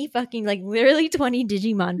 20 fucking, like, literally 20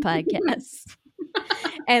 Digimon podcasts?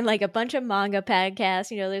 And like a bunch of manga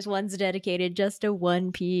podcasts, you know, there's ones dedicated just to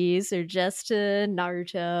One Piece or just to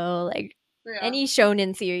Naruto, like any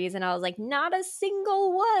shonen series. And I was like, not a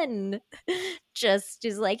single one. Just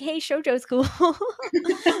like, hey, shoujo's cool. So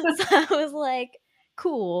I was like,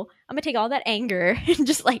 cool. I'm gonna take all that anger and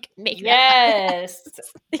just like make yes.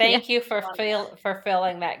 Thank Yeah. you for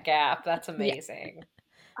filling that gap. That's amazing.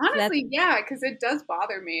 Honestly, yeah, because it does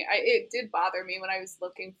bother me. It did bother me when I was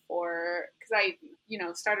looking for, because I,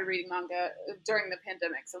 started reading manga during the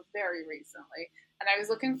pandemic, so very recently, and I was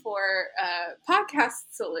looking for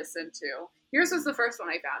podcasts to listen to. Yours was the first one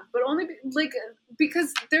I found, but only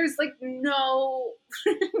because there's like no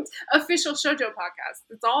official shoujo podcast.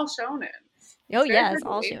 It's all shonen. Oh yeah, it's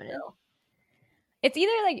all shonen. It's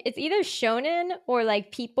either shonen or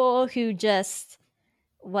like people who just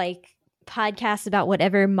like podcasts about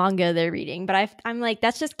whatever manga they're reading. But I'm like,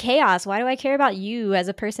 that's just chaos. Why do I care about you as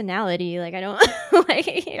a personality? Like, I don't like,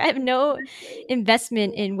 I have no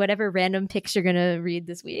investment in whatever random pics you're gonna read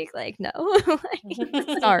this week. Like, no,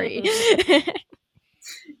 like, sorry.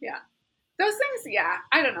 Yeah. Those things, yeah,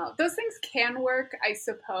 I don't know. Those things can work, I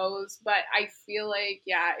suppose, but I feel like,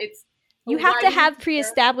 yeah, it's... You have to have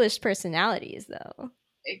pre-established personalities, though.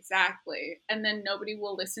 Exactly. And then nobody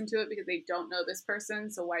will listen to it because they don't know this person,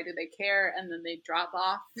 so why do they care? And then they drop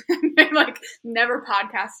off. They, like, never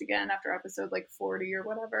podcast again after episode, like, 40 or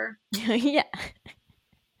whatever. Yeah.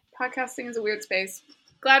 Podcasting is a weird space.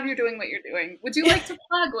 Glad you're doing what you're doing. Would you like to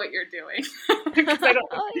plug what you're doing? Because I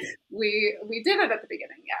don't know. We did it at the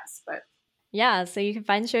beginning, yes, but... Yeah, so you can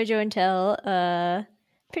find Shoujo and Tell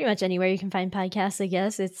pretty much anywhere you can find podcasts, I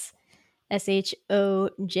guess. It's SHOJO.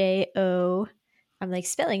 I'm like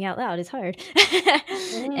spelling out loud. It's hard.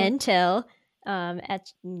 And Tell.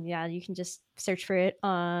 You can just search for it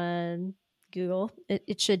on Google.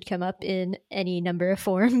 It should come up in any number of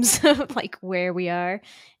forms, like where we are,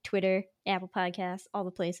 Twitter, Apple Podcasts, all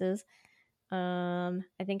the places. I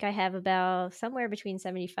think I have about somewhere between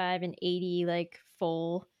 75 and 80 like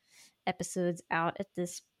full episodes out at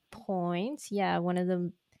this point. Yeah, one of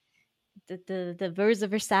them, the Birds of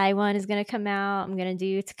Versailles one is gonna come out. I'm gonna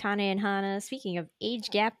do Takane and Hana. Speaking of age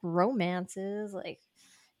gap romances, like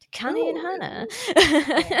Takane and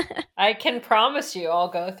Hana. I can promise you I'll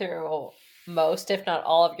go through most, if not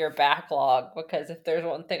all, of your backlog, because if there's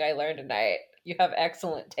one thing I learned tonight, you have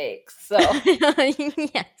excellent takes. So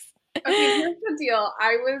yes. Okay, here's the deal.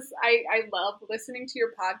 I love listening to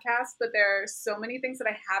your podcast, but there are so many things that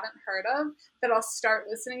I haven't heard of that I'll start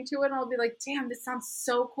listening to it and I'll be like, damn, this sounds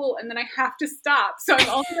so cool. And then I have to stop. So I'm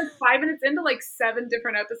only like 5 minutes into like 7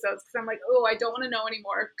 different episodes because I'm like, oh, I don't want to know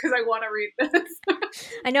anymore because I want to read this.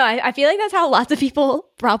 I know. I feel like that's how lots of people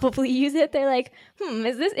probably use it. They're like,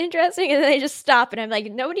 is this interesting? And then they just stop. And I'm like,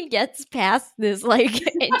 nobody gets past this like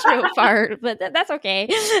intro part, but that's okay.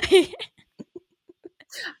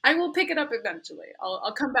 I will pick it up eventually.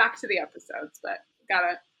 I'll come back to the episodes, but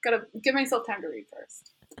gotta give myself time to read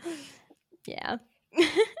first. Yeah.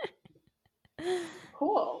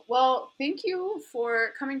 Cool. Well, thank you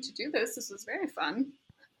for coming to do this. This was very fun.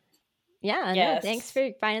 Yeah, yes. No, thanks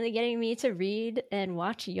for finally getting me to read and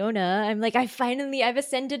watch Yona. I'm like, I've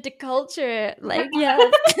ascended to culture. Like, yeah.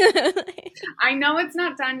 I know it's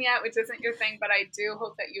not done yet, which isn't your thing, but I do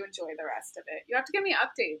hope that you enjoy the rest of it. You have to give me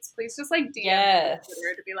updates. Please just like DM me on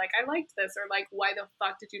Twitter to be like, I liked this, or like, why the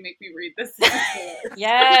fuck did you make me read this?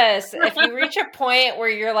 Yes. If you reach a point where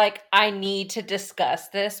you're like, I need to discuss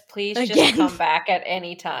this, please just come back at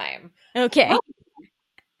any time. Okay. Oh.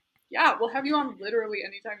 Yeah, we'll have you on literally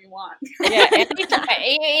anytime you want. Yeah, anytime.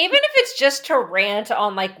 Even if it's just to rant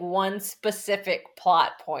on like one specific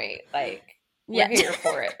plot point. Like, we're here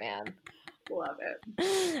for it, man. Love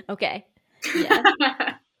it. Okay. Yeah.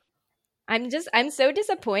 I'm so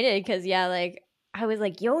disappointed because, yeah, like, I was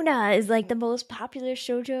like, Yona is like the most popular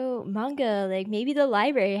shoujo manga. Like, maybe the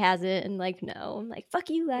library has it. And like, no. I'm like, fuck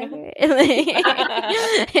you, library.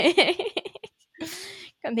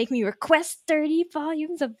 Gonna make me request 30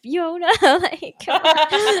 volumes of Yona. Like,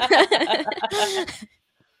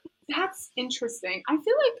 that's interesting. I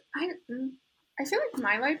feel like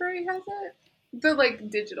my library has it, the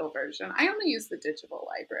like digital version. I only use the digital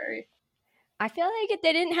library. I feel like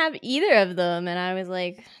they didn't have either of them, and I was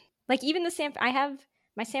like even I have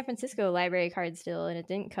my San Francisco library card still, and it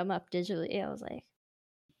didn't come up digitally. I was like,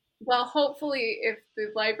 well, hopefully if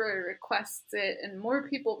the library requests it and more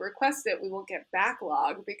people request it, we will get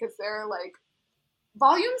backlog, because there are like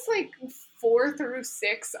volumes like 4 through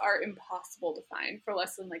 6 are impossible to find for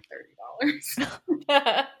less than like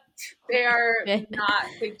 $30. They are Okay. not,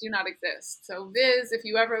 they do not exist. So Viz, if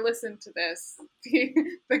you ever listen to this,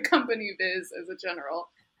 the company Viz as a general,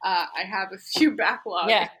 I have a few backlog.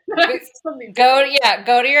 Yeah. that I still need to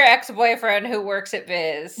Go to your ex-boyfriend who works at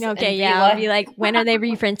Viz. Okay, and yeah, I'll be like, when are they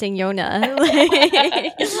reprinting Yona?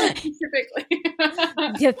 specifically.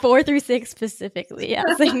 Yeah, 4 through 6 specifically.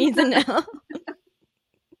 Yes, I need to know.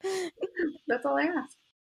 That's all I ask.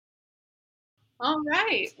 All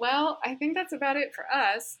right. Well, I think that's about it for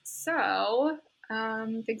us. So,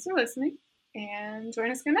 thanks for listening, and join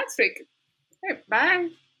us again next week. All right, bye.